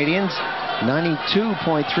 the Canadians.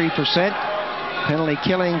 92.3%. Penalty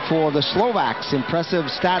killing for the Slovaks. Impressive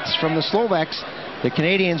stats from the Slovaks. The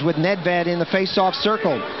Canadians with Nedved in the face-off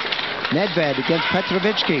circle. Nedved against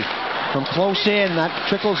Petrovicki. From close in, that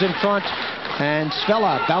trickles in front. And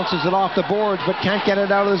Svela bounces it off the boards but can't get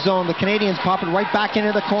it out of the zone. The Canadians pop it right back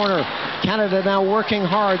into the corner. Canada now working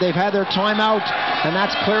hard. They've had their timeout, and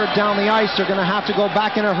that's cleared down the ice. They're going to have to go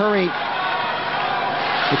back in a hurry.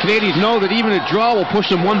 The Canadians know that even a draw will push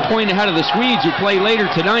them 1 point ahead of the Swedes, who play later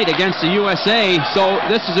tonight against the USA. So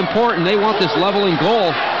this is important. They want this leveling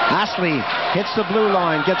goal. Astley hits the blue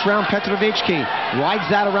line, gets around Petrovicki, rides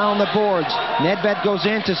that around the boards. Nedved goes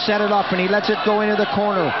in to set it up, and he lets it go into the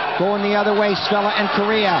corner. Going the other way, Svela and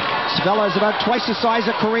Correa. Svela is about twice the size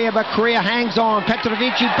of Correa, but Correa hangs on.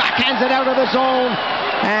 Petrovicki backhands it out of the zone,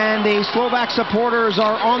 and the Slovak supporters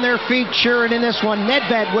are on their feet cheering in this one.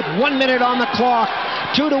 Nedved with 1 minute on the clock.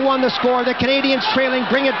 2-1 the score. The Canadians trailing,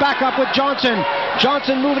 bring it back up with Johnson.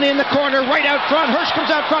 Johnson moving in the corner, right out front. Hirsch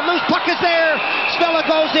comes out front, loose puck is there. Svela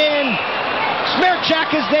goes in.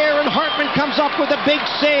 Smerchak is there, and Hartmann comes up with a big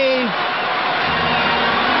save.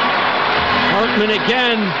 Hartmann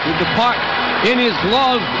again with the puck in his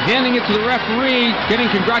glove, handing it to the referee,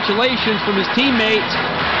 getting congratulations from his teammates.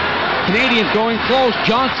 Canadians going close.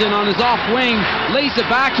 Johnson on his off wing lays the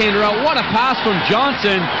backhander out. What a pass from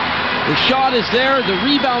Johnson. The shot is there, the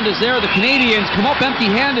rebound is there. The Canadians come up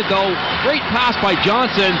empty-handed though. Great pass by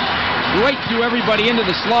Johnson. Right through everybody into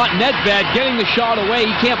the slot. Nedved getting the shot away.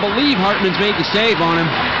 He can't believe Hartmann's made the save on him.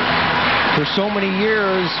 For so many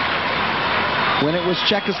years, when it was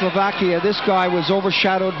Czechoslovakia, this guy was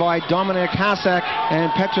overshadowed by Dominik Hasek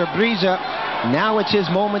and Petr Briza. Now it's his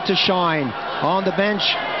moment to shine. On the bench,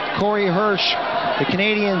 Corey Hirsch. The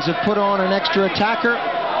Canadians have put on an extra attacker.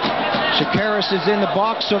 Sekerash is in the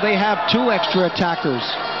box, so they have 2 extra attackers.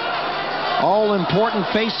 All important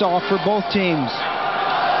face-off for both teams.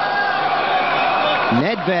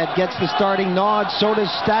 Nedved gets the starting nod, so does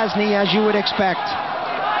Stasny, as you would expect.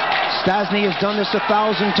 Stasny has done this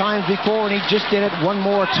 1,000 times before, and he just did it one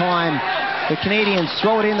more time. The Canadians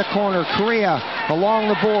throw it in the corner. Correa along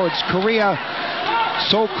the boards. Correa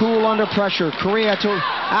so cool under pressure. Correa to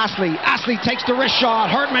Astley. Astley takes the wrist shot.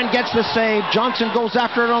 Hartmann gets the save. Johnson goes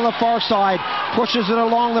after it on the far side. Pushes it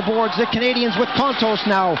along the boards. The Canadians with Kontos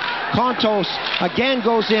now. Kontos again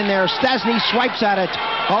goes in there. Stasny swipes at it.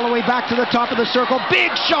 All the way back to the top of the circle. Big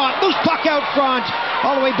shot. Loose puck out front.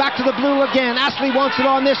 All the way back to the blue again. Astley wants it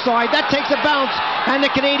on this side. That takes a bounce, and the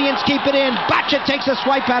Canadians keep it in. Bacsa takes a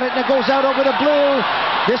swipe at it, and it goes out over the blue.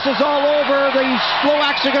 This is all over. The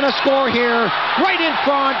Slovaks are going to score here. Right in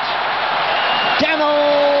front. Demo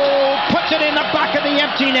puts it in the back of the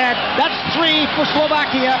empty net. That's 3 for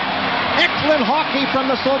Slovakia. Excellent hockey from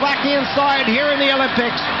the Slovakian side here in the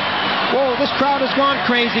Olympics. Whoa, this crowd has gone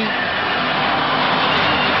crazy.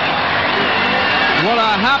 What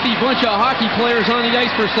a happy bunch of hockey players on the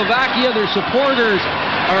ice for Slovakia. Their supporters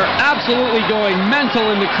are absolutely going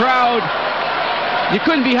mental in the crowd. You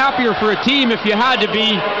couldn't be happier for a team if you had to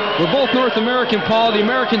be. We're both North American, Paul. The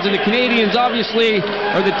Americans and the Canadians obviously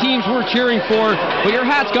are the teams we're cheering for, but your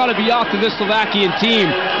hat's got to be off to this Slovakian team.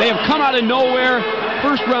 They have come out of nowhere.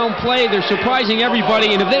 First round play, they're surprising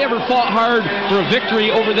everybody, and if they ever fought hard for a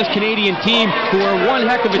victory over this Canadian team, who are one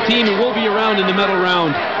heck of a team and will be around in the medal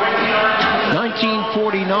round.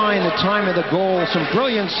 1949, the time of the goal. Some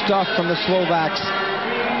brilliant stuff from the Slovaks.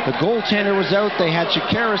 The goaltender was out. They had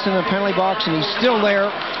Sekerash in the penalty box, and he's still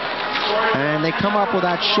there. And they come up with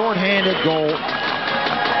that short-handed goal.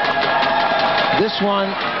 This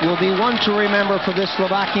one will be one to remember for this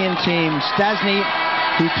Slovakian team. Stasny,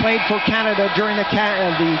 who played for Canada during the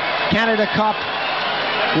Canada Cup,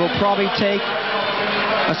 will probably take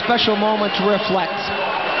a special moment to reflect.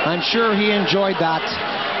 I'm sure he enjoyed that.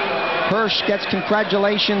 Hirsch gets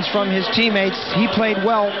congratulations from his teammates. He played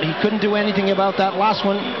well. He couldn't do anything about that last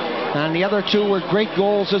one. And the other 2 were great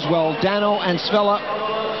goals as well. Dano and Svela.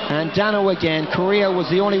 And Dano again. Correa was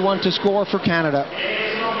the only one to score for Canada.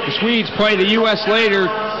 The Swedes play the U.S. later.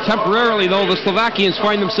 Temporarily, though, the Slovakians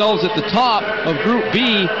find themselves at the top of Group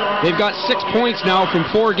B. They've got 6 points now from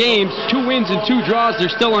 4 games. 2 wins and 2 draws. They're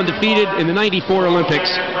still undefeated in the '94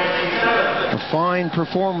 Olympics. A fine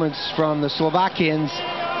performance from the Slovakians.